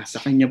 nasa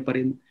kanya pa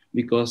rin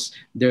because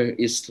there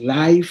is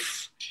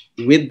life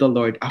with the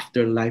Lord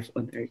after life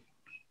on earth.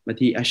 But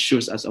He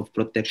assures us of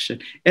protection.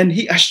 And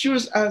He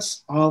assures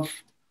us of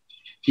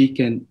we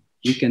can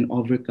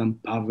overcome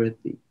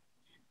poverty.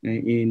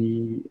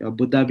 In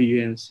Abu Dhabi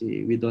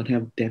UMC, we don't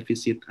have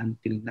deficit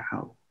until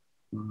now,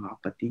 mga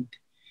kapatid.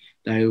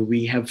 Dahil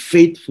we have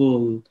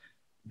faithful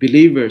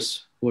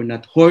believers who are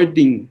not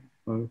hoarding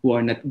or who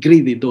are not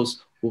greedy,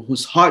 those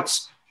whose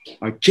hearts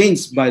are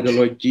changed by the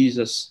Lord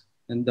Jesus.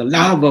 And the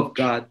love of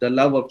God, the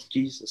love of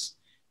Jesus,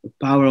 the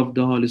power of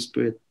the Holy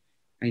Spirit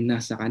ay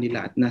nasa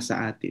kanila at nasa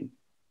atin.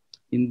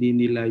 Hindi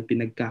nila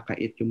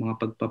ipinagkakait yung mga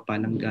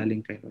pagpapalang galing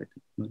kay Lord.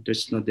 No,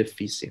 there's no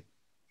deficit.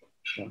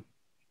 So,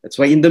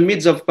 that's why in the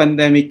midst of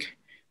pandemic,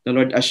 the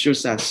Lord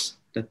assures us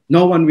that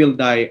no one will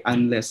die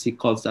unless He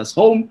calls us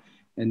home.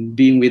 And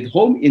being with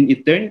home in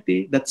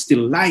eternity, that's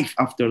still life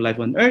after life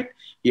on earth.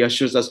 He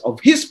assures us of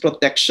His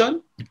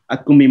protection.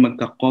 At kung may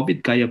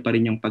magka-COVID, kaya pa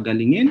rin niyang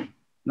pagalingin.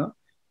 No?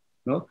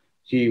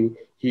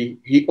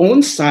 He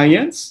owns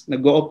science.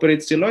 Nag-ooperate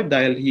si Lord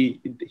dahil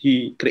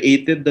he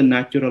created the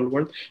natural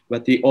world,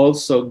 but He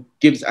also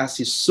gives us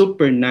His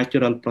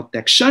supernatural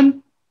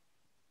protection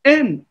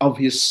and of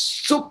His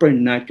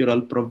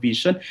supernatural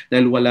provision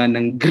dahil wala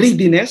ng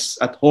greediness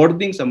at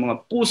hoarding sa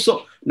mga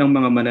puso ng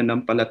mga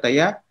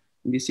mananampalataya.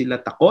 Hindi sila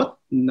takot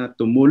na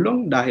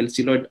tumulong dahil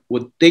si Lord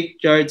would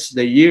take charge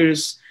the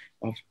years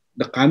of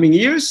the coming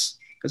years.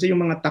 Kasi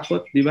yung mga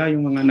takot, di ba?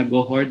 Yung mga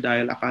nag-hoard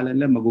dahil akala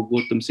nila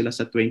magugutom sila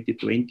sa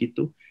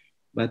 2022.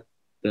 But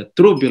the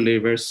true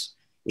believers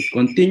would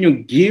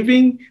continue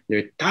giving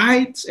their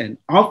tithes and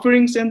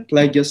offerings and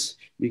pledges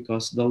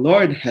because the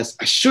Lord has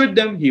assured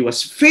them He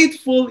was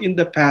faithful in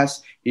the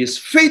past He is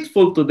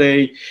faithful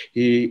today.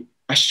 He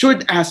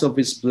assured us of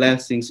His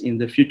blessings in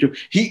the future.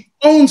 He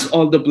owns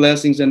all the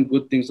blessings and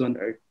good things on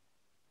earth.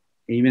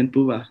 Amen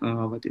po ba, mga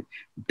kapatid?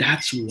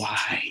 That's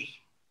why,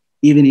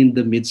 even in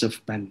the midst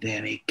of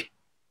pandemic,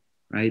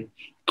 right?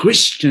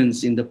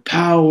 Christians in the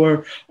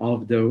power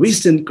of the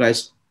risen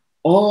Christ,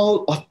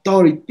 all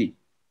authority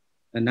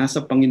na nasa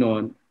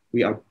Panginoon,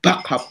 we are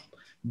back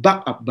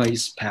up by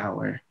His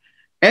power.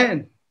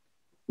 And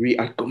we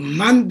are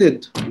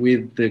commanded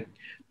with the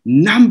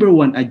number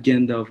one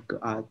agenda of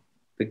God,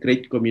 the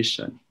Great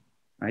Commission,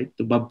 right?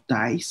 To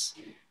baptize,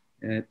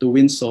 to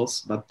win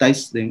souls,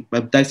 baptizing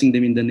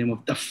them in the name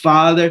of the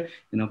Father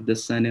and of the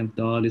Son and of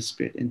the Holy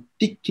Spirit, and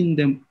teaching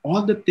them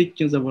all the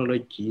teachings of our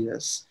Lord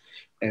Jesus.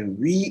 And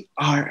we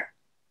are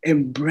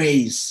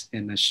embraced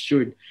and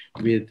assured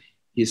with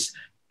His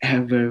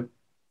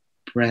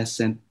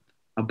ever-present,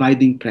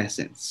 abiding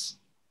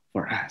presence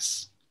for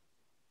us.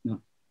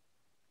 No?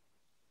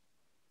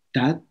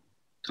 That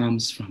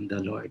comes from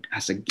the Lord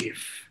as a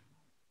gift.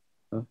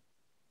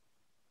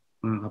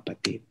 Mga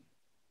kapatid.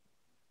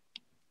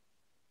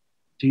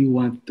 Do you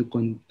want to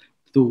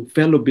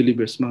fellow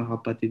believers, mga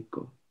kapatid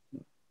ko,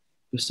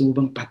 gusto mo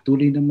bang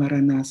patuloy na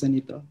maranasan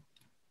ito?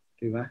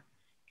 Diba?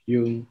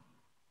 Yung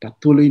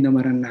patuloy na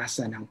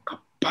maranasan ng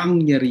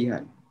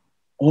kapangyarihan,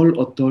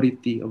 all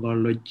authority of our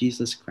Lord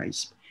Jesus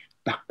Christ,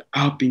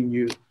 back-upping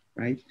you,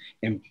 right?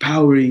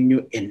 Empowering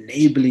you,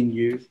 enabling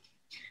you,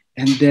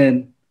 and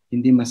then,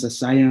 hindi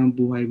masasayang ang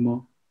buhay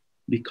mo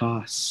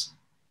because,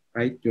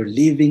 right, you're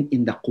living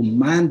in the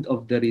command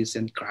of the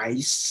risen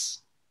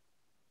Christ.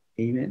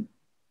 Amen?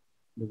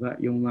 Diba?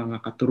 Yung mga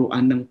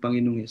katuruan ng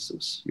Panginoong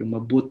Yesus, yung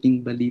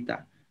mabuting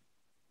balita,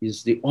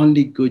 is the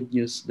only good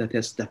news that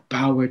has the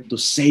power to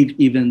save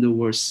even the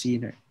worst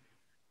sinner.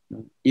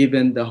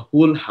 Even the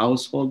whole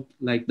household,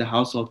 like the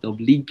household of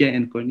Lydia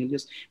and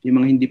Cornelius,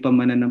 yung mga hindi pa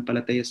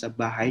mananampalataya sa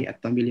bahay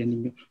at pamilya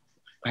ninyo,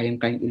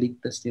 kayang-kayang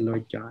iligtas ni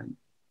Lord John.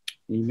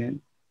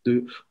 Amen?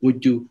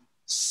 Would you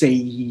say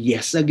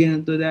yes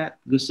again to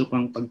that? Gusto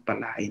kang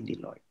pagpalain ni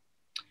Lord.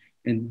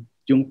 And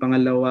yung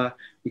pangalawa,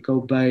 ikaw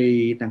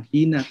ba'y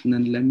nanghina at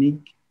nanlamig?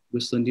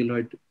 Gusto ni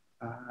Lord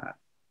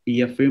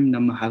i-affirm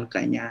na mahal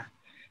ka niya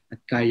at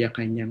kaya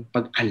kanyang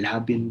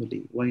pag-alabin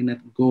muli. Why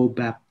not go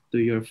back to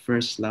your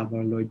first love,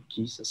 our Lord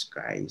Jesus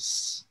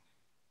Christ?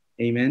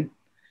 Amen?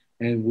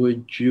 And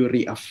would you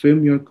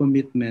reaffirm your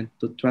commitment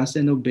to trust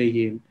and obey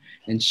Him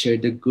and share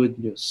the good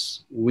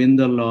news, win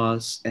the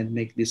lost, and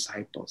make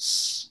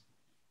disciples?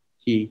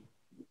 He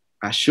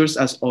assures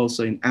us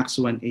also in Acts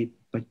 1:8,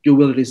 but you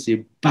will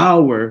receive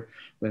power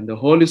when the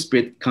Holy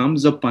Spirit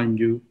comes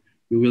upon you.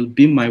 You will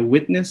be my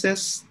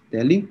witnesses,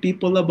 telling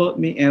people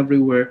about me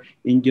everywhere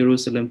in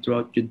Jerusalem,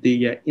 throughout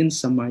Judea, in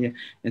Samaria,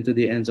 and to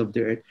the ends of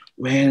the earth.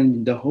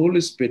 When the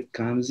Holy Spirit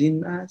comes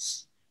in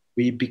us,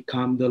 we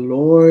become the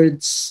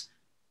Lord's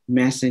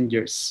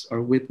messengers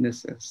or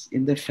witnesses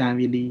in the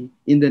family,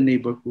 in the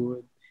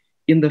neighborhood,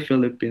 in the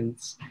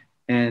Philippines,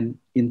 and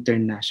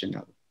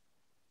international.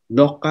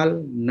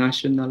 Local,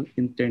 national,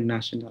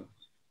 international,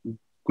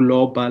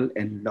 global,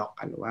 and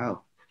local.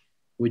 Wow.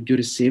 Would you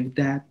receive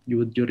that?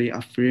 Would you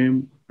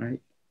reaffirm?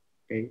 Right?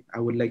 Okay. I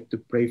would like to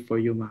pray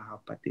for you, mga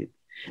kapatid.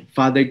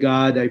 Father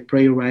God, I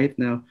pray right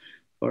now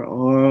for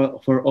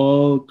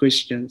all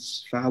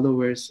Christians,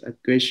 followers at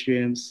Grace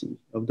UMC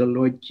of the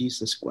Lord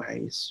Jesus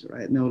Christ.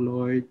 Right now,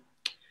 Lord,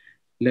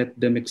 let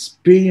them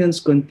experience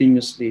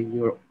continuously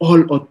your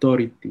all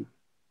authority.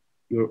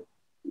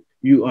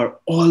 You are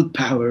all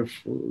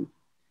powerful.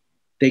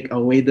 Take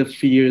away the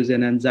fears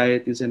and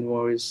anxieties and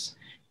worries,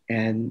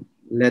 and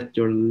let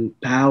your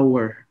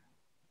power,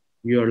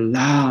 your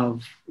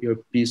love, your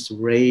peace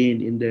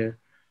reign in their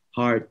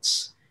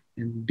hearts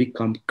and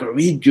become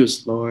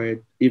courageous,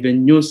 Lord,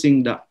 even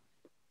using the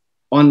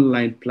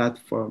online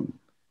platform,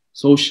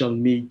 social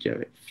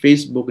media,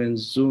 Facebook and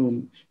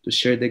Zoom to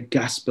share the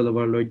gospel of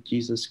our Lord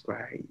Jesus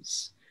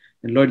Christ.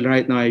 And Lord,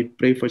 right now, I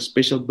pray for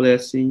special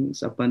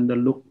blessings upon the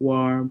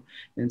lukewarm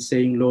and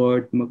saying,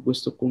 Lord,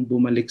 gusto kong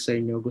bumalik sa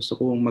inyo. Gusto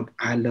kong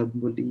mag-alab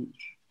muli.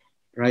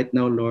 Right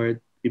now,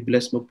 Lord,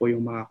 i-bless mo po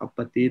yung mga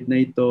kapatid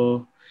na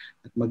ito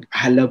at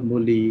mag-alab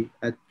muli.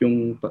 At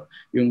yung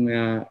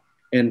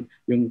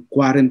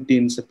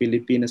quarantine sa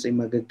Pilipinas ay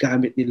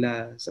magagamit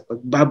nila sa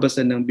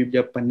pagbabasa ng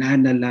Biblia,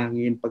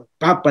 pananalangin,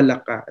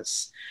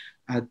 pagpapalakas,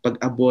 at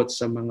pag-abot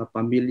sa mga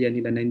pamilya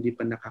nila na hindi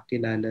pa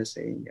nakakilala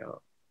sa inyo.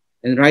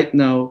 And right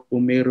now,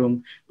 kung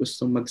merong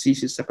gustong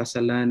magsisi sa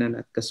kasalanan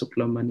at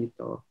kasuklaman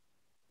nito,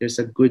 there's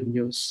a good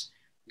news.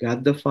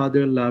 God the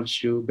Father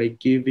loves you by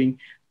giving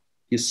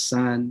His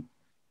Son,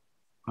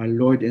 our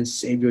Lord and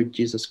Savior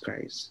Jesus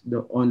Christ,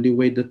 the only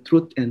way, the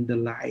truth, and the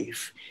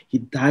life.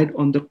 He died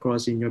on the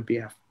cross in your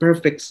behalf,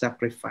 perfect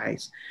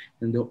sacrifice,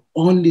 and the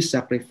only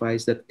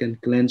sacrifice that can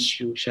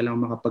cleanse you. Siya lang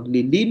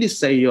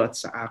makapaglilinis sa iyo at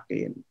sa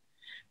akin.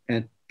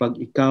 At pag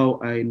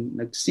ikaw ay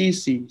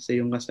nagsisi sa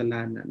iyong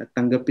kasalanan at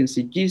tanggapin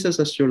si Jesus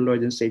as your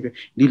Lord and Savior,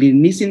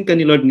 lilinisin ka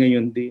ni Lord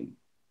ngayon din.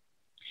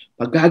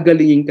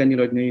 Pagagalingin ka ni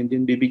Lord ngayon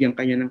din, bibigyan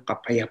ka niya ng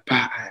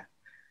kapayapaan.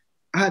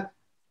 At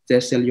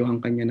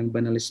Seselyuhan kanya ng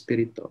Banal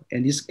Espiritu.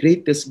 And His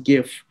greatest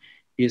gift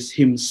is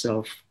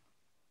Himself,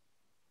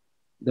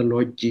 the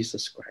Lord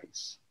Jesus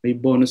Christ. May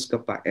bonus ka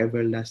pa,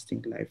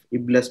 everlasting life.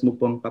 I-bless mo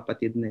po ang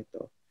kapatid na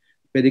ito.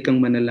 Pwede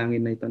kang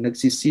manalangin na ito.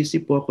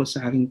 Nagsisisi po ako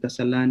sa aking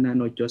kasalanan,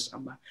 O Diyos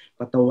Ama.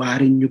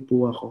 Patawarin niyo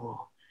po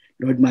ako.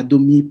 Lord,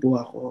 madumi po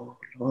ako.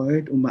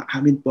 Lord,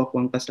 umaamin po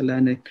ako ang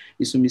kasalanan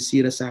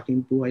isumisira sa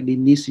aking buhay.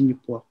 Linisin niyo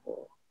po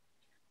ako.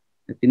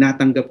 At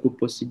tinatanggap ko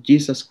po si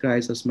Jesus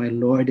Christ as my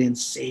Lord and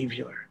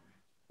Savior.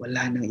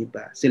 Wala nang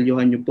iba.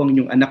 Selyuhan niyo po ang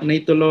inyong anak na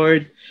ito,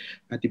 Lord,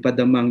 at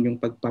ipadamang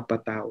yung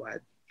pagpapatawad.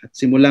 At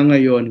simula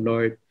ngayon,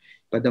 Lord,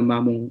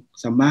 ipadama mong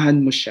samahan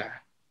mo siya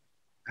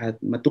at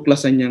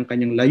matuklasan niya ang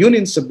kanyang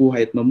layunin sa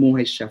buhay at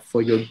mamuhay siya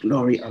for your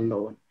glory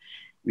alone.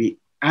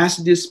 We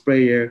ask this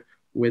prayer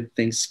with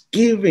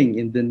thanksgiving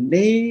in the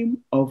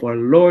name of our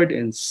Lord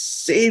and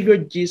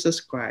Savior Jesus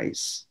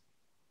Christ,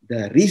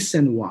 the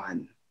risen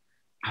one.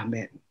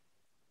 Amen.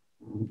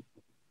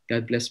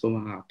 God bless po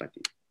mga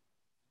kapatid.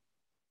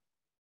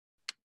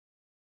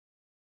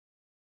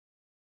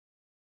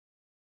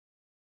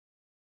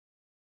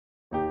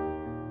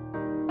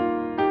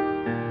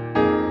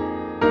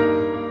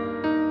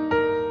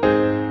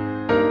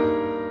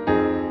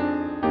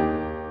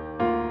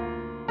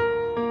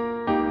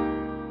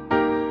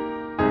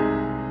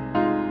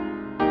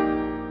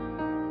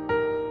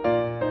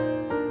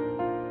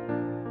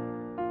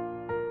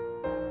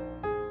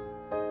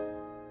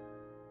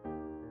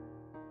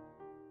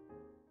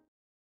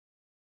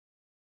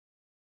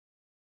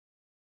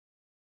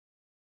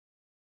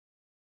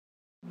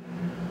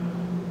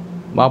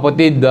 Mga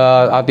kapatid,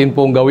 atin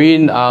pong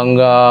gawin ang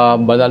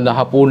banal na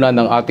hapunan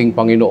ng ating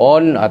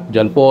Panginoon at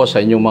dyan po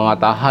sa inyong mga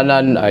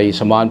tahanan ay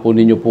samahan po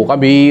ninyo po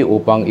kami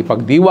upang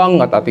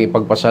ipagdiwang at ating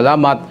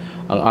ipagpasalamat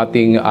ang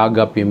ating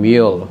agape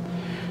meal.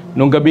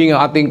 Nung gabi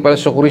ang ating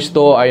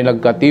Jesucristo ay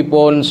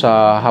nagkatipon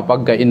sa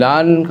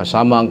hapagkainan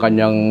kasama ang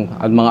kanyang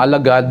mga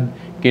alagad.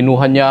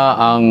 Kinuha niya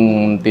ang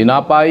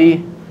tinapay,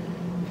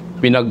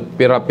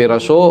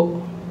 pinagpira-piraso,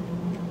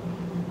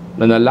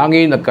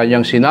 nanalangin at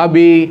kanyang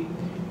sinabi,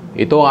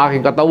 ito ang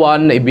aking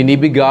katawan na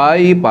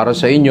ibinibigay para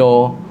sa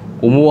inyo.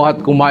 Kumuha at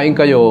kumain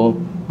kayo.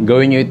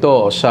 Gawin niyo ito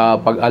sa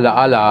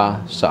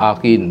pag-alaala sa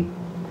akin.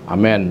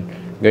 Amen.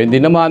 Gayun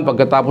din naman,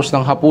 pagkatapos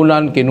ng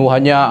hapunan, kinuha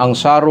niya ang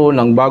saro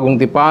ng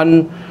bagong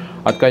tipan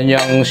at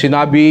kanyang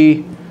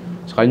sinabi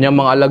sa kanyang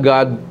mga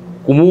alagad,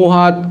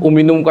 kumuha at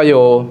uminom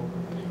kayo.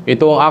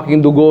 Ito ang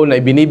aking dugo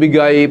na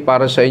ibinibigay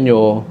para sa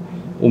inyo.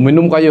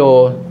 Uminom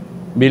kayo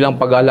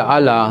bilang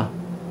pag-alaala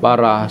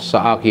para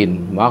sa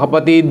akin. Mga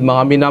kapatid,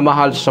 mga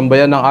minamahal sa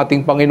sambayan ng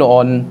ating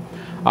Panginoon,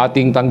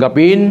 ating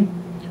tanggapin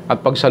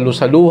at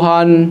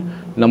pagsalusaluhan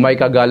na may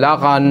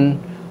kagalakan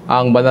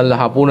ang banal na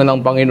hapunan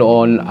ng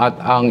Panginoon at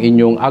ang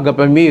inyong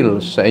agape meal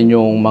sa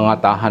inyong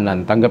mga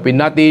tahanan. Tanggapin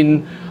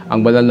natin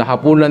ang banal na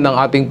hapunan ng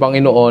ating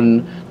Panginoon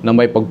na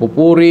may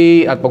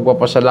pagpupuri at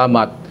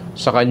pagpapasalamat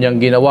sa kanyang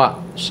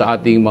ginawa sa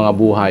ating mga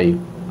buhay.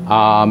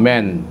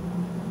 Amen.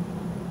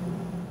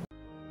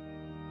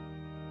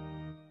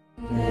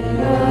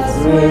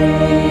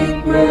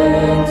 Break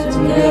bread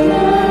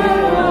together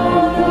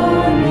on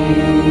our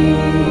knees.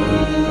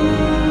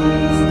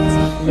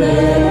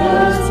 Let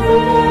us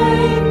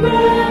break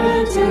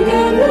bread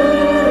together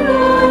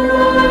on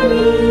our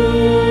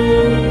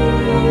knees.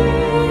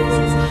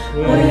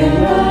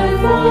 When I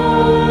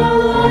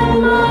fall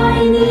on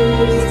my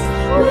knees,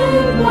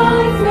 with my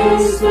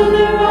face to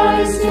the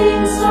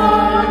rising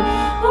sun,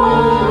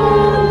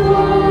 oh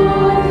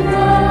Lord,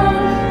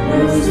 have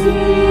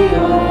mercy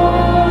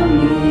on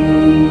me.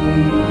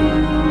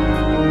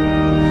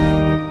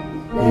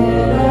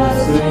 Let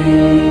us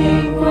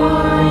drink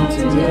wine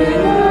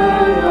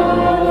together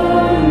on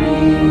our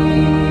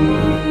knees.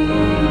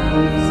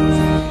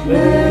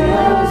 Let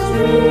us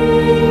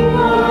drink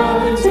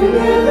wine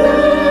together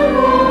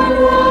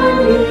on our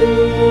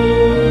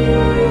knees.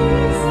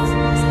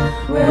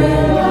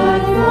 When I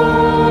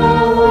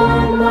fall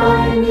on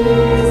my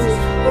knees,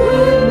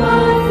 with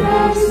my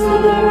face to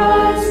the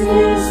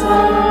rising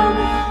sun,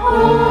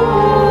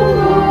 oh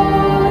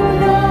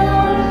Lord,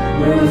 have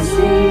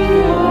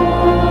mercy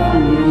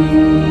on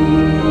me.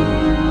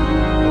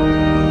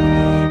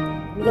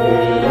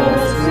 Let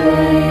us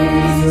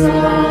praise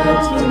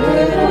God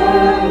together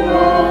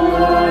on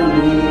our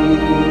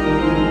knees.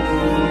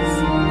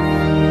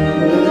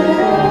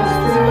 Let us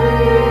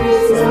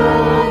praise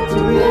God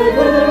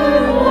together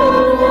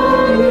on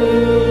our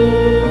knees.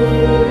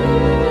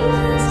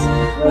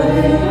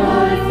 When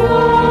I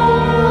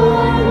fall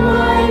on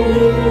my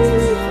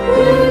knees,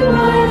 with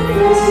my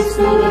face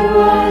to the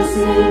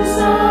rising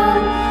sun,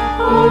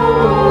 oh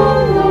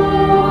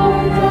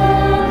Lord,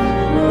 have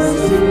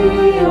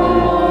mercy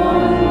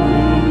on me.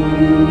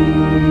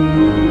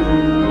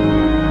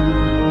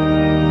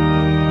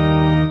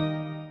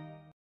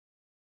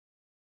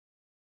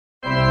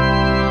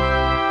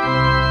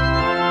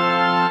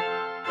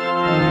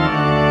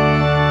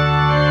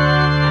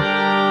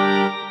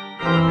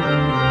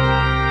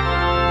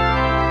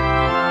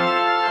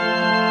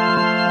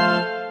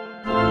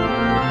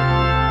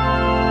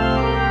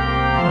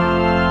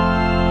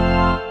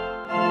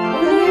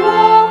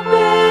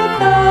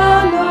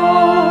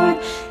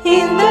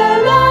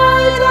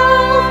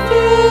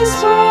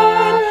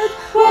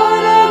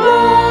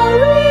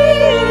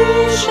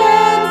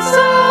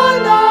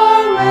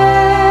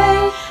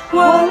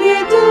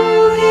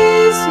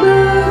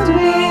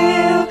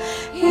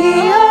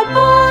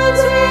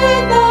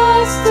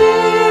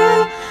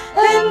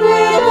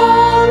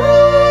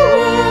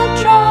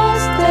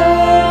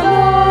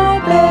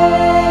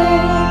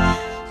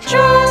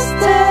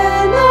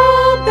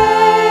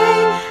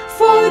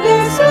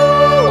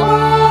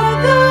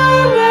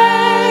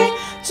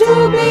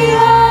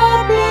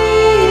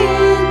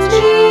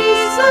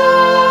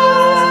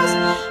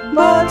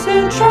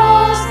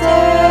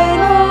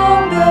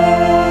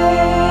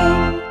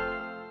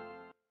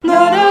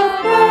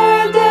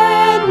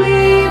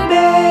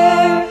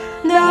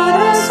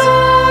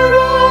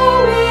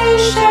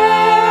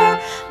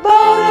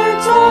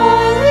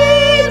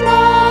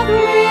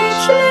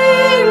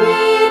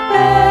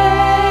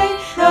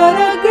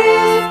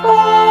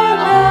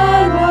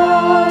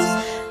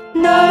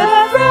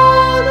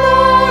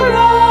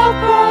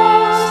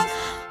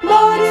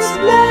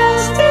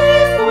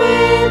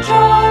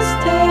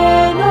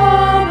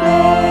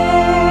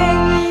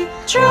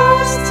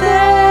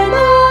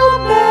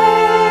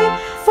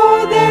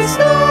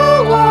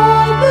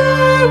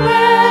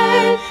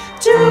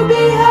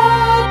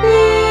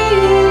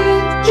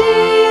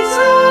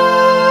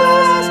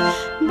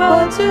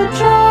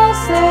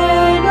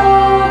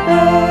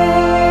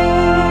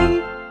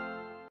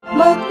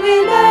 but we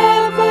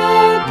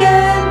never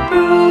can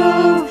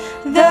prove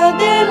the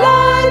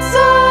delights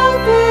of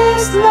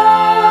His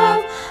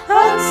love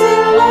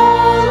until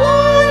all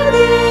on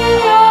the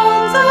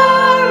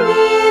altar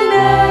we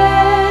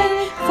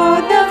lay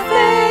for the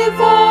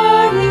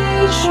favor He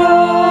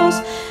shows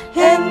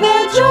and the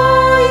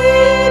joy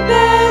He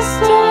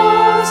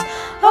bestows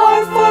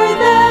are for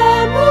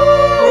them who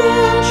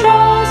will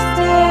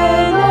trust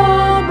and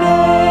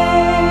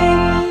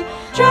obey.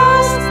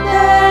 Trust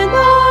and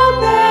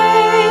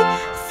obey,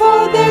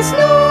 for there's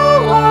no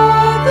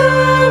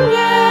other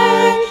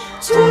way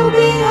to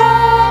be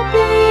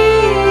happy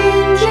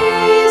in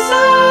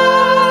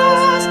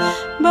Jesus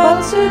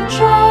but to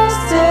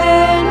trust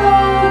and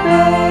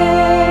obey.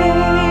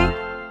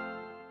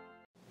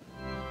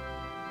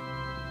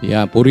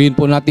 Yan, purihin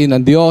po natin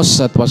ang Diyos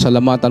at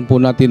pasalamatan po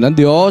natin ang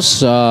Diyos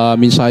sa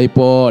mensahe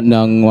po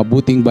ng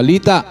mabuting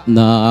balita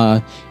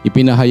na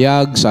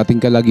ipinahayag sa ating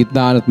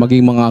kalagitnaan at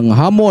maging mga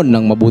hamon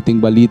ng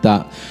mabuting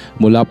balita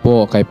mula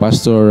po kay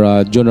Pastor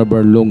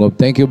Jonabern Lungob.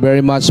 Thank you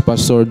very much,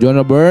 Pastor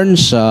Jonabern,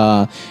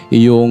 sa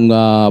iyong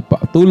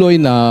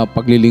patuloy na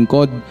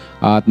paglilingkod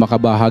at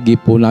makabahagi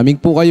po namin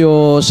po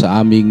kayo sa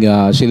aming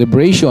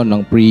celebration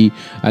ng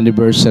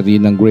pre-anniversary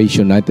ng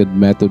Grace United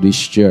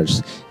Methodist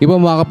Church.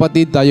 Iba mga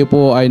kapatid, tayo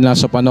po ay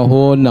nasa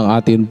panahon ng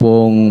atin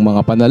pong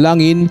mga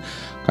panalangin.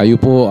 Kayo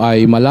po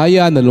ay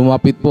malaya na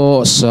lumapit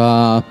po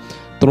sa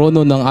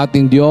trono ng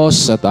ating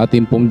Diyos at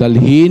ating pong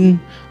dalhin,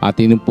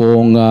 ating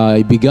pong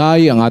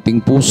ibigay ang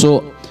ating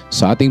puso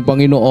sa ating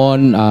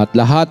Panginoon at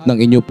lahat ng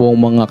inyo pong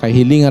mga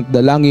kahilingan at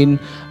dalangin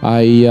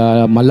ay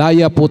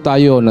malaya po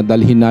tayo na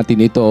dalhin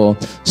natin ito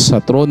sa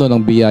trono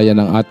ng biyaya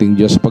ng ating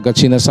Diyos. Pagkat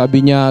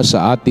sinasabi niya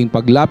sa ating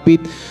paglapit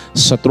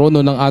sa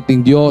trono ng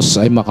ating Diyos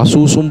ay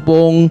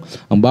makasusumpong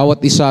ang bawat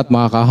isa at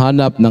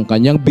makakahanap ng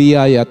kanyang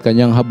biyaya at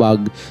kanyang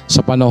habag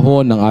sa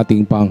panahon ng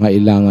ating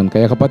pangailangan.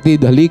 Kaya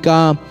kapatid,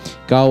 halika,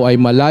 ikaw ay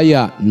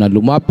malaya na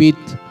lumapit,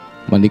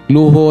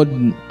 manikluhod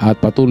at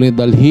patuloy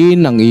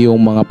dalhin ang iyong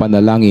mga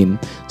panalangin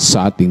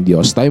sa ating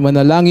Diyos. Tayo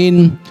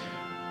manalangin.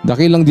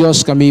 Dakilang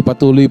Diyos, kami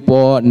patuloy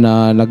po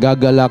na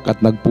nagagalak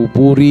at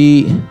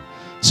nagpupuri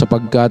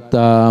sapagkat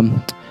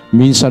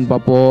minsan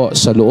pa po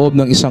sa loob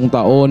ng isang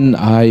taon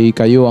ay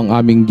kayo ang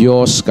aming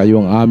Diyos,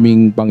 kayo ang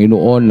aming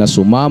Panginoon na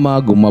sumama,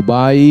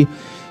 gumabay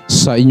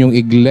sa inyong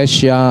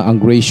iglesia,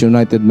 ang Grace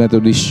United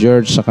Methodist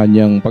Church, sa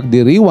kanyang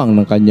pagdiriwang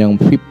ng kanyang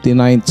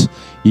 59th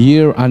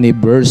year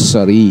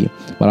anniversary.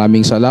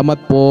 Maraming salamat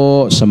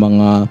po sa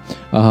mga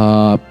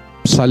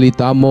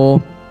salita mo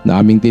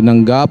na aming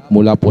tinanggap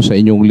mula po sa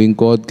inyong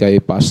lingkod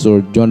kay Pastor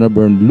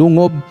Jonabern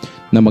Lungob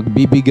na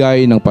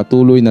magbibigay ng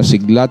patuloy na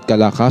siglat,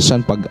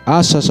 kalakasan,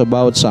 pag-asa sa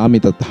bawat sa amin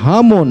at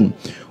hamon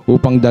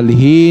upang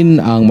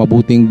dalhin ang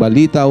mabuting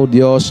balita, O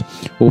Diyos,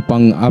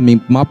 upang aming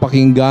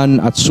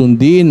mapakinggan at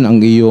sundin ang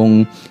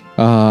iyong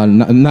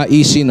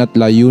naisin at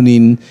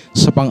layunin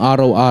sa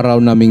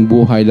pang-araw-araw naming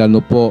buhay, lalo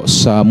po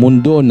sa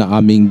mundo na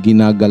aming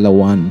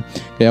ginagalawan.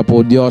 Kaya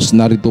po Diyos,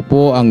 narito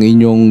po ang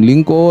inyong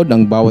lingkod,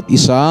 ang bawat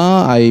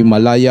isa ay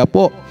malaya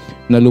po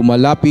na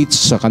lumalapit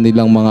sa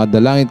kanilang mga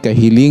dalangin,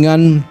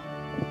 kahilingan.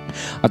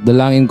 At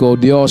dalangin ko,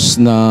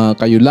 Diyos, na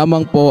kayo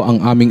lamang po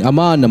ang aming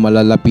Ama na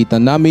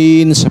malalapitan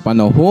namin sa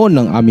panahon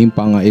ng aming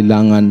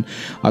pangailangan.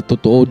 At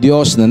totoo,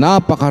 Diyos, na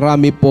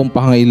napakarami pong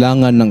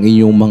pangailangan ng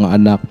inyong mga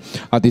anak.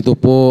 At ito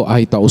po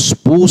ay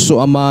taus-puso,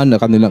 Ama, na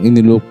kanilang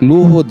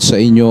inilukluhod sa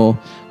inyo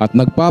at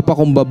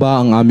nagpapakumbaba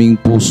ang aming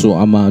puso,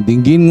 Ama.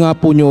 Dinggin nga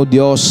po niyo,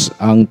 Diyos,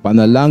 ang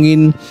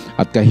panalangin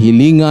at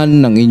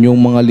kahilingan ng inyong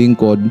mga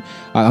lingkod.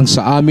 At ang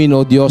sa amin,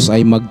 O Diyos,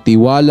 ay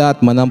magtiwala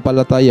at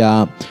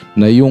manampalataya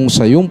na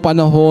sa iyong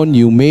panahon,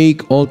 you make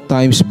all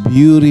times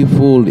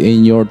beautiful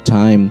in your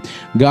time.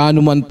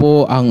 Gaano man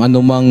po ang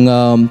anumang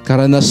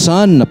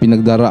karanasan na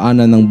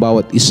pinagdaraanan ng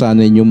bawat isa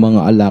na inyong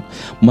mga alak,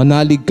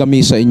 manalig kami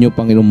sa inyo,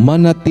 Panginoon.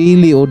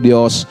 Manatili, O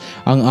Diyos,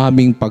 ang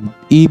aming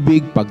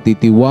pag-ibig,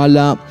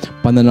 pagtitiwala,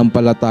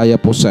 pananampalataya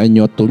po sa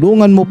inyo.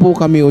 Tulungan mo po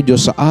kami, O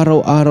Diyos, sa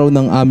araw-araw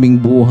ng aming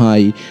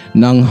buhay,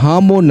 ng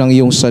hamon ng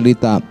iyong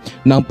salita,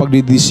 ng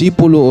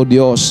pagdidisipulo, O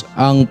Diyos,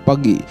 ang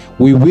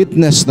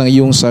pag-witness ng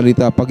iyong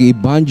salita,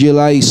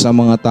 pag-evangelize sa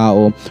mga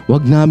tao.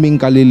 Huwag naming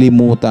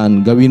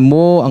kalilimutan. Gawin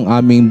mo ang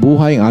aming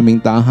buhay, ang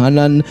aming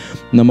tahanan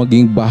na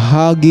maging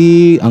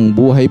bahagi ang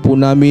buhay po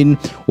namin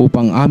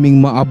upang aming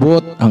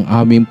maabot ang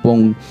aming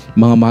pong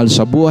mga mahal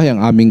sa buhay,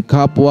 ang aming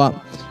kapwa,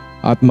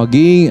 at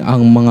maging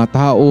ang mga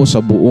tao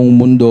sa buong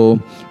mundo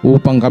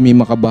upang kami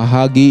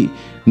makabahagi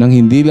ng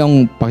hindi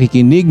lang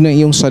pakikinig ng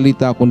iyong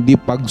salita, kundi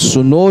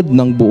pagsunod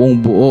ng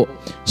buong buo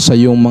sa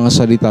iyong mga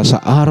salita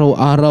sa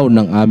araw-araw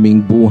ng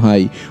aming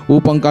buhay.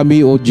 Upang kami,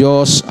 O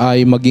Diyos,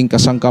 ay maging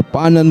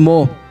kasangkapanan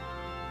mo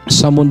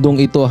sa mundong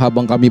ito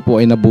habang kami po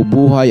ay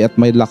nabubuhay at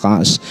may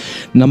lakas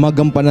na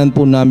magampanan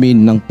po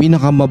namin ng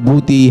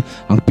pinakamabuti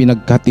ang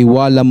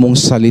pinagkatiwala mong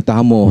salita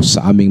mo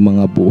sa aming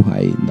mga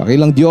buhay.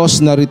 Dakilang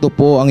Diyos, narito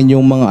po ang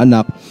inyong mga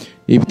anak.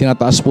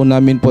 Itinataas po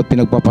namin po at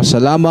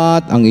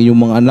pinagpapasalamat ang inyong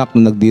mga anak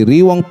na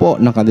nagdiriwang po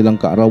ng kanilang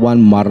kaarawan.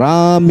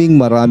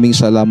 Maraming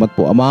salamat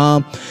po,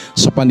 Ama,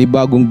 sa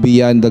panibagong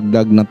biyan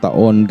dagdag na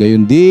taon.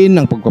 Gayon din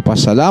ang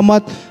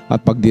pagpapasalamat at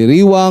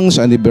pagdiriwang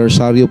sa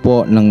anibersaryo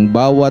po ng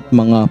bawat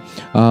mga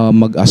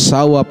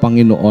mag-asawa,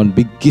 Panginoon.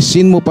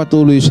 Bigkisin mo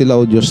patuloy sila,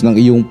 O Diyos, ng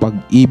iyong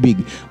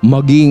pag-ibig,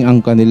 maging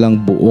ang kanilang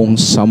buong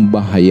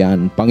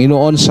sambahayan.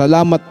 Panginoon,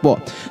 salamat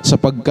po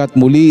sapagkat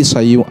muli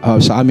sa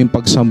aming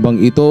pagsambang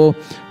ito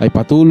ay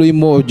patuloy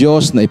mo, O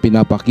Diyos, na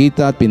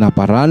ipinapakita at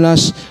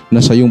pinaparanas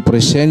na sa iyong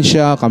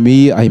presensya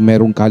kami ay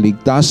mayroong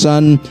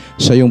kaligtasan.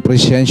 Sa iyong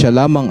presensya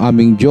lamang,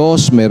 aming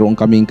Diyos, mayroong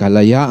kaming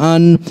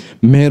kalayaan,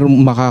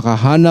 mayroong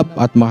makakahanap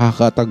at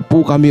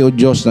makakatagpo kami, O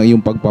Diyos, ng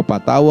iyong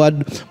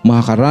pagpapatawad.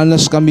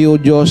 Makakaranas kami, O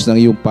Diyos, ng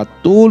iyong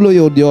patuloy,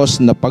 O Diyos,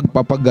 na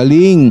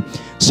pagpapagaling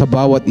sa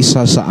bawat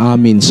isa sa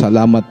amin.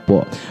 Salamat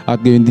po.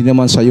 At gayon din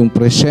naman sa iyong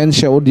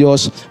presensya, O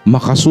Diyos,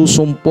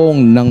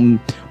 makasusumpong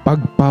ng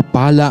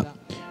pagpapala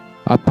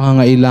at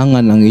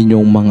pangangailangan ng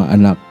inyong mga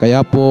anak.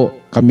 Kaya po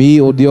kami,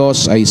 O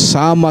Diyos, ay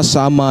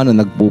sama-sama na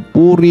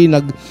nagpupuri,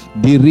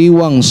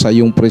 nagdiriwang sa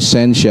iyong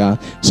presensya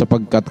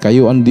sapagkat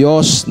kayo ang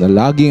Diyos na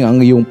laging ang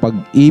iyong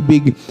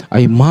pag-ibig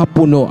ay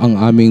mapuno ang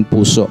aming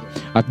puso.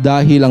 At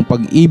dahil ang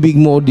pag-ibig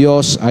mo, O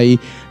Diyos, ay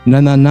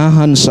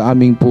nananahan sa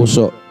aming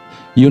puso,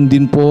 yun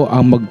din po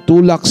ang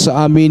magtulak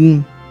sa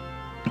amin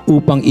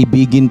upang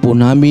ibigin po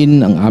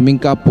namin ang aming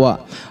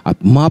kapwa at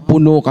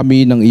mapuno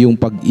kami ng iyong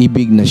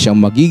pag-ibig na siyang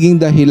magiging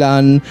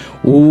dahilan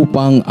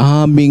upang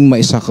aming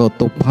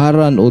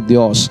maisakatuparan, O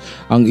Diyos,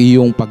 ang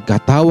iyong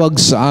pagkatawag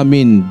sa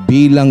amin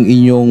bilang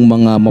inyong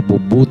mga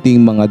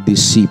mabubuting mga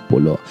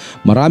disipulo.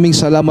 Maraming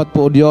salamat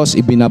po, O Diyos.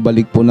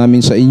 Ibinabalik po namin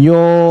sa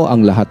inyo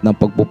ang lahat ng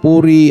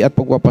pagpupuri at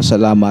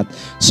pagpapasalamat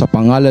sa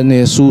pangalan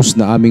ni Jesus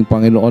na aming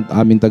Panginoon at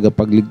aming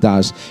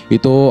tagapagligtas.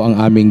 Ito ang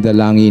aming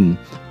dalangin.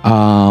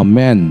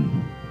 Amen.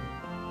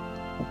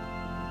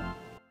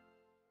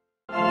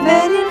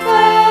 Then in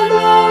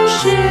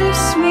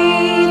fellowships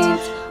meet,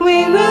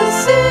 we will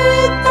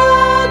sit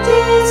at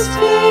His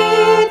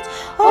feet,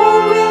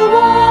 or we'll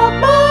walk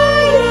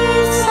by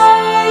His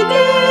side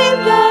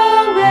in the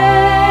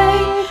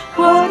way.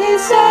 What He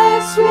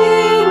says we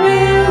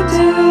will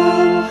do,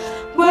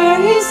 where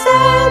He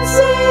sends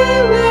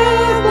we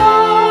will go.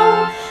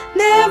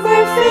 Never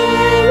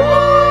fear,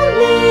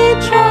 only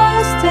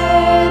trust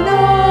and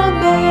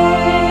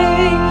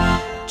obey.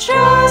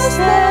 Trust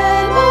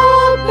and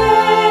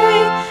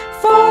obey,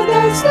 for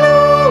there's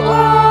no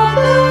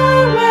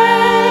other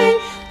way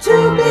to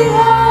be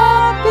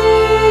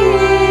happy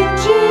in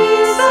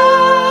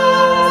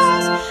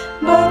Jesus,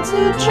 but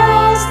to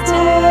trust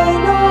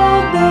and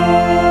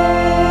obey.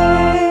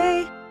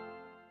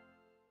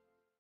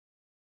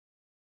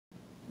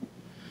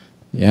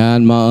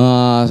 Yan mga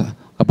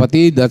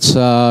kapatid at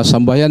sa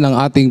sambayan ng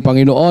ating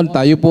Panginoon,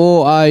 tayo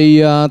po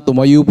ay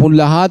tumayo po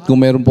lahat kung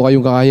meron po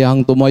kayong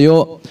kakayahang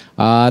tumayo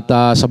at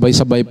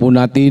sabay-sabay po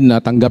natin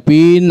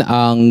tanggapin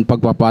ang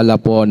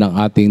pagpapala po ng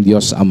ating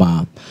Diyos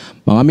Ama.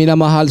 Mga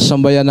minamahal sa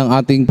sambayan ng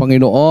ating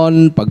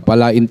Panginoon,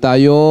 pagpalain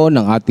tayo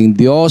ng ating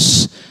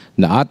Diyos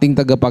na ating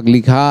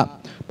tagapaglikha.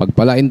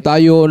 Pagpalain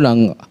tayo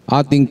ng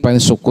ating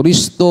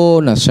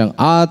Panginoon na siyang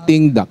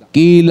ating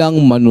dakilang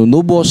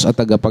manunubos at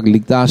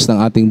tagapagligtas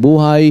ng ating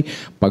buhay.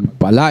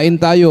 Pagpalain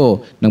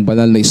tayo ng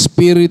banal na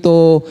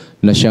Espiritu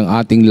na siyang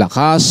ating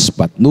lakas,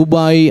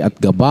 patnubay at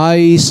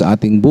gabay sa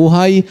ating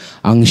buhay,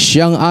 ang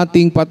siyang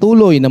ating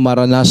patuloy na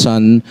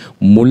maranasan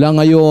mula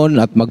ngayon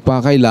at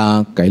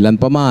magpakaila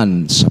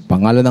kailanpaman. Sa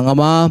pangalan ng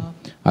Ama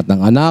at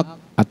ng Anak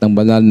at ng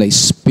banal na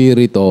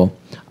Espiritu.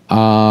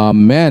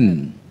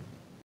 Amen.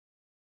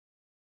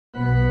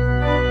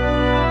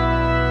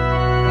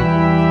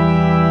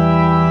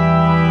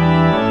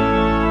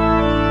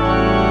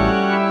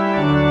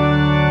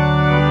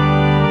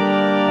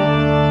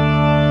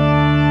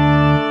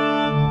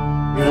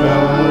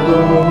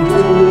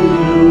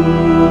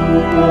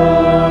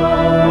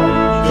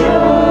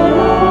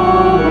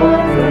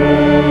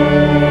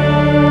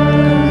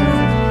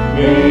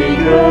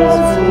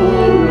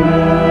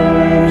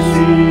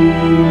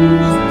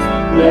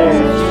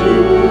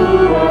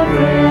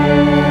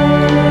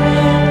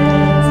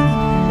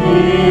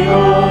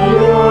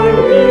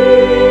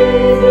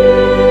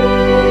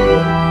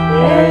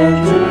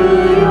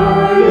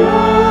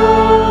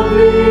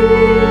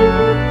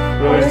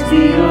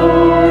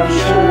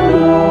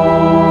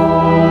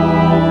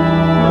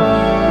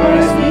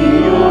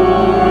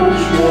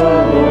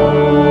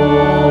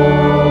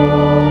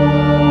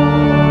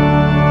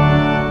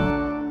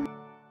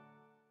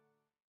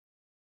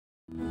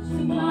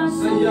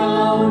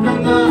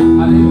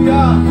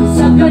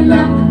 Sa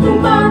ganap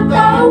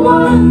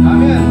tumatawag,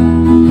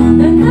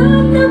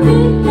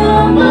 nananabik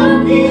na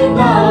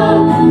magkita,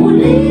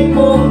 muli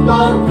mong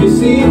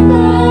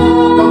pagbisita.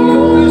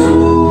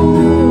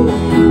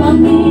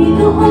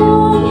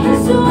 Panginoong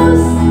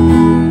Jesus,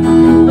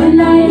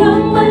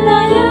 malayang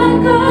malaya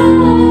ka.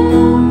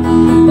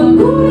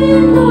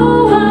 Baguhin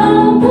mo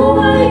ang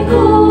buhay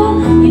ko,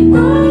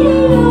 ito'y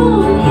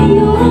iyong.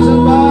 Isa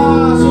pa,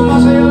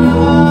 sumasayaw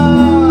naman.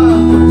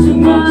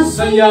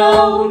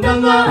 sumasayaw na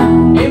nga.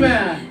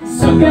 Amen.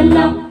 Sa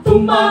galak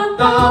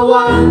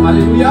tumatawa.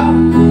 Hallelujah.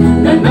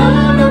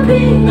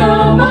 Nananabing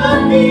na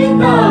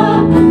makita,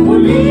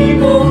 muli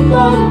mong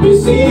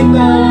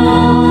pagbisita.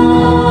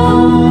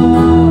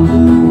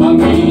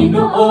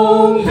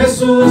 Panginoong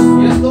Jesus,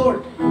 yes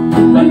Lord,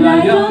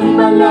 malayang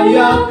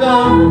malaya ka.